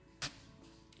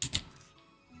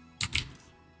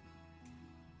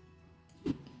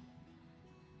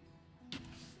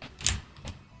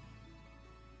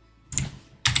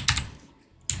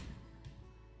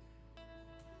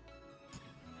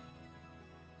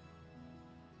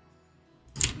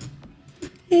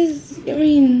 I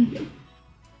mean,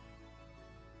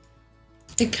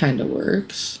 it kind of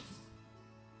works.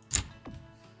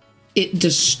 it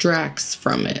distracts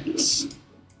from it,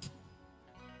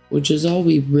 which is all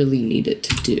we really need it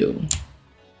to do.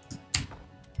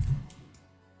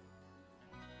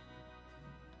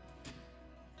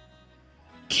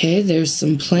 Okay, there's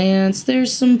some plants.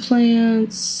 There's some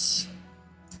plants.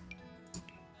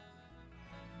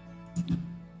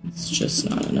 It's just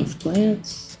not enough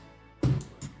plants.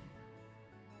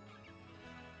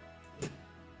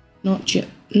 Not yet.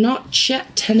 Not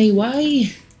yet,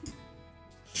 anyway.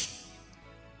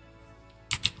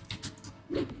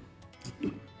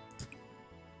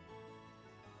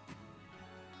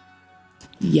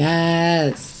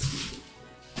 Yes.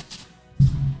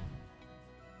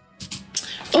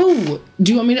 Oh,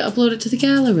 do you want me to upload it to the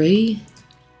gallery?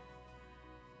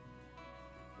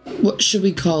 What should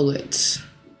we call it?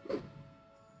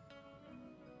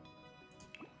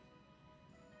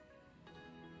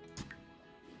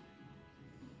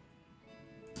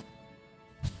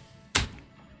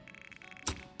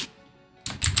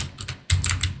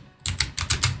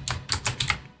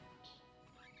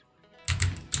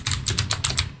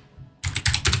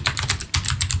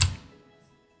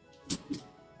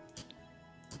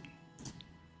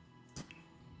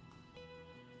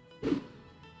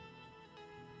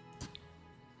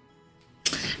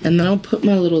 And then I'll put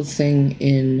my little thing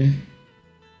in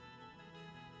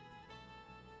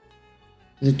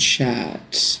the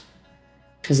chat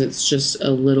because it's just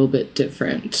a little bit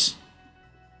different.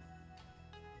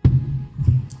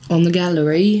 On the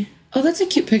gallery. Oh, that's a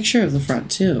cute picture of the front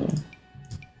too.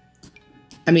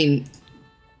 I mean,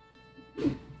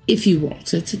 if you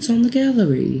want it, it's on the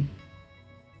gallery.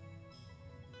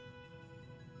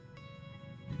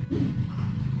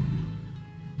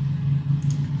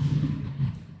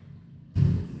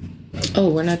 Oh,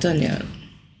 we're not done yet.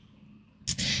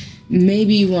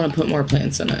 Maybe you want to put more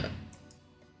plants in it.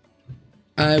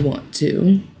 I want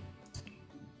to.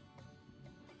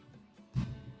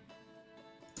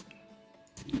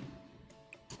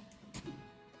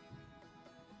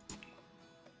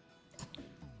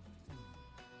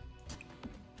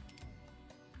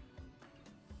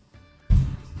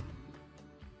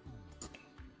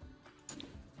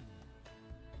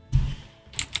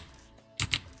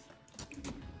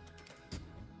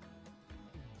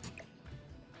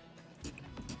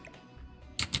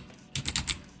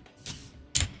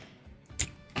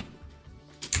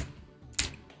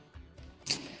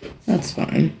 That's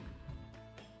fine.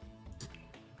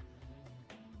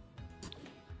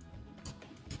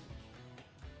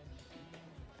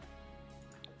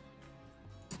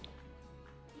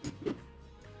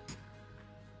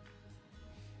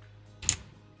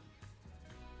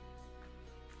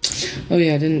 Oh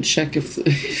yeah, I didn't check if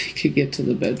you could get to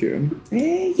the bedroom.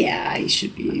 Yeah, you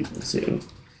should be able to.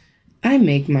 I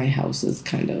make my houses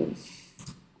kind of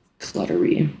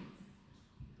cluttery.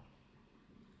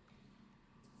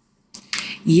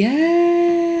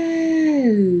 Yes!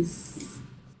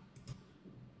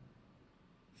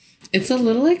 It's a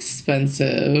little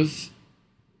expensive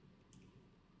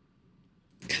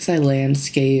because I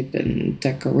landscape and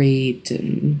decorate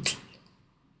and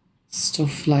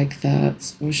stuff like that.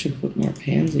 So I should put more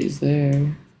pansies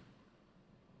there.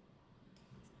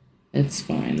 It's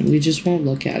fine. We just won't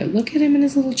look at it. Look at him in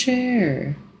his little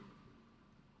chair.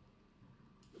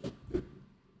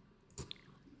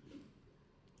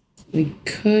 We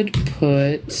could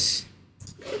put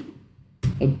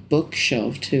a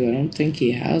bookshelf too. I don't think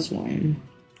he has one.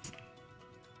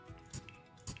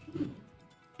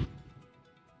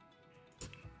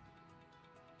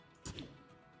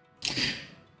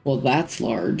 Well, that's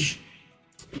large.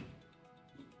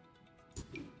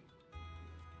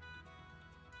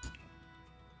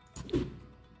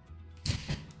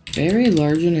 Very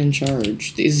large and in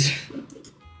charge, these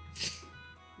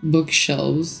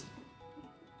bookshelves.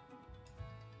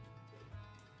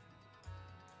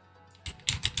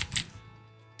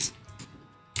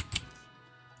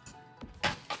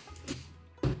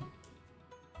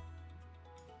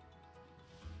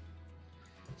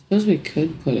 Suppose we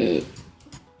could put it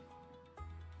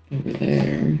over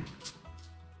there.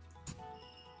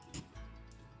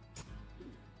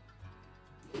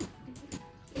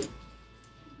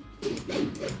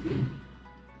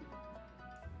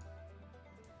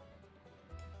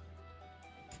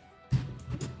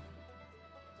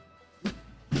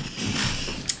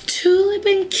 Tulip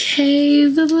and Kay,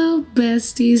 the little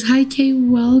besties. Hi, Kay,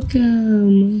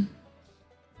 welcome.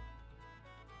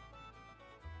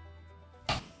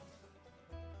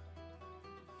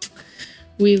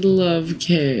 We love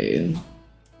Kay.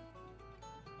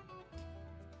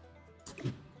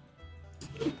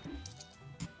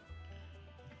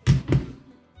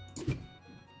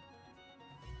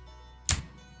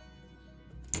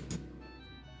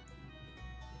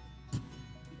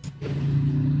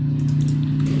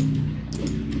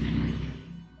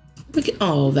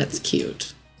 Oh, that's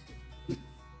cute.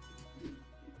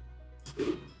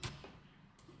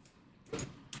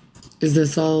 Is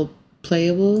this all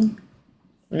playable?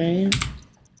 Right?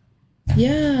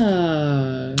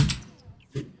 Yeah.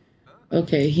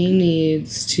 Okay, he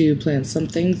needs to plant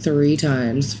something 3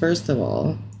 times. First of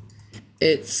all,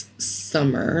 it's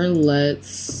summer.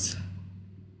 Let's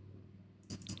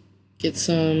get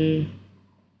some...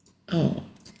 Oh.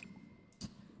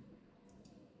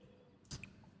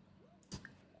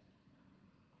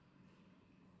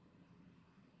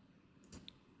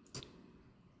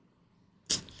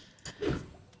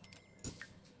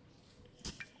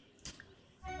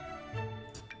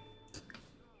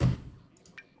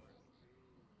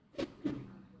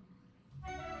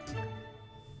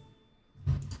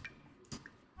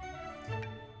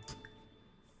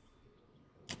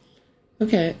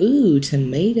 Okay, ooh,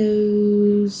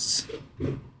 tomatoes.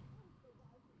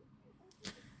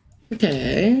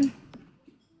 Okay.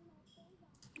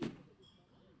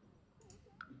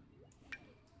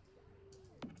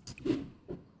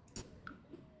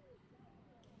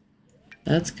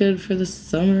 That's good for the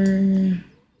summer.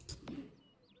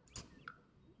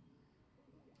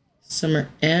 Summer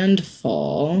and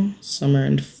fall. Summer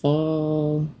and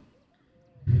fall.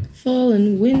 Fall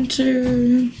and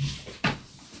winter.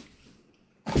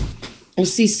 Well,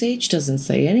 see, Sage doesn't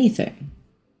say anything.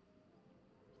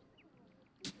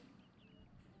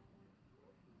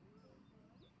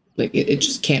 Like, it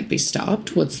just can't be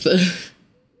stopped. What's the...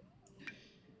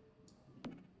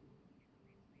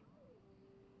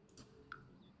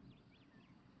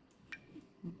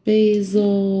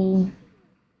 Basil.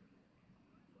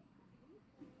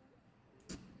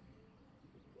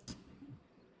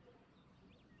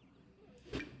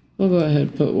 We'll go ahead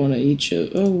and put one of each of...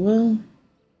 Oh, well.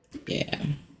 Yeah.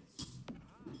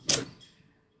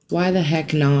 Why the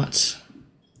heck not?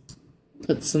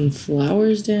 Put some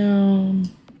flowers down.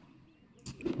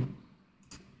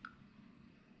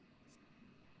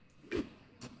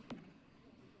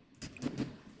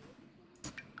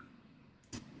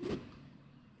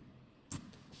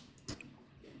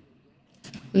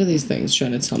 Look at these things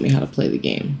trying to tell me how to play the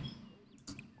game.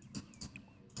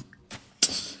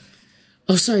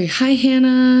 Oh, sorry. Hi,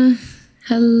 Hannah.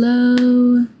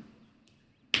 Hello.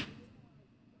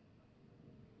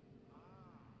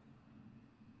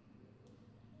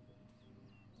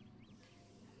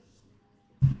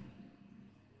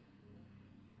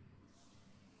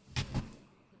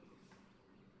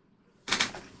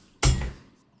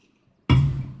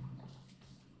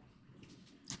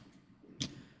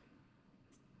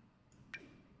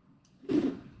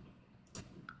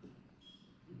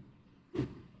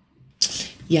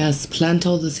 Yes, plant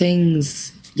all the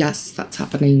things. Yes, that's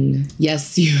happening.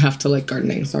 Yes, you have to like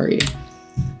gardening. Sorry.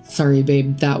 Sorry,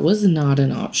 babe. That was not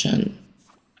an option.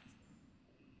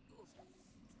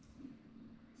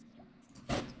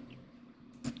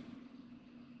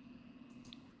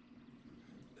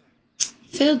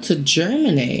 Failed to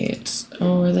germinate.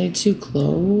 Oh, are they too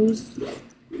close?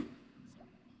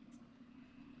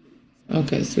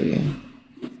 Okay, sweetie.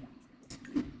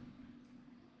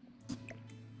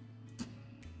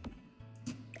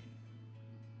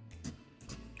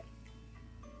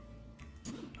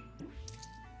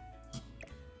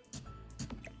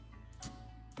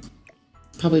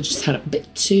 Probably just had a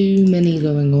bit too many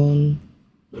going on.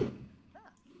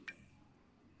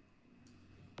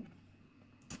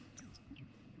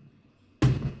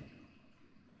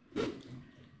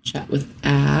 Chat with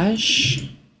Ash.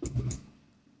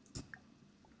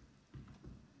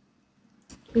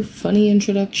 Ooh, funny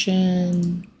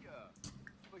introduction.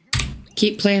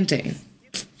 Keep planting.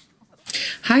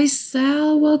 Hi,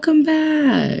 Sal. Welcome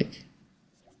back.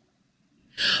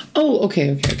 Oh,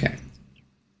 okay.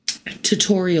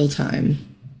 Tutorial time.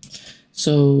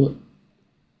 So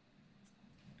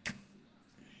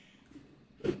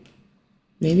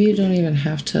maybe you don't even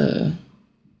have to.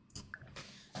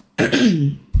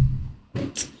 You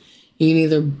can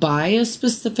either buy a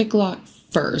specific lot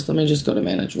first. Let me just go to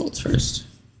manage vaults first.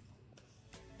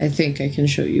 I think I can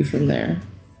show you from there.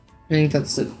 I think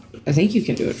that's it. I think you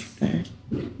can do it from there.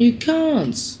 You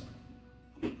can't.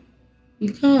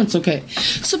 You can't. Okay.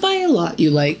 So buy a lot you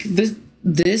like.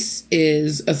 This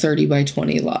is a 30 by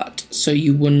 20 lot. So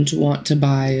you wouldn't want to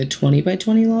buy a 20 by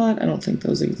 20 lot. I don't think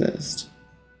those exist.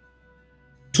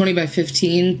 20 by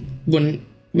 15 wouldn't.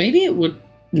 Maybe it would.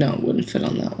 No, it wouldn't fit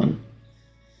on that one.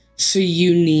 So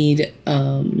you need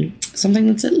something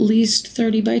that's at least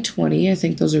 30 by 20. I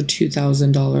think those are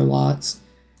 $2,000 lots.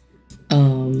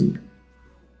 And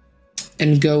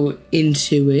go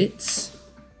into it.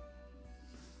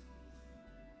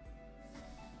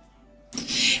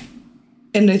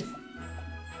 And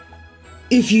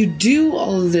if you do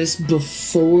all of this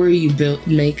before you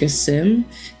make a sim,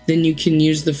 then you can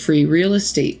use the free real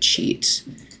estate cheat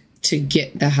to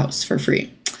get the house for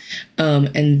free.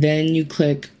 And then you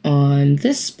click on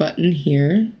this button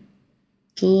here,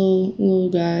 the little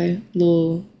guy,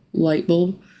 little light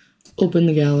bulb, open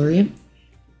the gallery.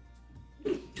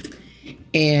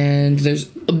 And there's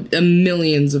a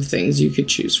millions of things you could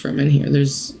choose from in here.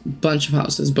 There's a bunch of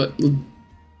houses, but a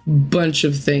bunch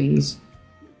of things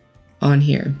on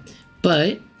here.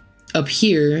 But up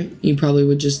here, you probably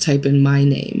would just type in my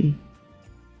name,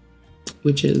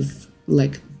 which is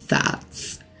like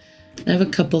that. I have a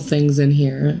couple things in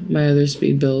here, my other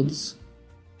speed builds.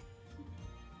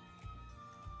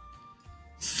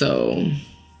 So,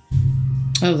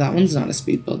 oh, that one's not a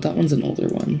speed build. That one's an older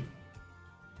one.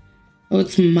 Oh,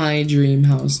 it's my dream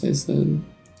house, I said.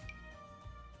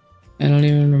 I don't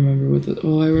even remember what the...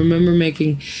 Oh, I remember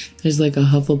making... There's like a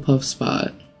Hufflepuff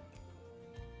spot.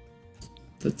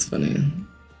 That's funny.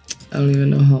 I don't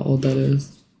even know how old that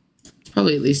is. It's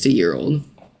probably at least a year old.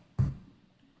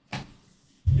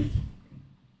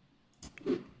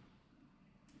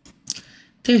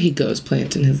 There he goes,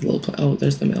 planting his little plant. Oh,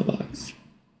 there's the mailbox.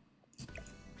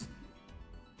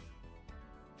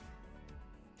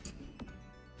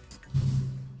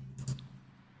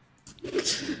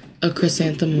 A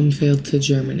chrysanthemum failed to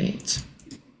germinate.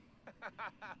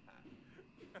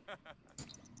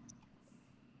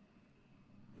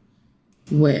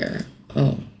 Where?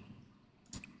 Oh.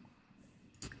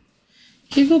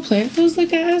 Can you go plant those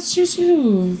like I asked you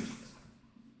to?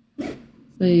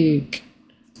 Like...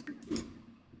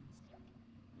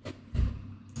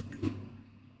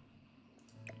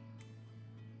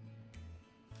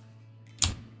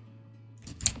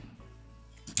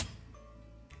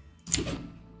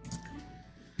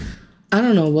 I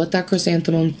don't know what that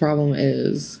chrysanthemum problem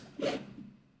is.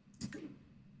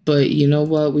 But you know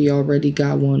what? We already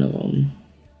got one of them.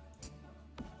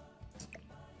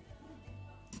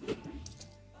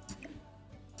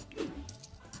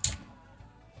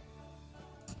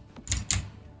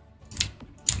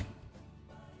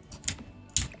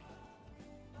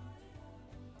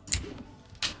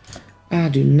 I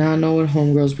do not know what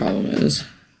Homegirl's problem is.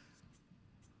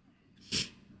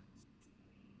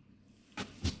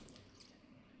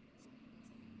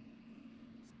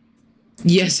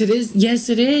 Yes, it is. Yes,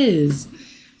 it is.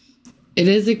 It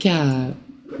is a cat.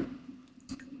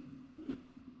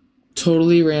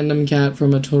 Totally random cat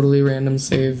from a totally random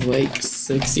save like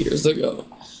 6 years ago.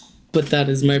 But that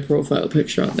is my profile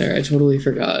picture on there. I totally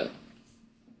forgot.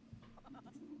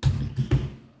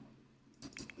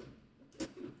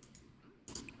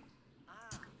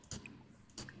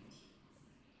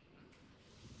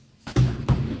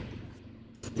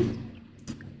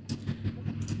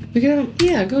 We can,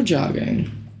 yeah, go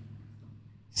jogging.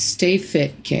 Stay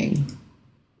fit, King.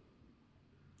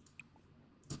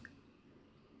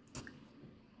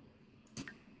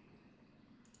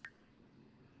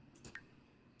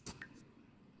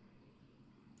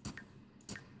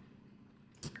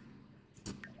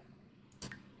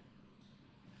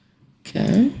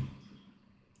 Okay.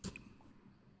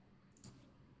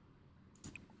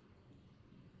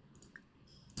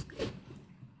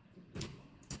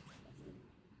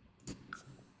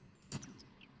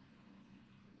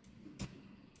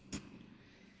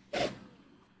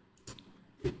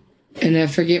 And I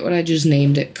forget what I just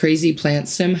named it. Crazy Plant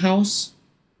Sim House.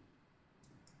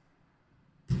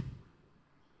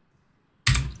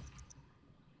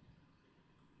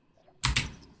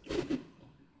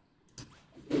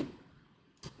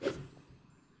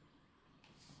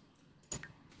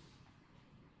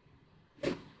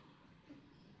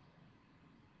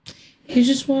 He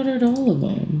just watered all of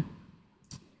them.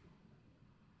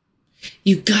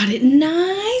 You got it.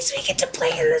 Nice. We get to play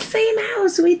in the same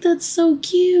house. Wait, that's so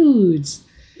cute.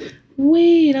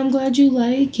 Wait, I'm glad you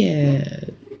like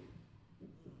it.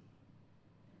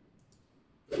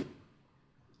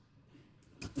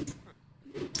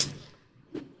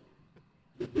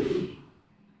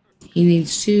 He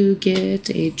needs to get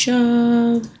a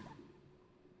job.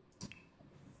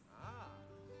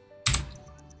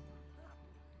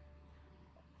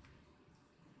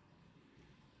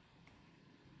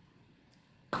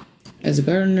 As a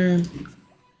gardener,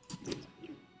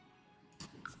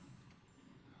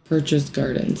 purchase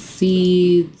garden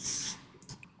seeds.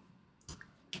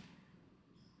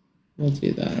 We'll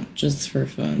do that just for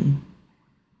fun.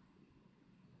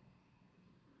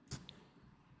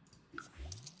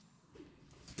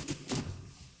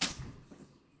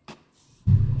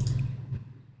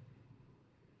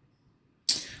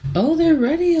 Oh, they're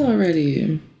ready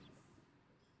already.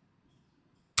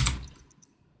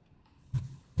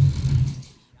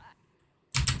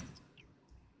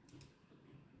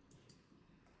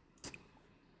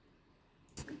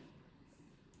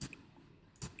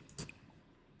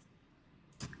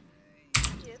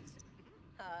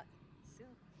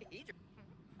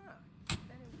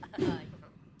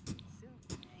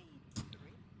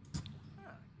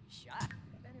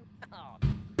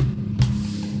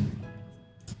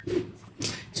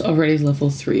 It's already level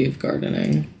 3 of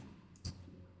gardening.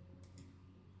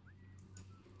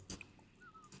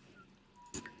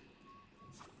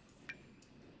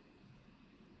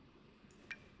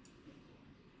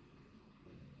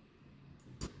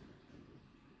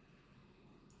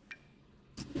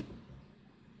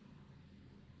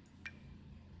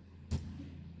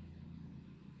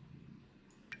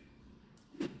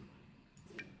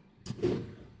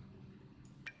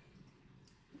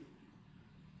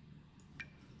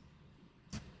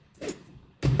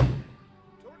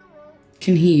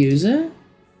 Can he use it?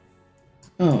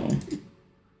 Oh.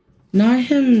 Not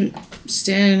him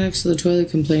standing next to the toilet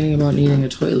complaining about needing a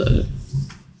toilet.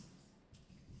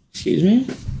 Excuse me?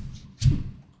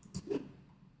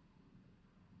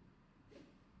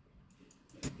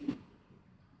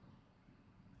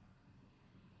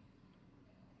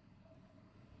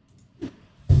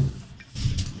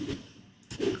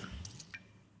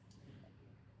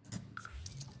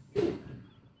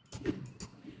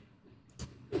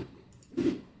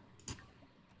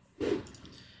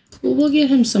 Well, we'll get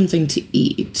him something to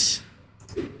eat.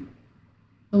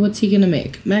 Oh, what's he gonna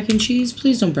make? Mac and cheese?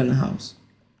 Please don't burn the house.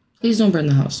 Please don't burn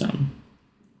the house down.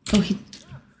 Oh,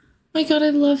 my God, I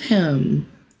love him.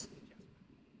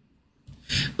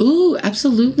 Ooh,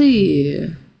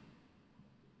 absolutely.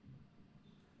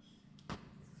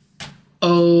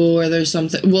 Oh, are there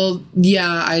something? Well,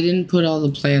 yeah, I didn't put all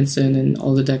the plants in and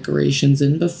all the decorations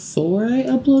in before I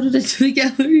uploaded it to the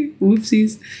gallery.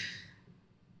 Whoopsies.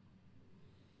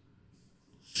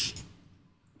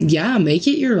 Yeah, make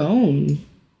it your own.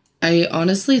 I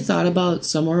honestly thought about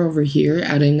somewhere over here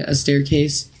adding a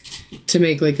staircase to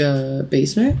make like a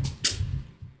basement.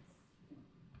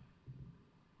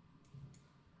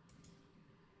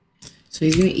 So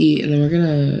he's gonna eat and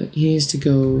then he needs to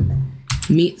go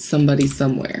meet somebody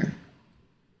somewhere.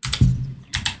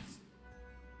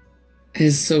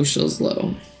 His social's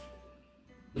low.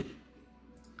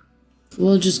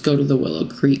 We'll just go to the Willow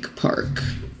Creek Park.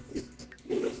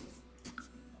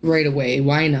 Right away,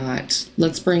 why not?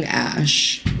 Let's bring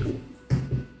Ash.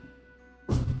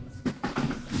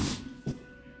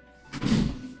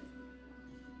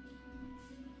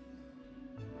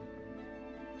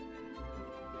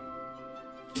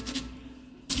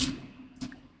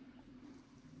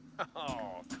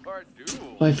 Oh,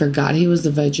 I forgot he was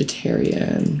a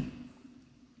vegetarian.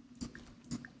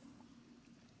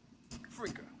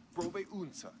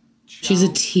 She's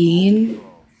a teen?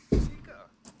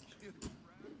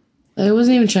 I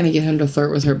wasn't even trying to get him to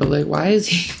flirt with her, but like, why is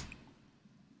he?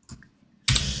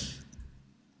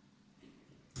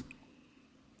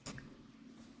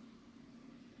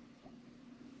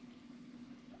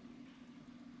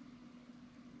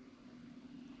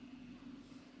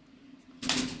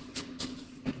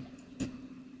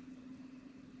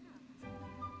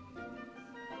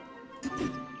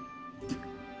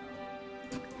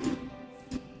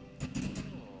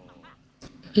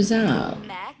 Who's that?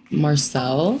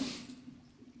 Marcel?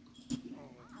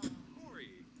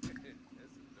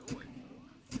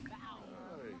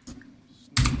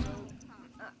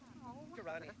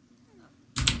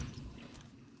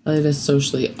 It is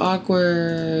socially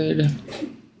awkward.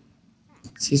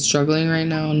 Is he struggling right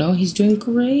now? No, he's doing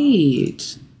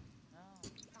great.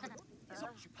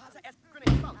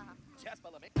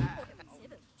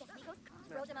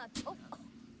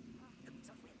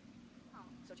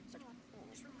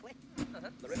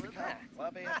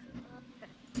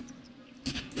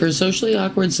 For socially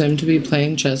awkward Sim to be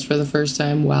playing chess for the first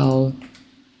time while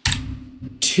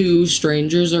 2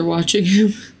 strangers are watching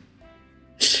him,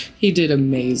 he did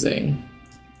amazing.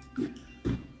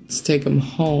 Let's take him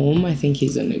home. I think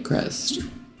he's in Newcrest.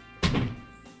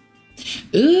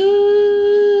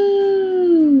 Ooh,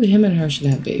 him and her should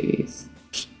have babies.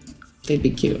 They'd be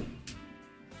cute.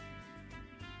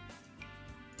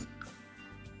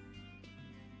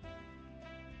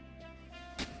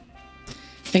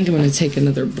 I think I'm gonna take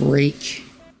another break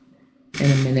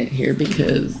in a minute here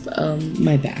because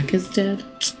my back is dead.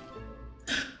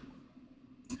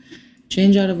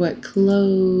 Change out of wet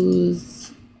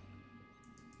clothes.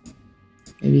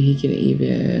 Maybe he can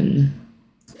even...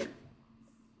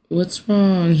 What's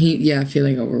wrong? Yeah,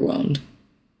 feeling overwhelmed.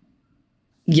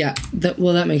 Yeah,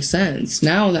 that makes sense.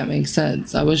 Now that makes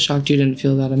sense. I was shocked you didn't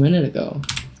feel that a minute ago.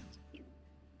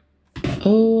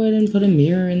 Oh, I didn't put a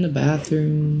mirror in the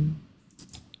bathroom.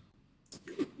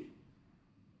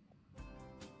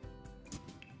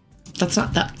 That's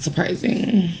not that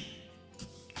surprising.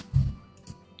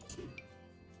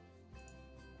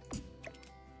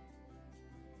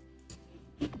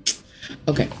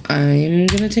 Okay, I'm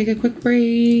gonna take a quick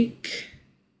break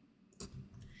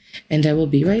and I will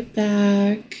be right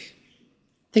back.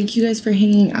 Thank you guys for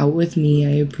hanging out with me.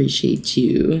 I appreciate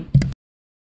you.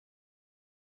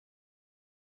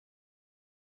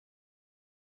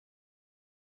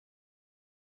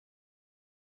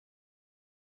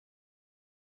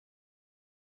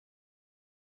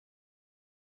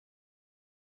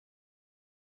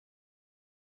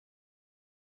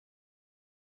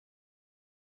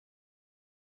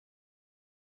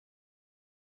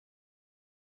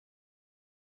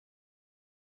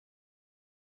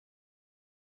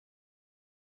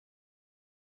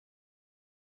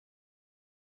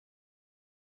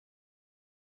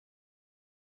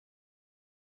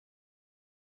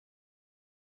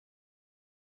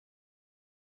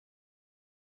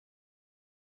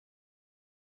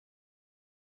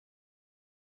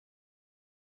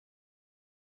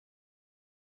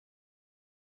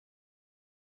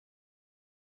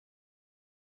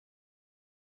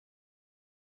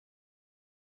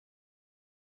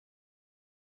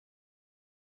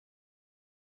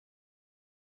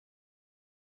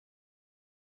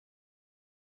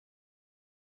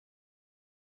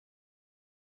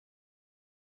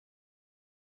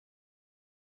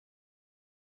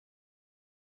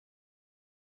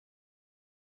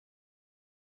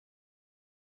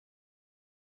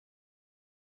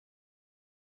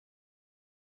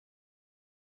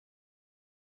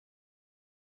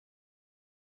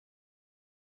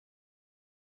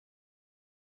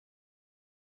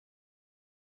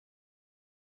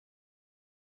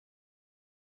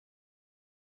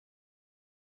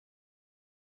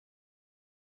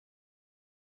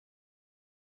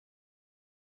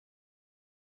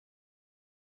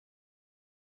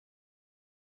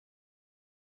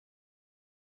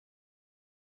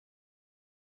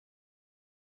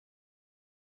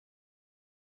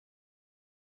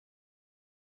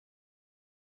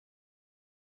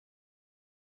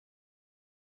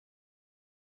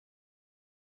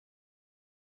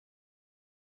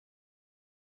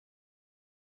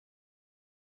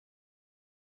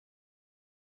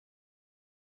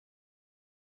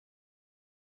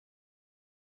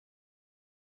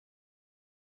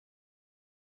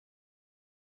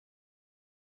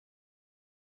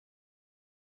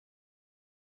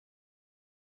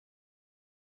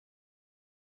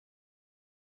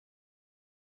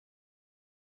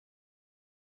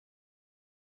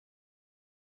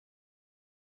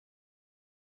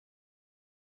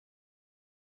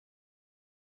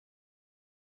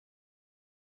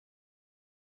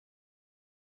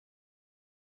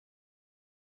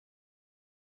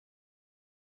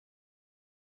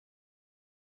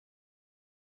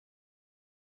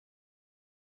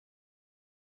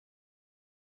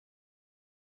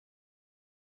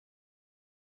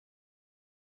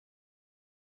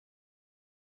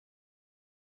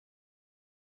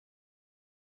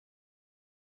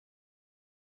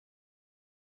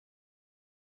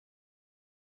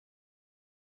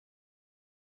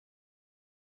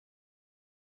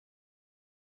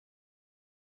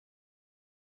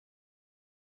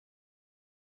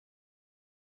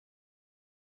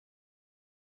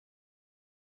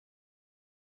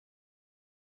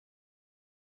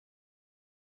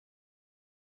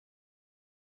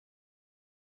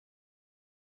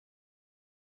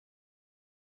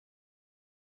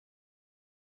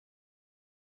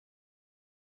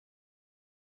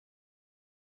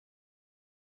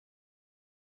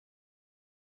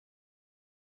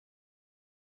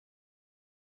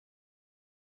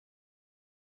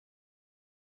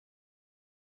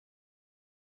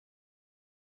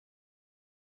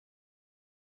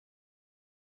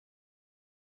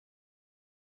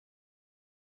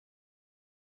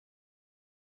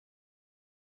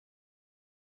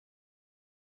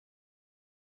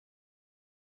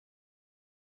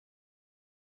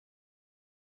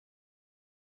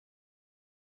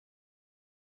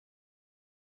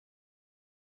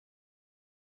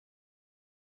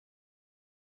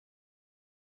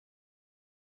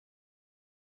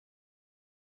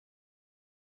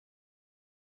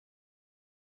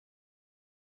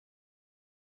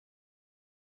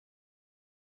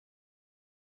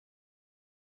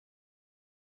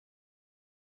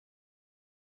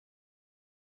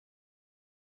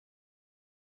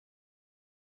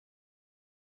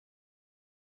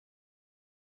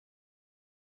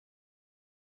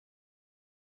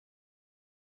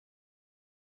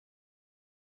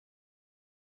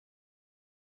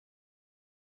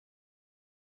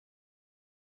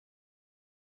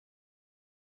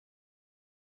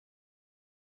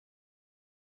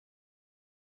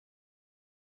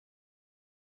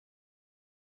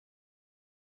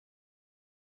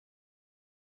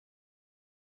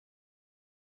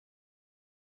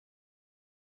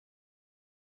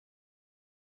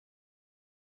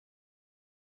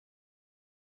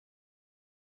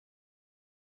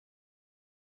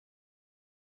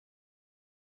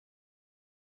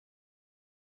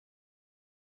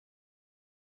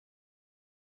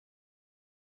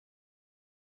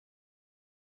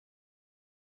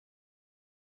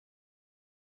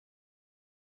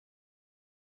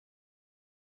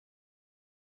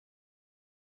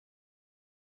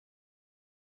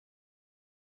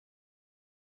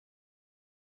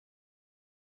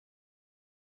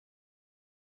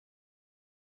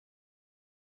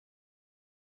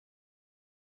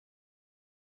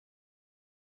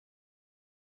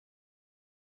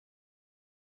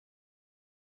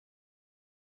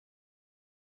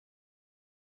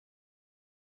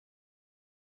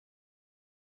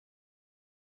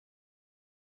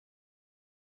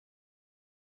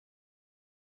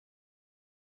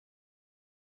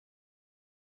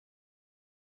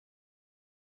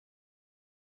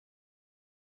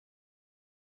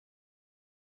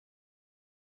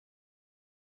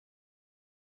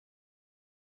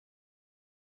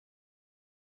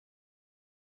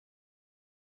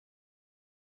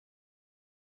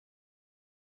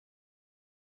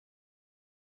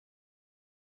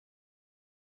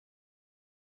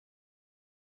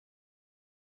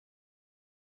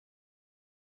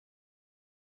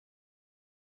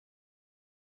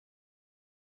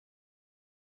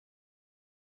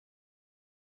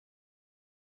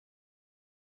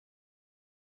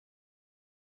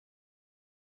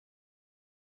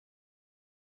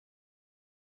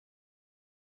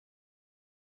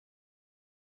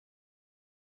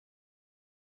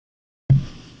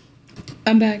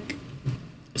 I'm back.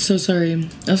 So sorry.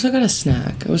 I also got a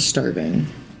snack. I was starving.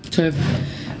 So I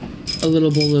have a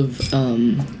little bowl of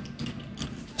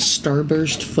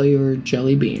Starburst flavored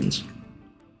jelly beans.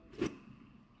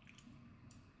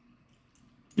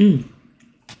 That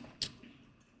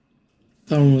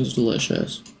one was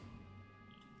delicious.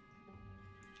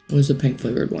 It was the pink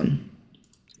flavored one.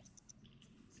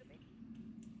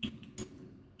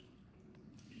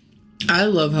 I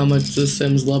love how much the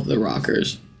Sims love the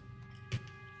rockers.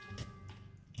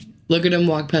 Look at him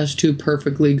walk past two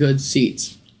perfectly good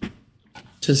seats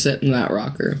to sit in that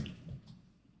rocker.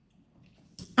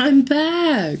 I'm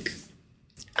back.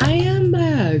 I am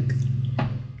back.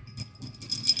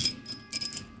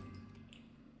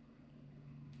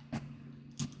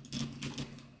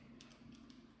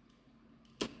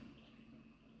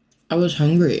 I was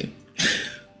hungry.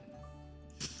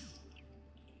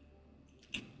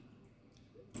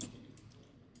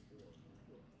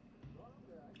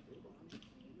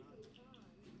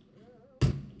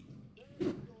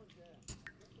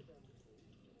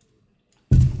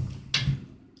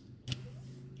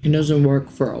 It doesn't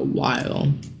work for a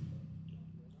while.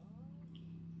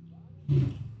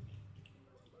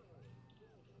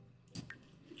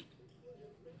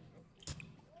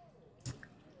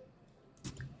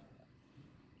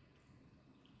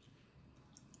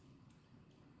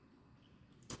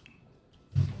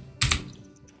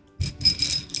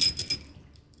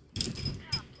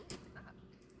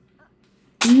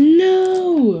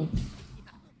 No!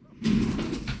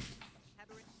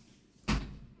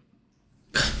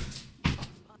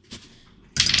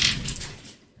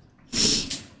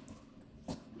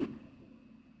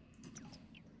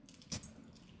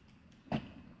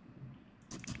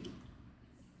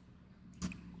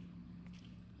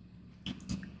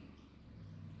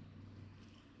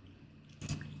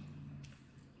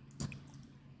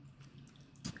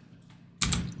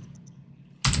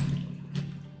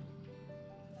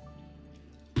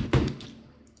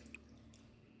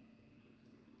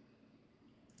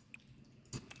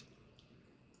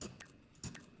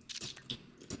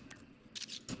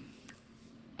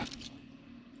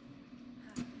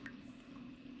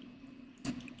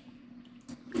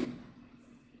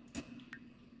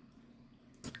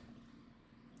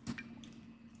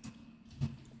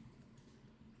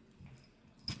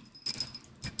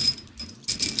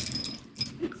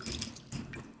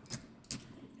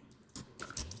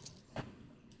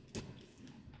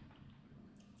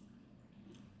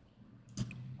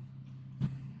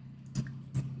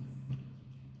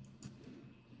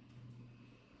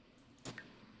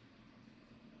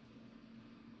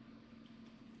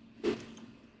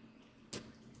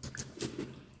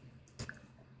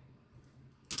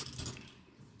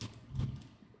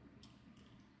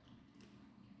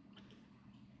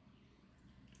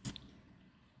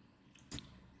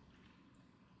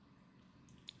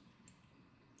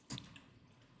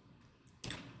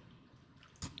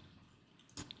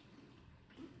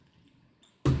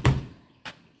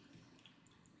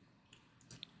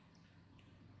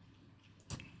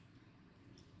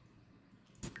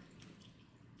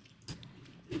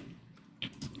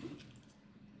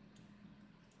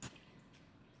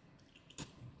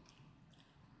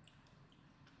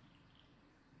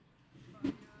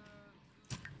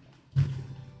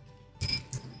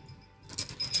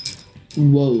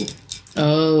 Whoa.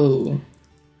 Oh.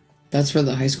 That's for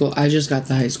the high school. I just got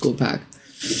the high school pack.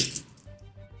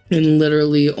 And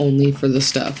literally only for the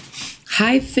stuff.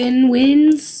 Hi, Finn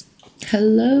Wins.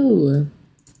 Hello.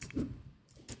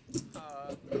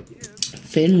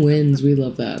 Finn Wins. We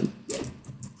love that.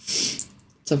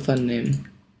 It's a fun name.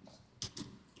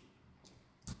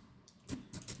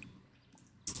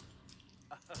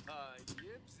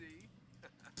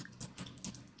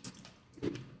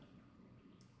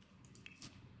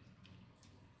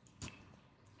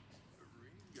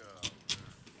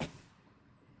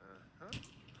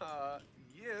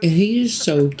 He's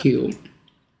so cute.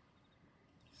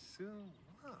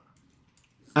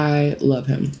 I love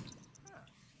him.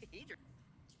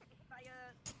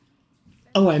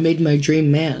 Oh, I made my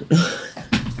dream man.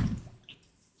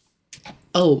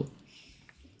 Oh.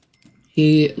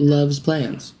 He loves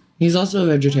plants. He's also a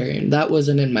vegetarian. That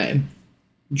wasn't in my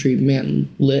dream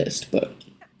man list, but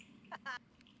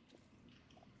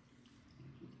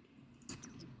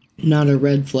not a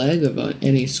red flag of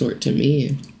any sort to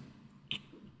me.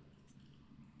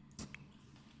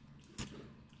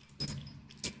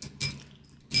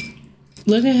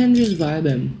 Look at him just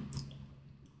vibing.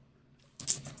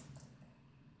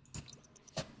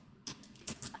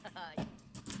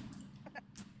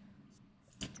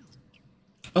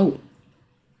 Oh.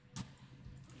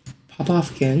 Pop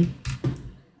off, King.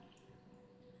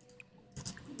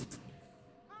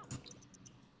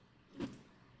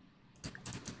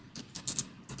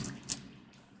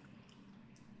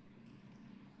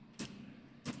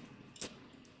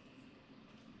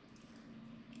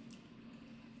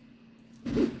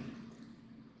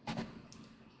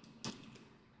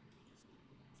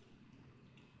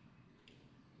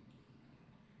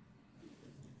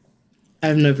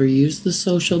 I've never used the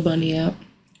Social Bunny app.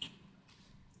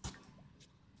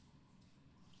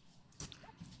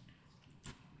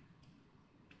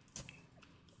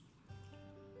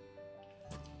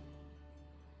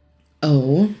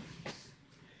 Oh.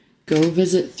 Go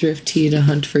visit Thrifty to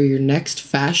hunt for your next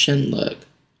fashion look.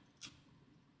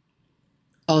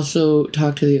 Also,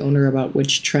 talk to the owner about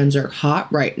which trends are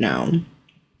hot right now.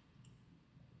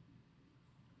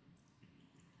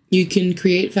 You can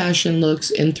create fashion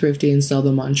looks in Thrifty and sell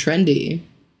them on Trendy.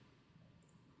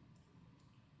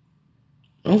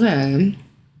 Okay.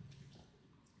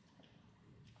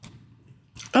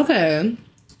 Okay.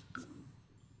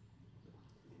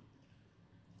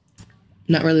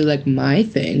 Not really like my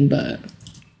thing, but...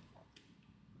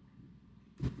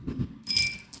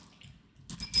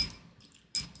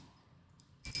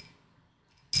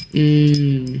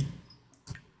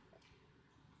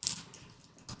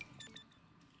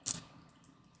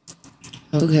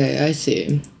 Okay, I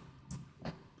see.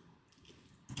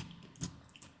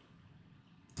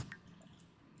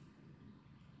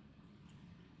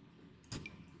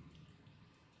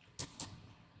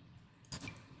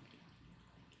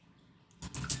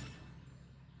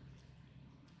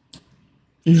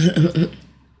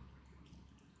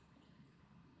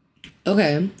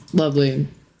 Okay, lovely.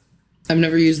 I've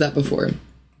never used that before.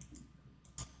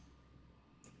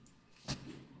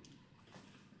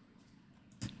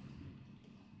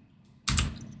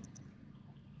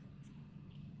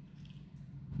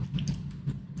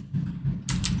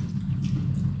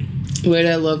 Wait,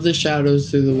 I love the shadows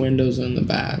through the windows in the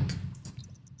back.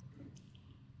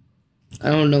 I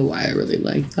don't know why I really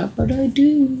like that, but I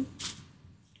do.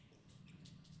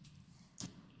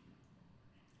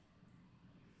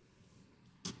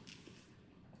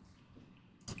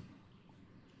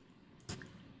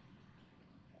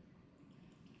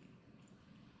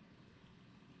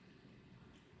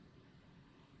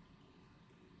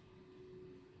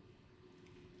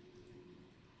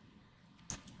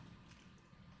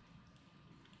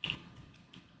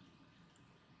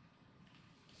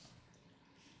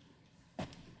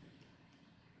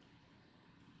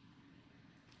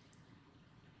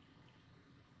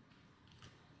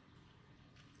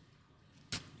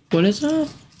 What is that?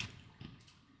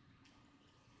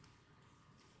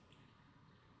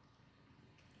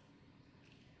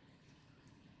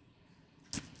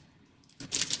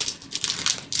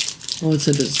 Oh, it's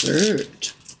a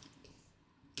dessert.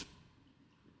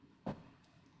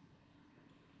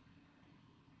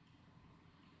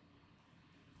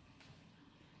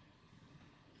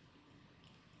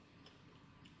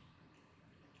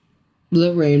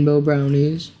 The rainbow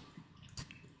brownies.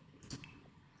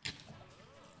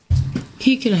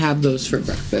 He can have those for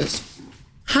breakfast.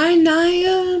 Hi,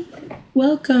 Naya.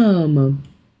 Welcome.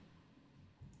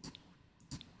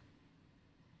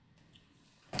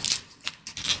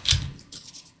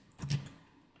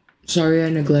 Sorry I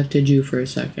neglected you for a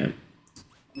second.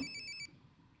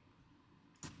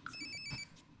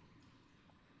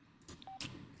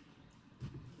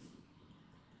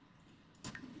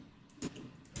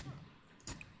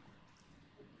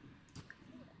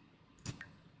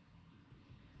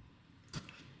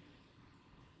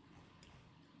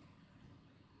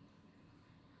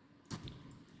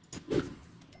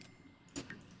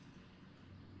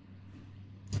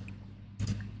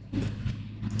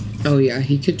 Oh yeah,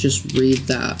 he could just read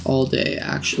that all day.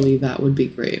 Actually, that would be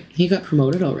great. He got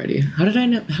promoted already. How did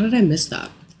I miss that?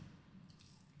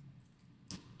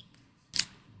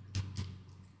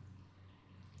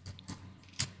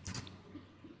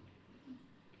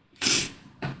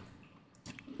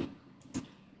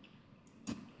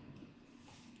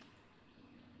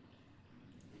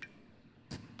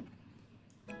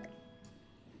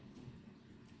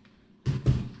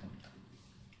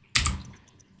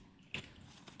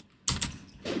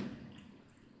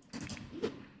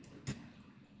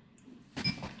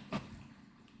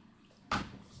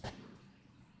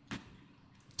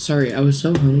 Sorry, I was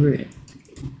so hungry.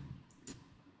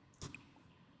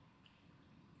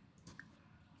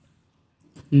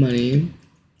 Money.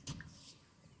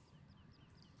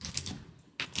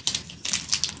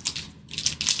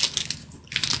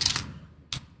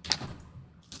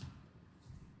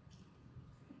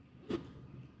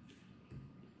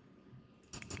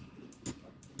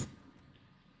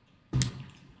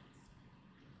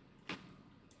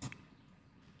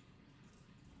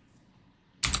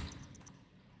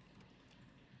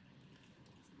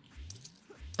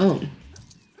 Oh.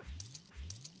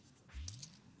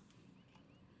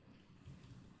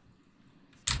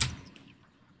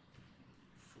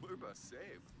 Flurba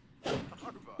save.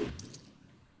 Arva.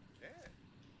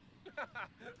 Yeah.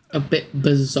 A bit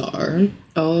bizarre.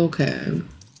 Okay.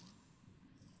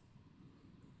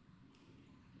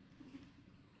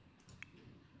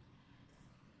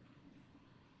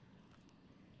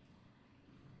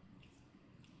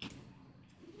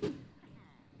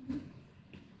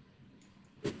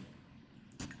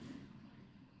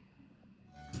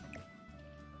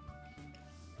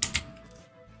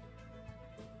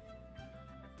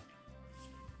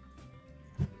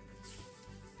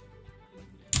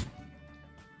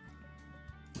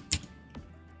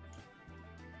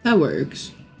 That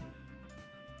works.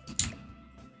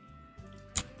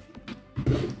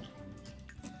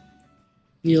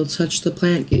 You'll touch the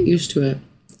plant, get used to it.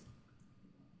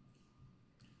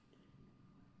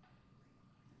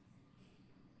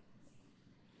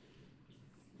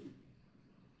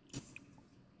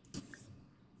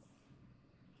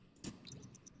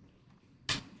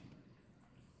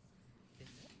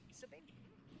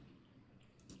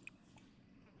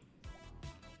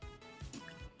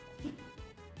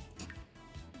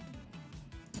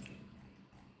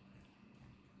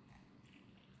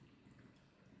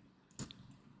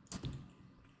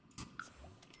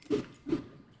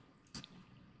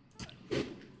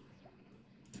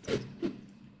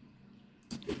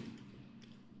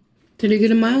 Did you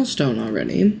get a milestone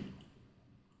already?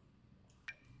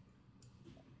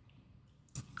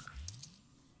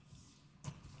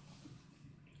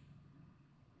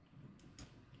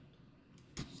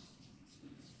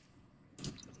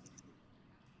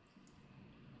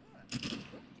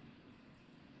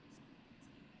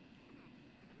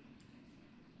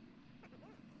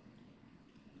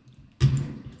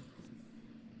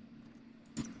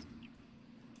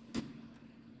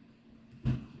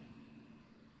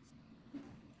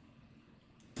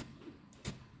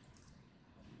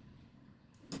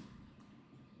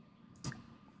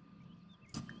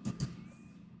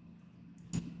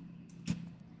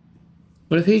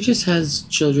 What if he just has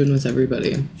children with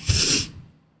everybody?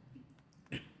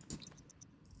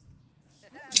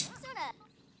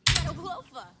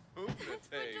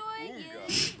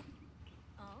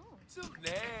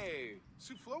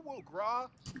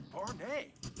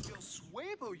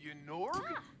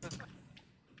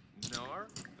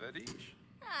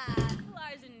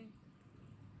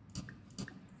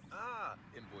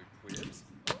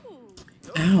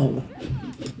 Ow.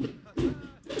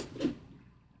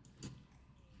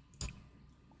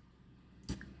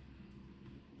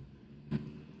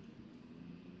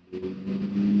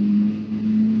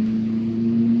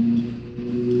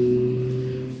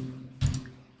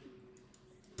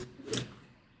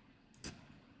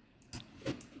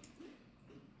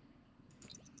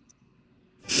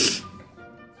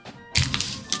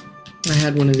 I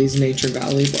had one of these Nature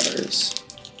Valley bars.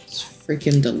 It's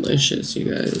freaking delicious,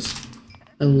 you guys.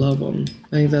 I love them. I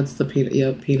think that's the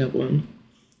peanut one.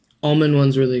 Almond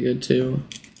one's really good too.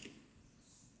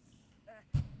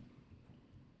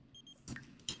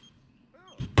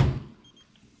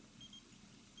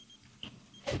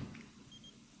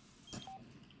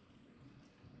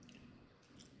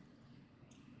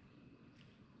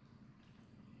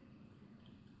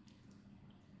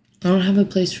 I don't have a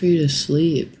place for you to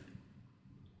sleep.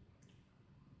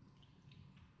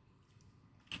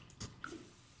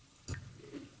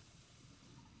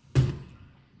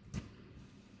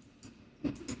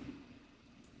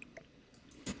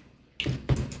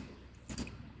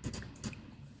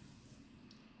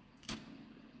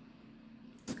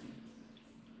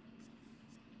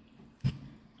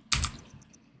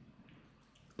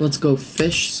 Let's go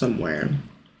fish somewhere.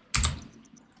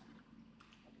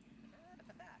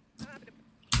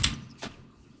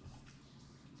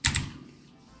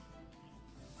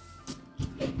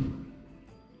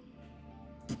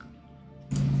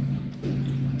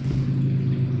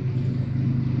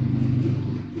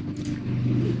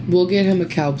 We'll get him a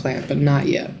cow plant, but not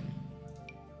yet.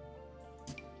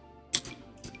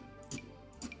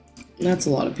 That's a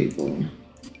lot of people.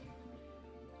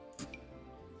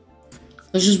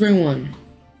 Let's just bring one.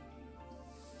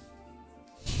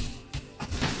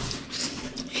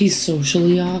 He's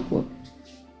socially awkward.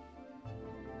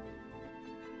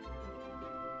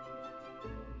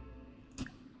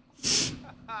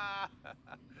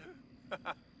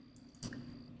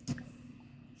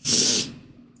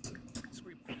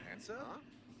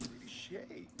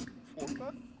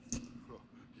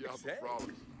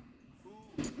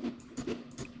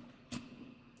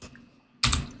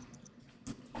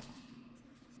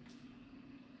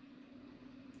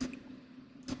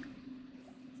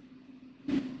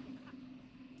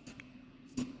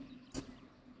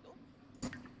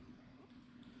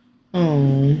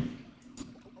 Oh.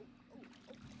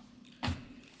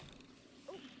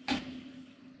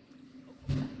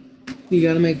 You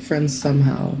gotta make friends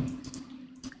somehow.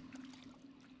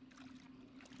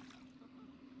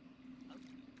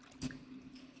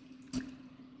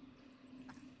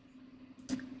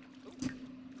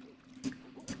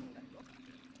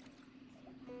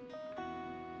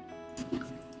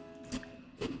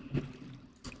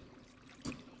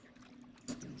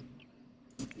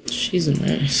 She's a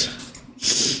nurse.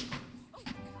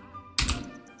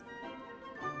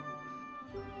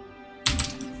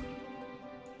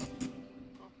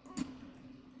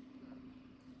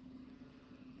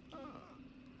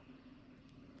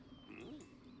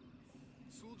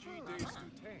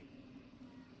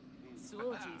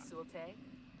 Sulji Sulte.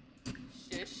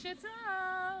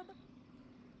 Shishitab.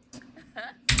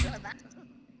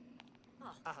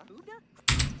 Huda.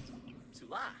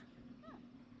 Sula.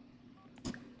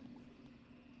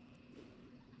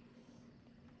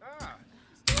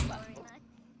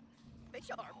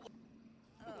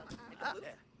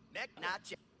 Neck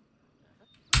notch.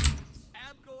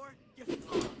 Abgor.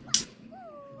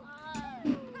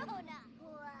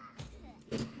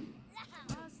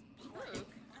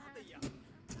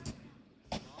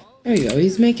 There you go.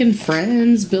 He's making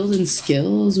friends, building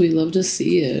skills. We love to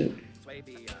see it.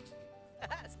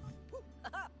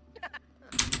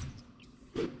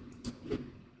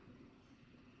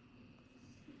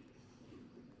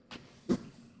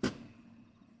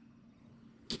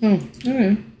 Oh,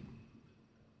 alright.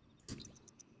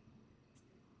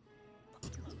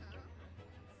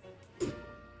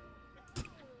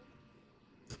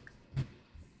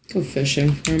 Go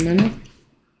fishing for a minute.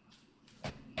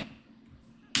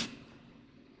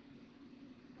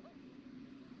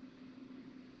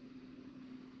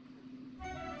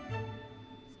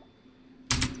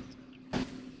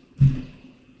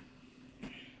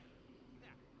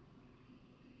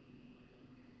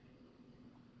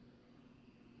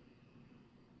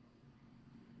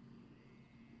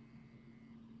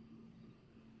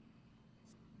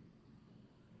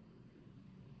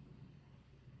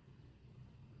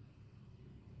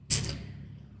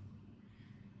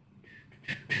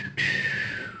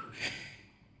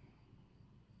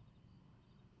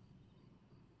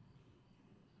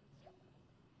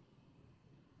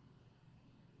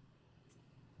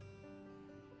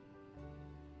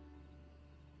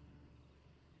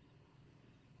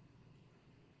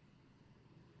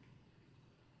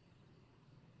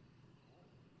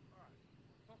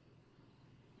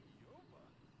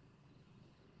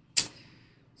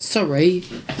 Sorry.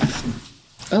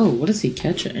 Oh, what is he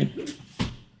catching?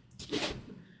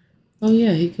 Oh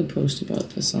yeah, he could post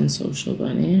about this on Social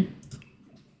Bunny.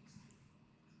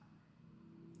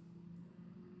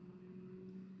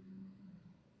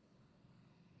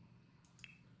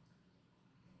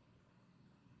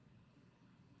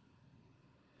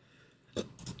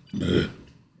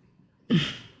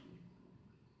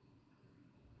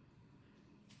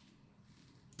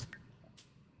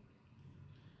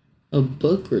 A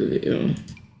book review.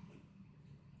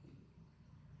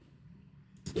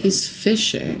 He's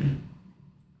fishing.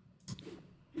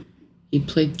 He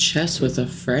played chess with a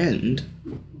friend.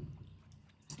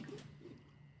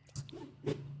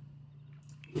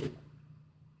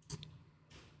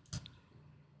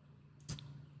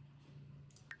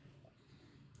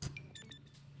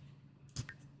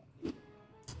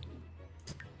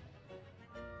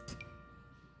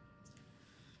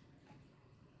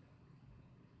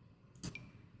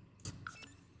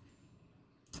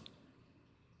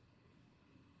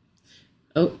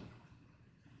 Oh.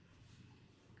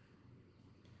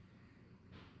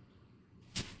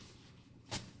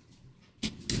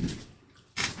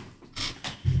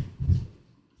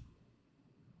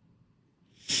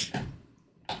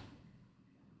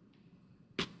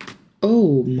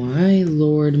 Oh my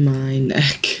lord, my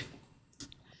neck.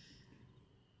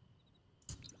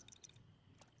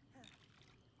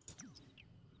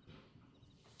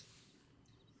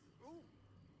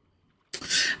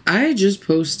 I just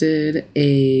posted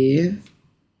a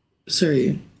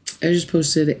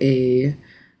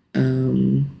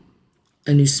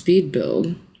new speed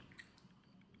build.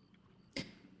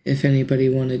 If anybody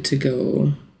wanted to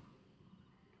go.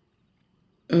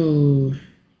 Oh,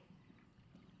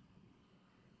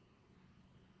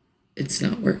 it's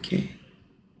not working.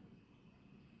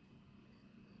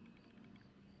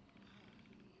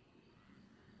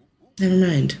 Never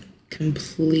mind.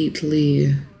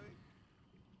 Completely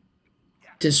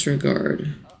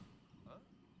disregard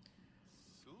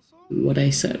what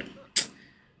I said.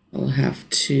 I'll have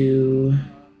to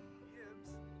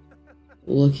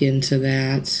look into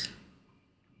that.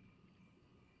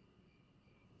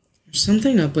 There's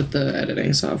something up with the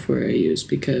editing software I use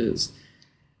because,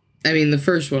 I mean, the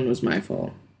first one was my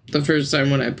fault. the first time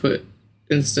when I put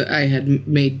I had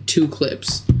made 2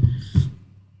 clips,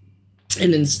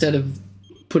 and instead of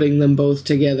putting them both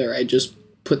together, I just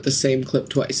put the same clip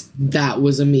twice. That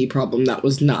was a me problem. That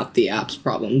was not the app's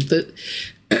problem.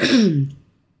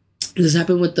 This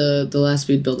happened with the last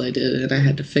speed build I did, and I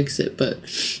had to fix it, but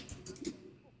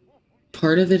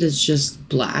part of it is just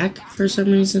black for some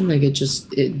reason. Like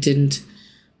it didn't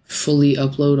fully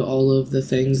upload all of the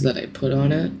things that I put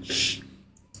on it.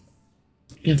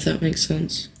 If that makes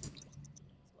sense.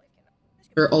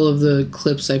 Or all of the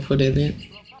clips I put in it.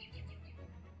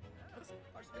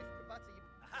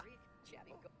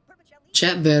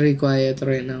 Chat very quiet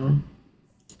right now.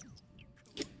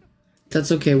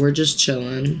 That's okay, we're just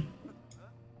chilling.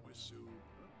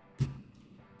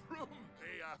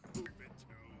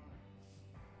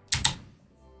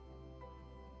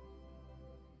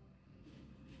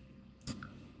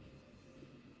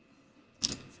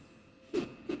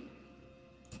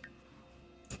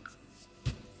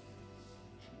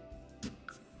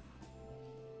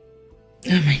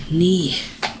 Oh, my knee.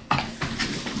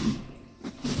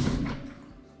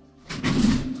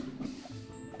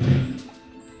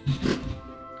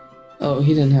 Oh,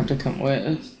 he didn't have to come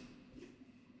with.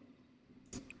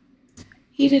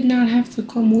 He did not have to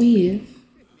come with.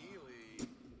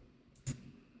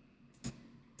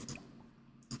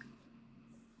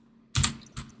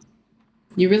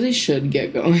 You really should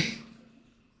get going.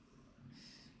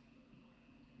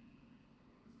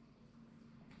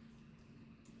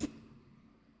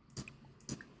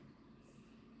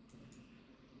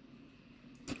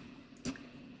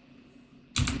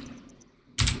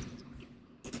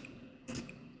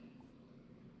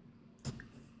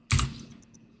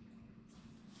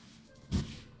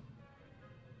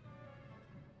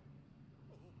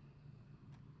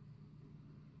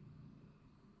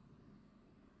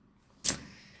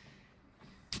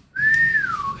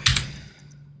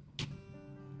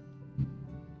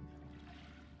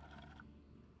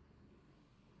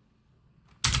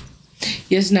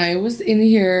 Yes, Naya was in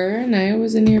here. Naya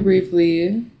was in here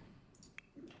briefly.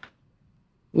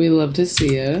 We love to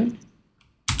see it.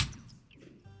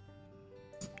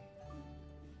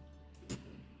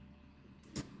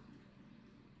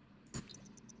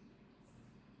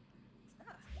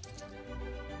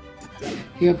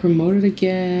 He got promoted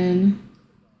again.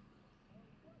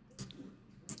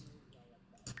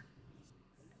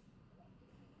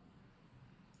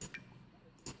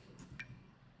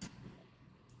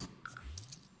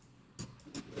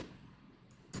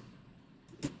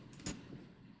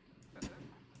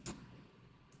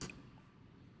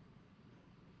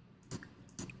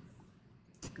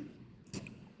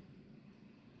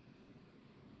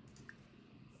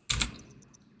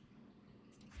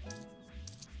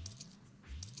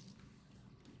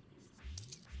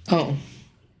 Oh.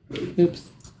 Oops.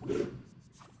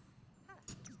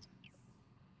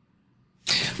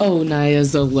 Oh,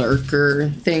 Naya's a lurker.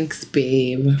 Thanks,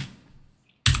 babe.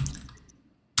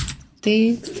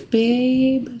 Thanks,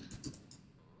 babe.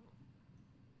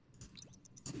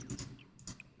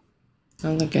 I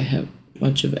don't think I have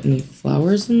much of any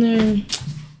flowers in there.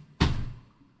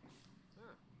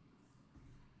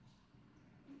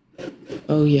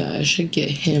 Oh yeah, I should get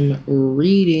him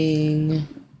reading.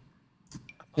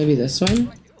 Maybe this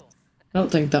one? I don't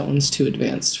think that one's too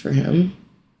advanced for him.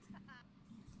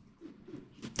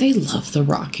 They love the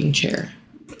rocking chair.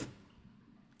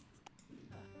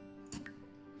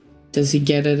 Does he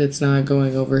get it? It's not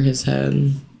going over his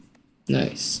head.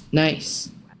 Nice. Nice.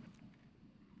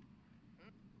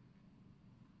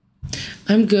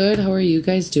 I'm good. How are you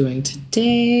guys doing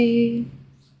today?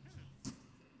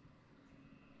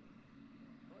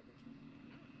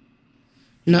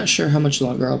 Not sure how much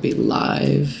longer I'll be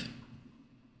live.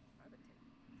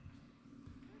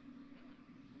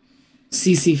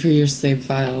 CC for your save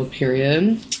file,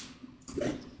 period.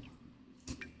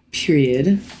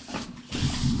 Period.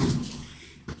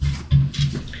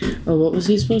 Oh, what was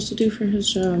he supposed to do for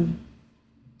his job?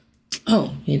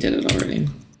 Oh, he did it already.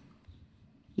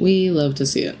 We love to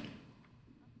see it.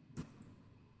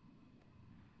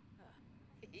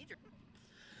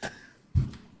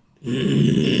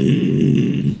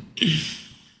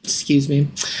 Excuse me.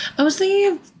 I was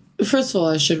thinking of, first of all,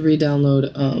 I should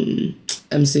re-download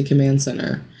MC Command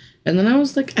Center. And then I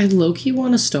was like, I low-key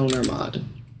want a stoner mod.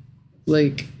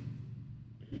 Like,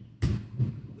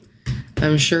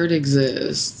 I'm sure it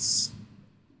exists.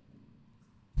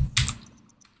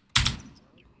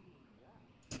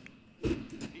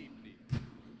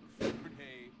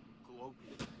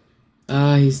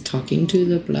 Ah, he's talking to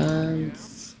the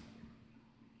plants.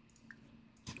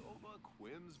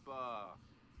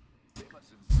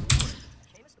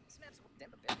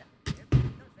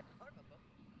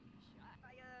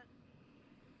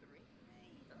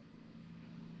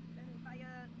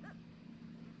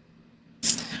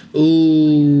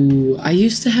 Ooh, I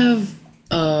used to have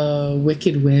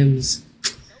Wicked Whims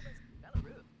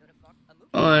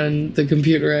on the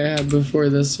computer I had before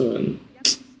this one.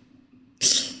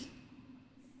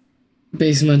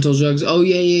 Basemental Drugs. Oh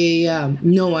yeah.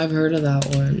 No, I've heard of that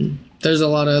one. There's a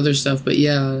lot of other stuff, but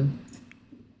yeah,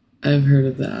 I've heard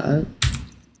of that.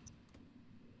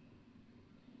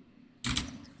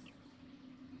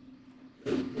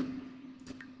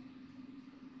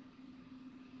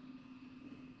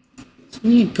 It's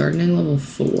only gardening level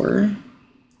 4.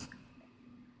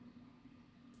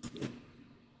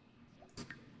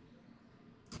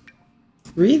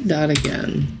 Read that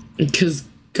again, because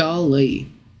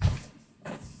golly.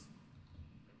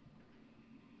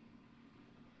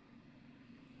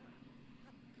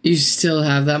 You still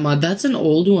have that mod? That's an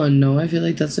old one. No, I feel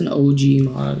like that's an OG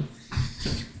mod.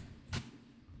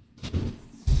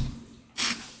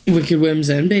 Wicked Whims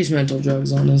and Basemental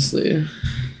Drugs, honestly.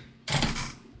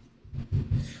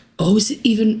 Oh, is it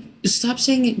even... Stop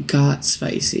saying it got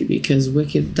spicy, because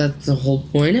Wicked... That's the whole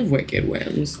point of Wicked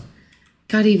Whims.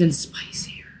 Got even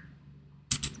spicier.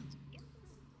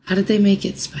 How did they make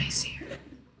it spicier?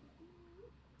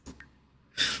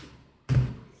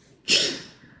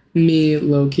 Me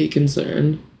low-key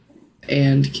concerned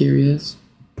and curious.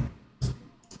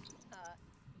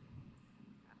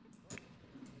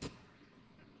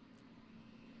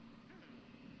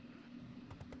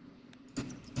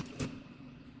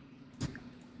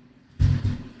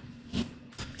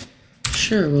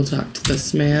 Sure, we'll talk to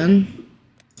this man.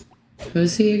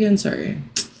 Who's he again? Sorry.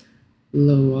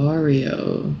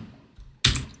 Loario.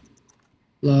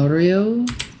 Loario?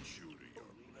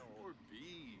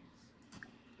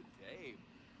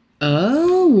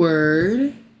 Oh,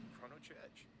 word.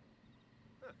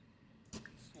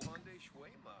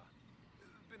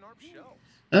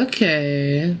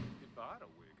 Okay.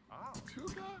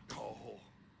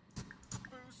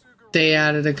 They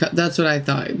added a couple. That's what I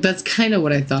thought. That's kind of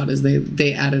what I thought, is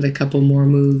they added a couple more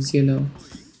moves, you know.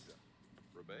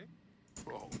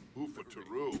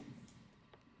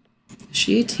 Is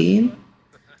she a teen?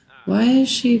 Why is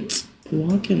she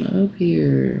walking up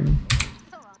here?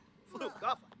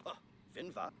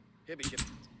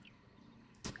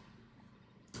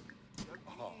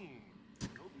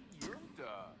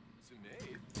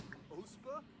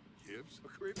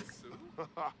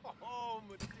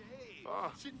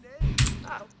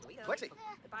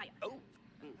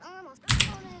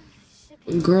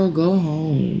 Girl, go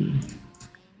home.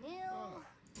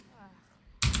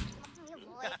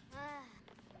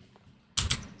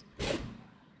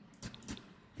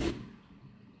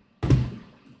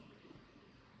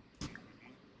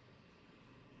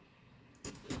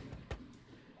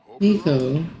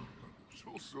 Nico.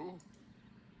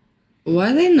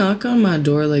 Why they knock on my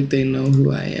door like they know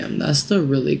who I am? That's the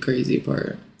really crazy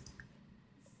part.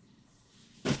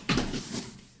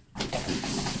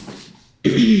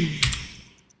 We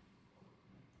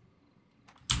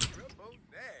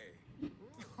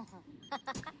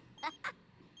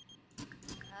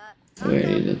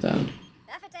already did that.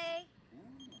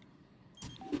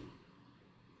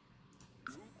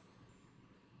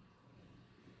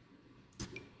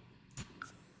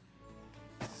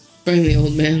 Bring the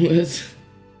old man with.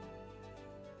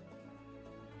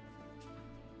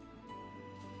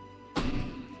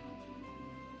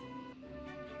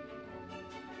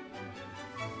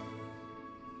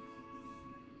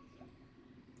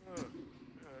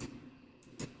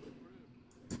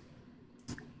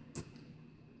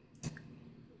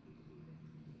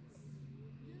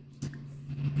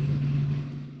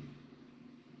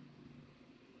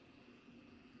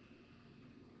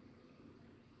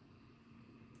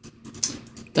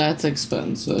 That's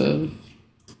expensive.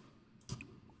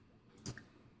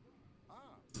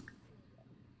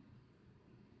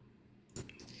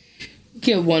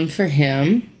 Get one for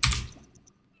him.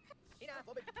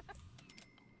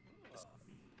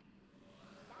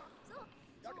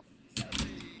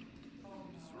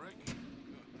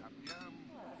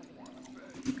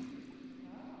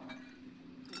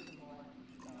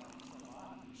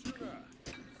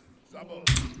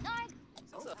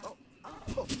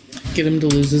 Get him to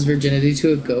lose his virginity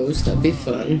to a ghost. That'd be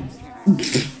fun.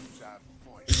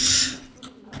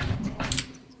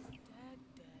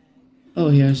 Oh,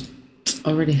 he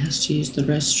already has to use the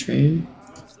restroom.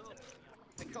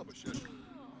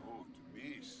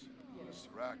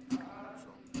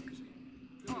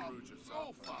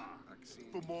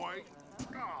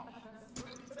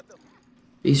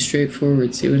 Be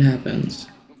straightforward, see what happens.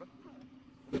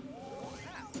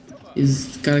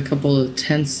 He's got a couple of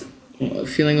tense,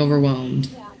 feeling overwhelmed.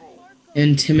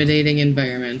 Intimidating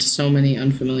environment, so many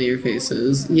unfamiliar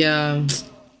faces. Yeah,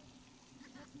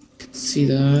 See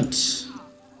that?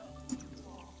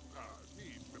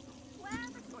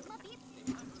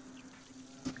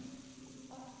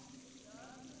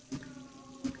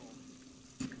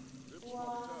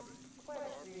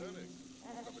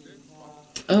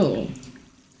 Oh.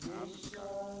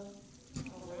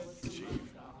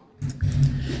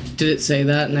 Did it say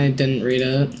that and I didn't read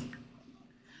it?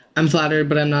 I'm flattered,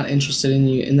 but I'm not interested in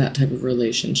you in that type of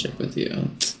relationship with you.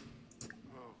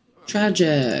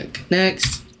 Tragic.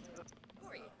 Next.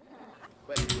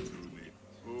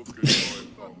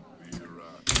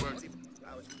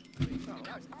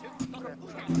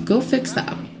 Go fix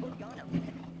that.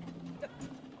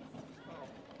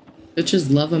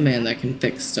 Bitches love a man that can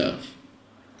fix stuff.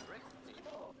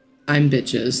 I'm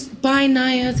bitches. Bye,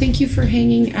 Naya. Thank you for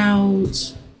hanging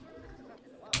out.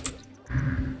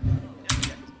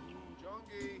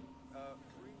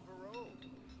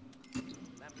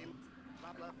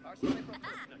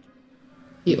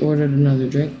 He ordered another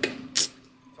drink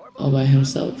all by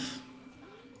himself.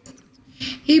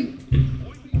 He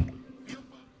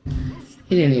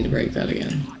didn't need to break that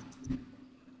again.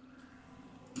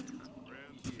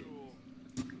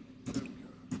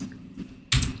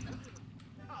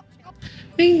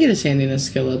 We can get a sandy in a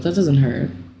skillet. That doesn't hurt.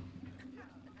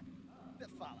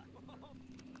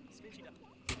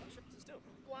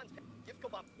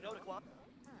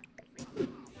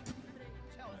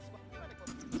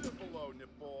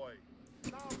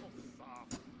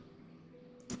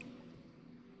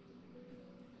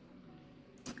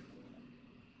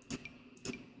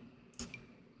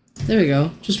 There we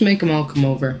go. Just make them all come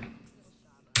over.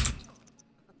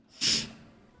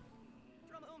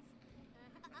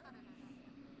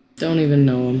 Don't even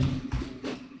know him.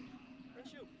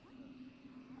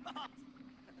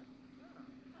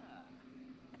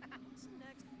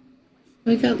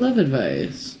 We got love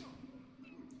advice.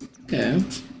 Okay.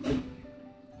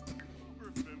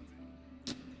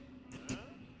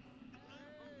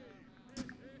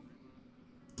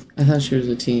 I thought she was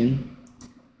a teen.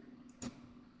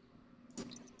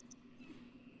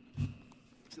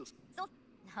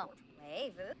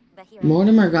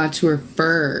 Mortimer got to her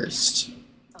first.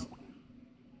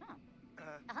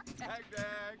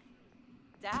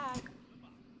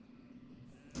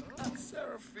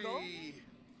 Seraphy.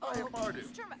 I am Ardu.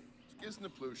 Skizna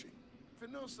Plushi.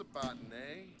 Vinosa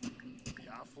Botane.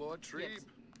 Yaflo Trebe.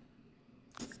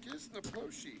 Skizna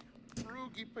Plushi.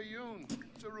 Rugi Payun.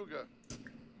 Taruga.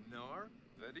 Nar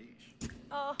Vedish.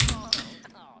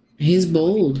 He's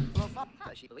bold.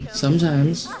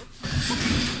 Sometimes.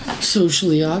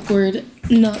 Socially awkward,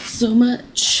 not so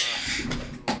much.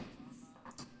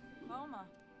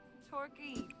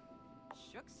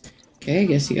 Okay, I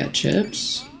guess you got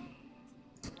chips.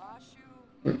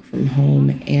 Work from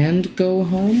home and go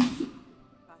home.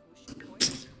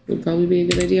 Would probably be a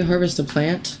good idea. Harvest a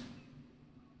plant.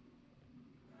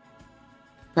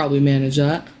 Probably manage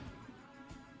that.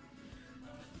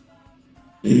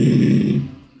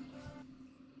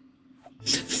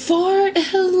 Fart,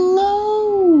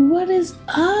 hello! What is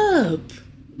up?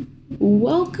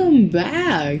 Welcome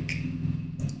back.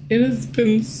 It has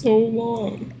been so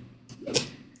long.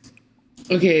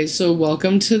 Okay, so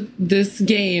welcome to this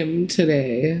game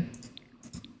today.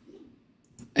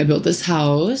 I built this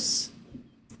house.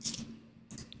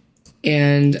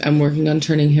 And I'm working on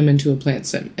turning him into a plant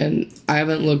sim. And I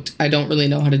haven't looked, I don't really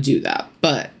know how to do that.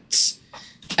 But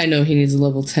I know he needs a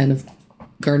level 10 of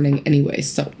gardening anyway,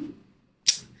 so.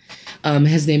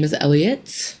 His name is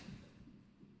Elliot.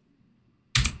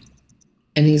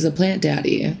 And he's a plant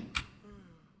daddy.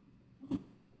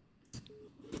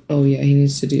 Oh yeah, he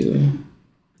needs to do...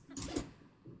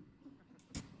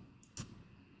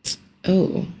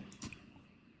 Oh.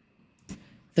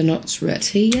 They're not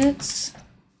ready yet?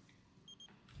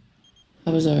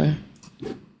 How bizarre.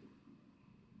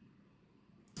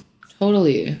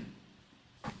 Totally.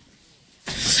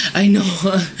 I know.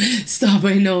 Stop,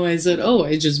 I know. I said, oh,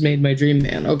 I just made my dream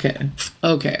man. Okay.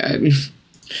 Okay, I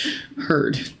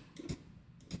heard.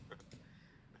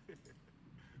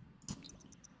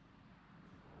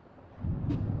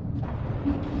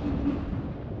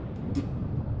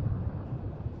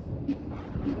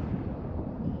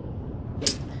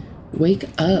 Wake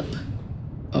up.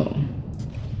 Oh.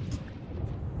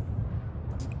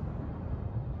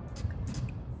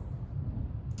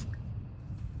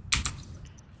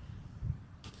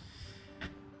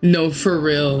 No, for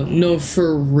real. No,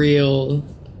 for real.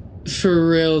 For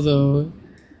real, though.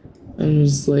 I'm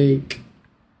just like,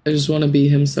 I just want to be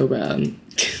him so bad.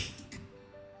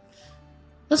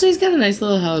 Also, he's got a nice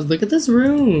little house. Look at this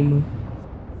room.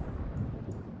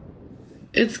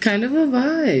 It's kind of a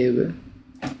vibe.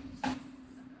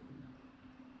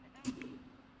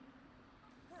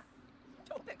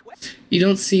 You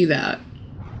don't see that.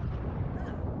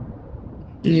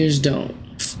 You just don't.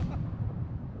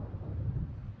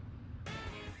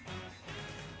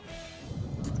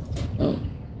 Oh.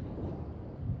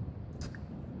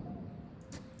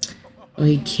 Oh,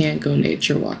 he can't go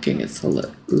nature walking. It's a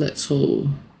little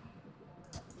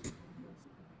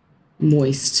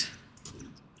moist.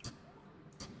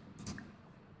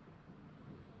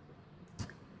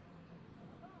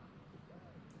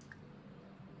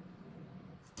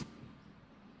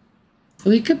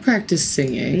 We could practice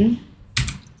singing.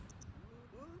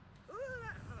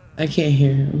 I can't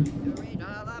hear him.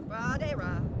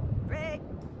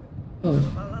 Oh.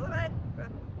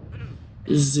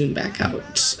 Zoom back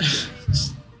out.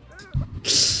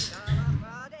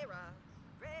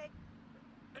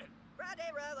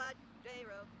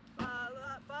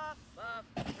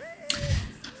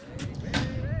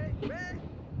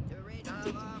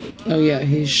 Oh yeah,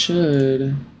 he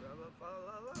should.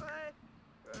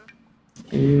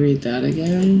 Can you read that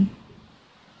again?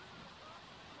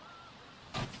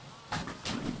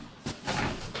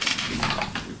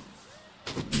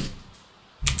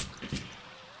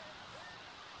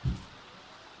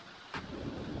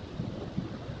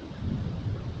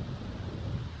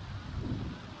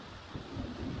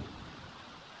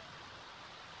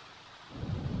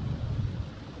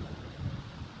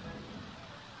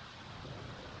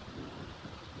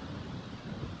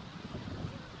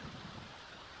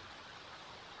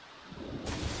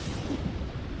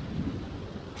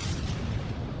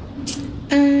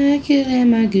 I could wear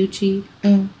my Gucci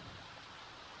on.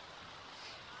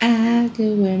 I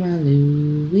could wear my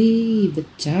Louis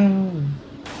Vuitton.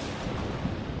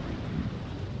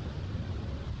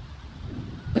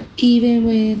 But even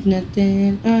with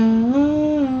nothing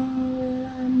on,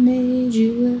 well, I made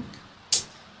you look.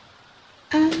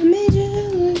 I made you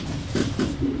look.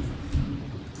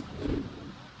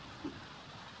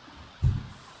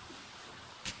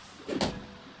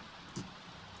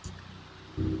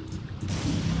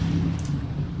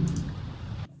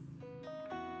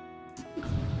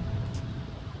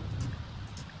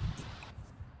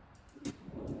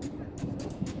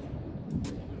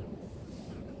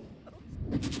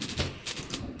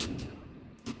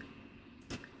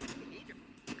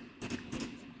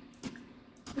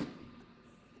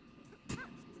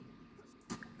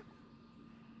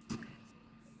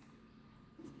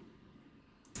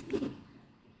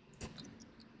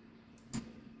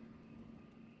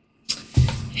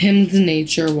 Him's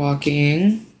nature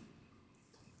walking.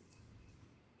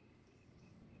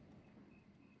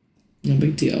 No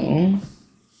big deal.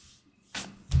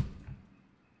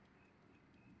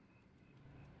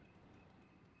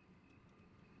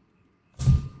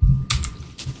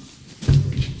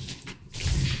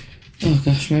 Oh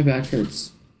gosh, my back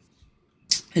hurts.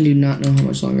 I do not know how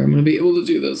much longer I'm going to be able to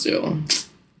do this, y'all.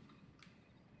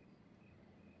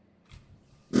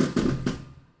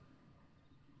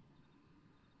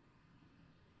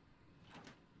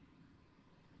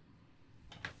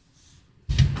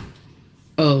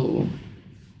 Oh.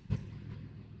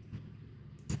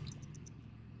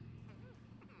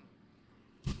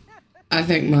 I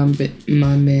think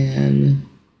my man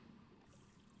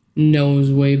knows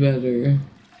way better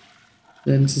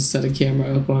than to set a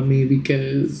camera up on me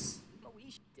because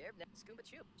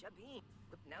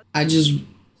I'm just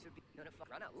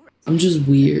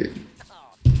weird.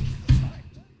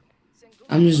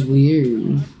 I'm just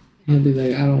weird. He'll be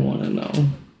like, I don't want to know.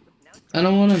 I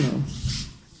don't want to know.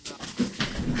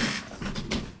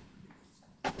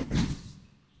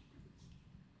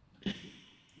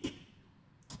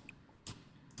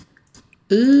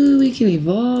 Ooh, we can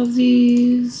evolve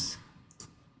these.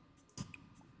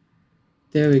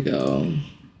 There we go.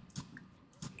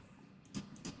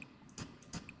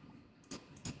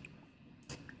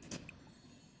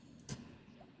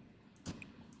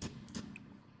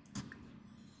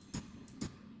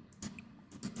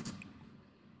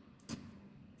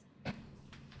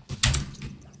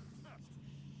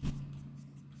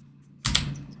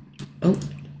 Oh.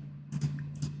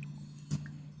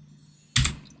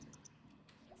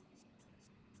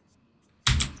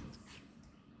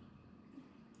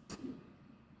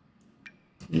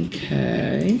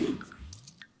 Okay.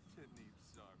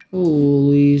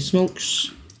 Holy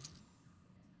smokes.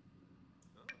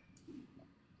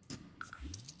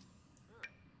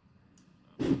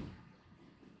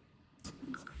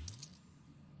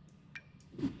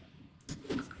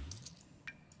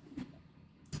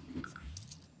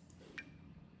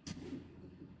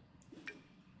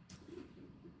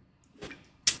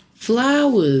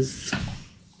 Flowers.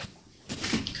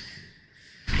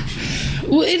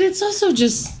 Well, and it's also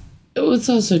just, was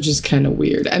also just kind of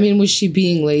weird. I mean, was she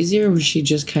being lazy or was she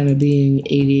just kind of being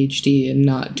ADHD and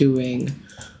not doing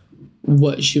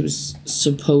what she was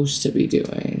supposed to be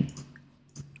doing?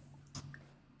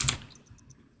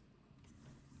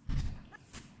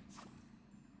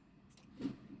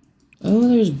 Oh,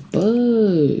 there's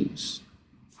bugs.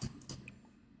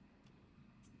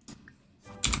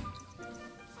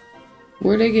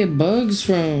 Where'd I get bugs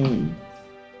from?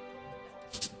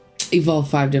 Evolve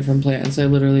 5 different plants. I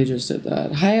literally just did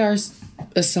that. Hi,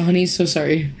 Asani. So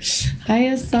sorry. Hi,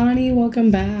 Asani. Welcome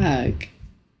back.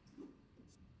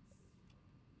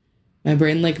 My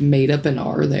brain like made up an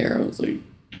R there. I was like,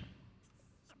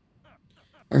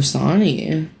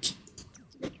 Arsani.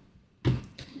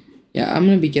 Yeah, I'm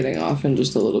gonna be getting off in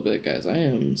just a little bit, guys. I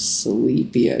am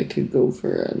sleepy. I could go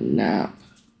for a nap.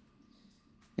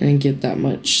 I didn't get that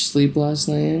much sleep last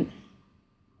night.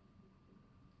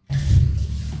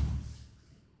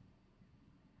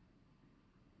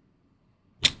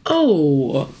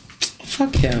 Oh,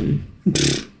 fuck him.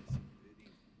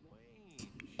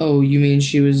 Oh, you mean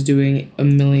she was doing a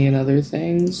million other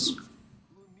things?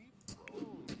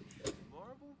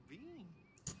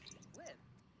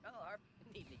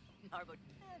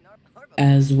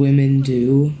 As women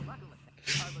do.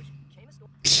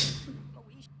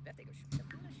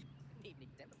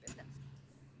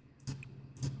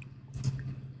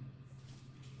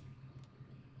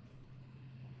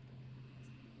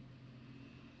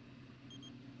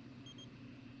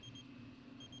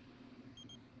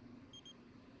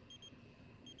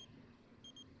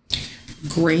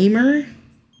 Grammar?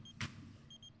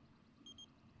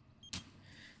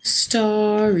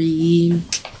 Story.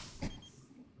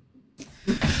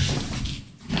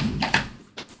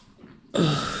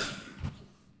 Ugh.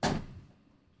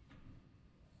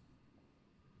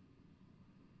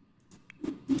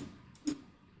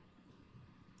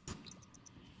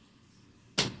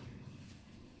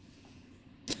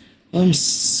 I'm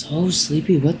so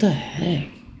sleepy. What the heck?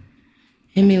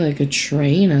 Hit me like a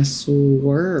train, I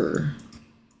swear.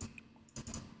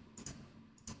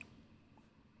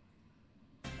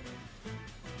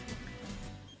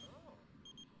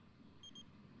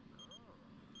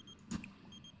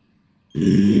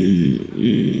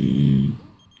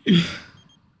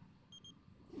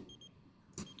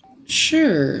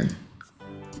 Sure.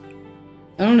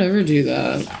 I don't ever do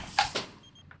that.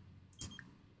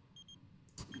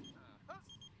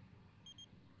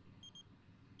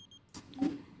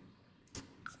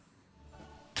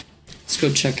 Let's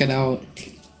go check it out.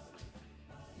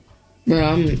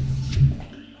 Bro,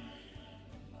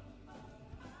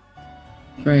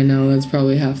 right now, that's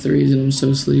probably half the reason I'm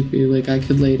so sleepy. Like, I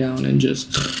could lay down and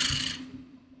just...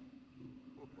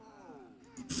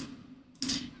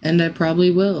 And I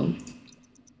probably will.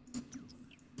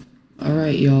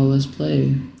 Alright, y'all, let's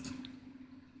play.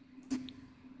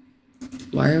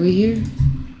 Why are we here?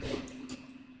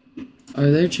 Are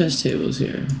there chess tables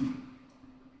here?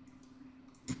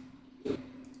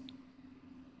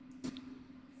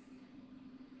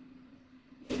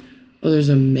 Oh, there's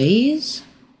a maze?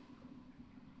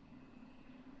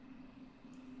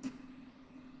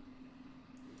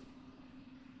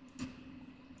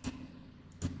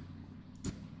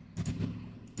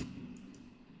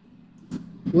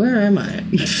 Where am I?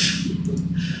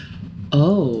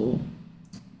 Oh.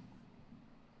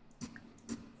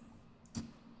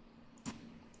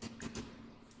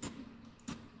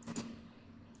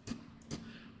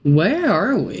 Where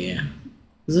are we?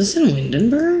 Is this in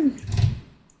Windenburg?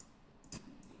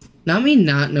 Not me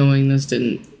not knowing this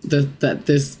that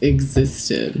this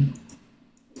existed.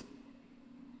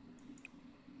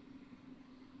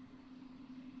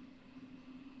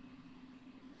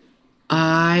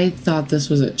 I thought this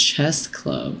was a chess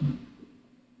club.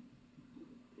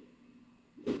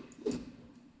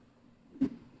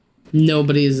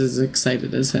 Nobody is as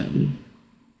excited as him.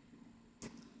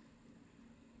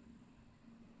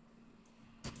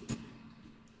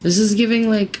 This is giving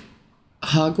like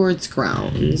Hogwarts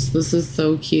grounds. This is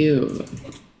so cute.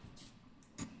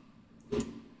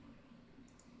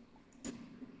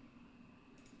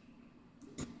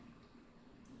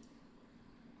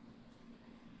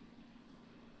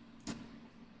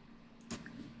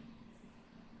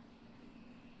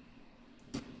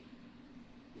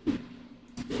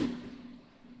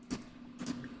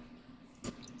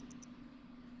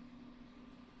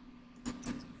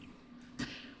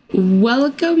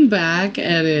 Welcome back,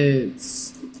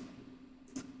 edits.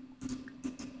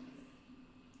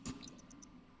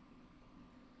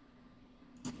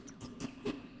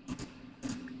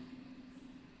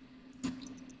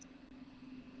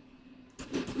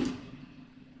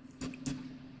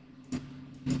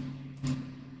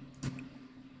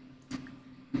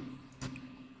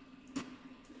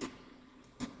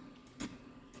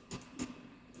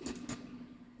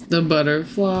 The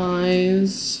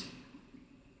butterflies.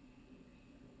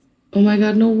 Oh my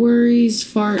god, no worries,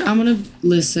 fart. I'm gonna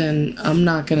listen. I'm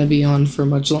not gonna be on for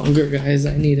much longer, guys.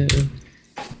 I need to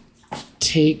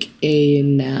take a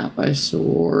nap. I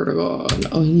swear to God.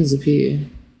 Oh, he needs a pee.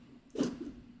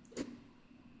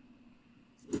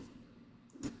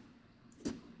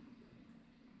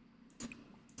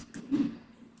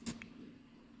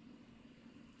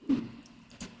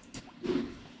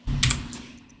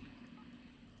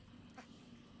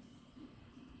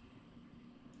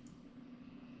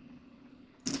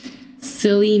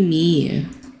 Silly me.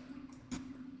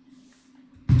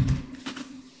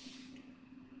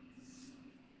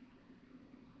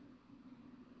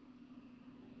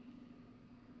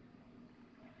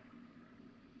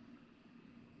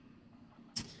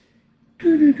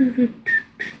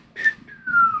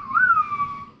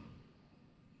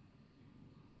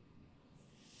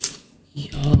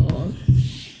 Yo.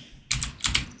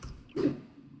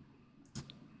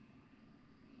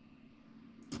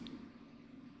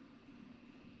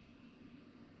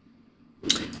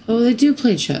 Oh, they do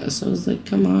play chess. I was like,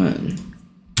 come on.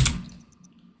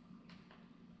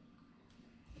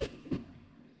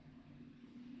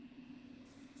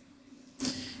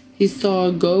 He saw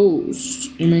a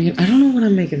ghost. I don't know what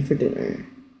I'm making for dinner.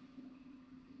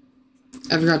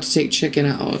 I forgot to take chicken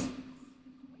out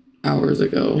hours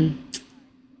ago.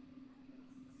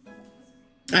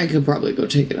 I could probably go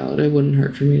take it out. It wouldn't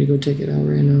hurt for me to go take it out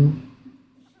right now.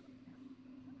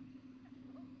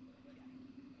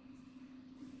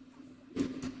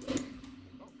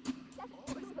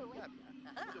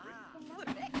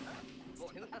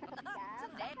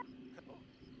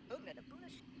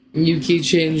 Yuki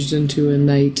changed into a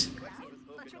knight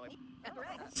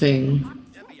thing.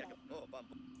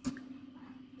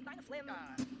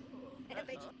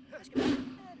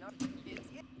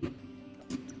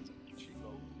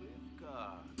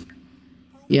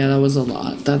 Yeah, that was a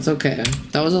lot. That's okay.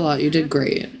 That was a lot. You did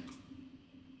great.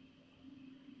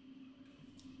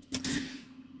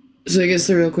 So I guess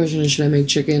the real question is, should I make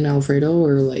chicken Alfredo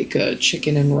or like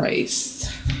chicken and rice?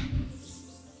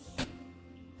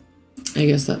 I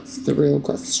guess that's the real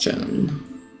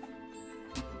question.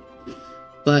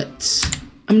 But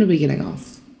I'm gonna be getting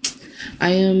off. I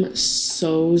am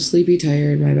so sleepy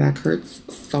tired. My back hurts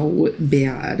so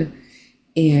bad.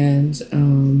 And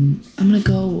I'm gonna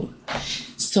go.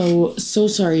 So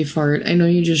sorry, Fart. I know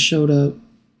you just showed up.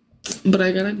 But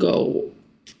I gotta go.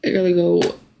 I gotta go.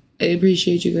 I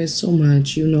appreciate you guys so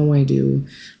much. You know I do.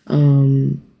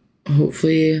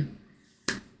 Hopefully...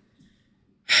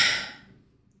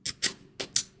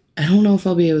 I don't know if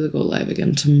I'll be able to go live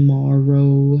again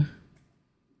tomorrow.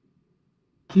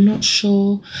 I'm not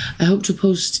sure. I hope to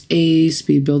post a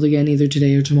speed build again either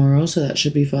today or tomorrow, so that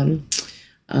should be fun.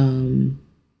 And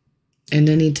I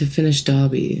need to finish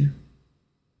Dobby.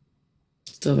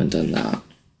 Still haven't done that.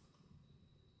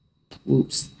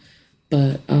 Whoops.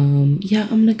 But, yeah,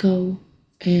 I'm gonna go.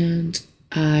 And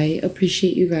I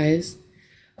appreciate you guys.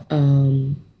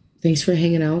 Thanks for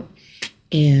hanging out.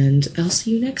 And I'll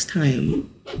see you next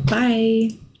time.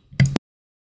 Bye.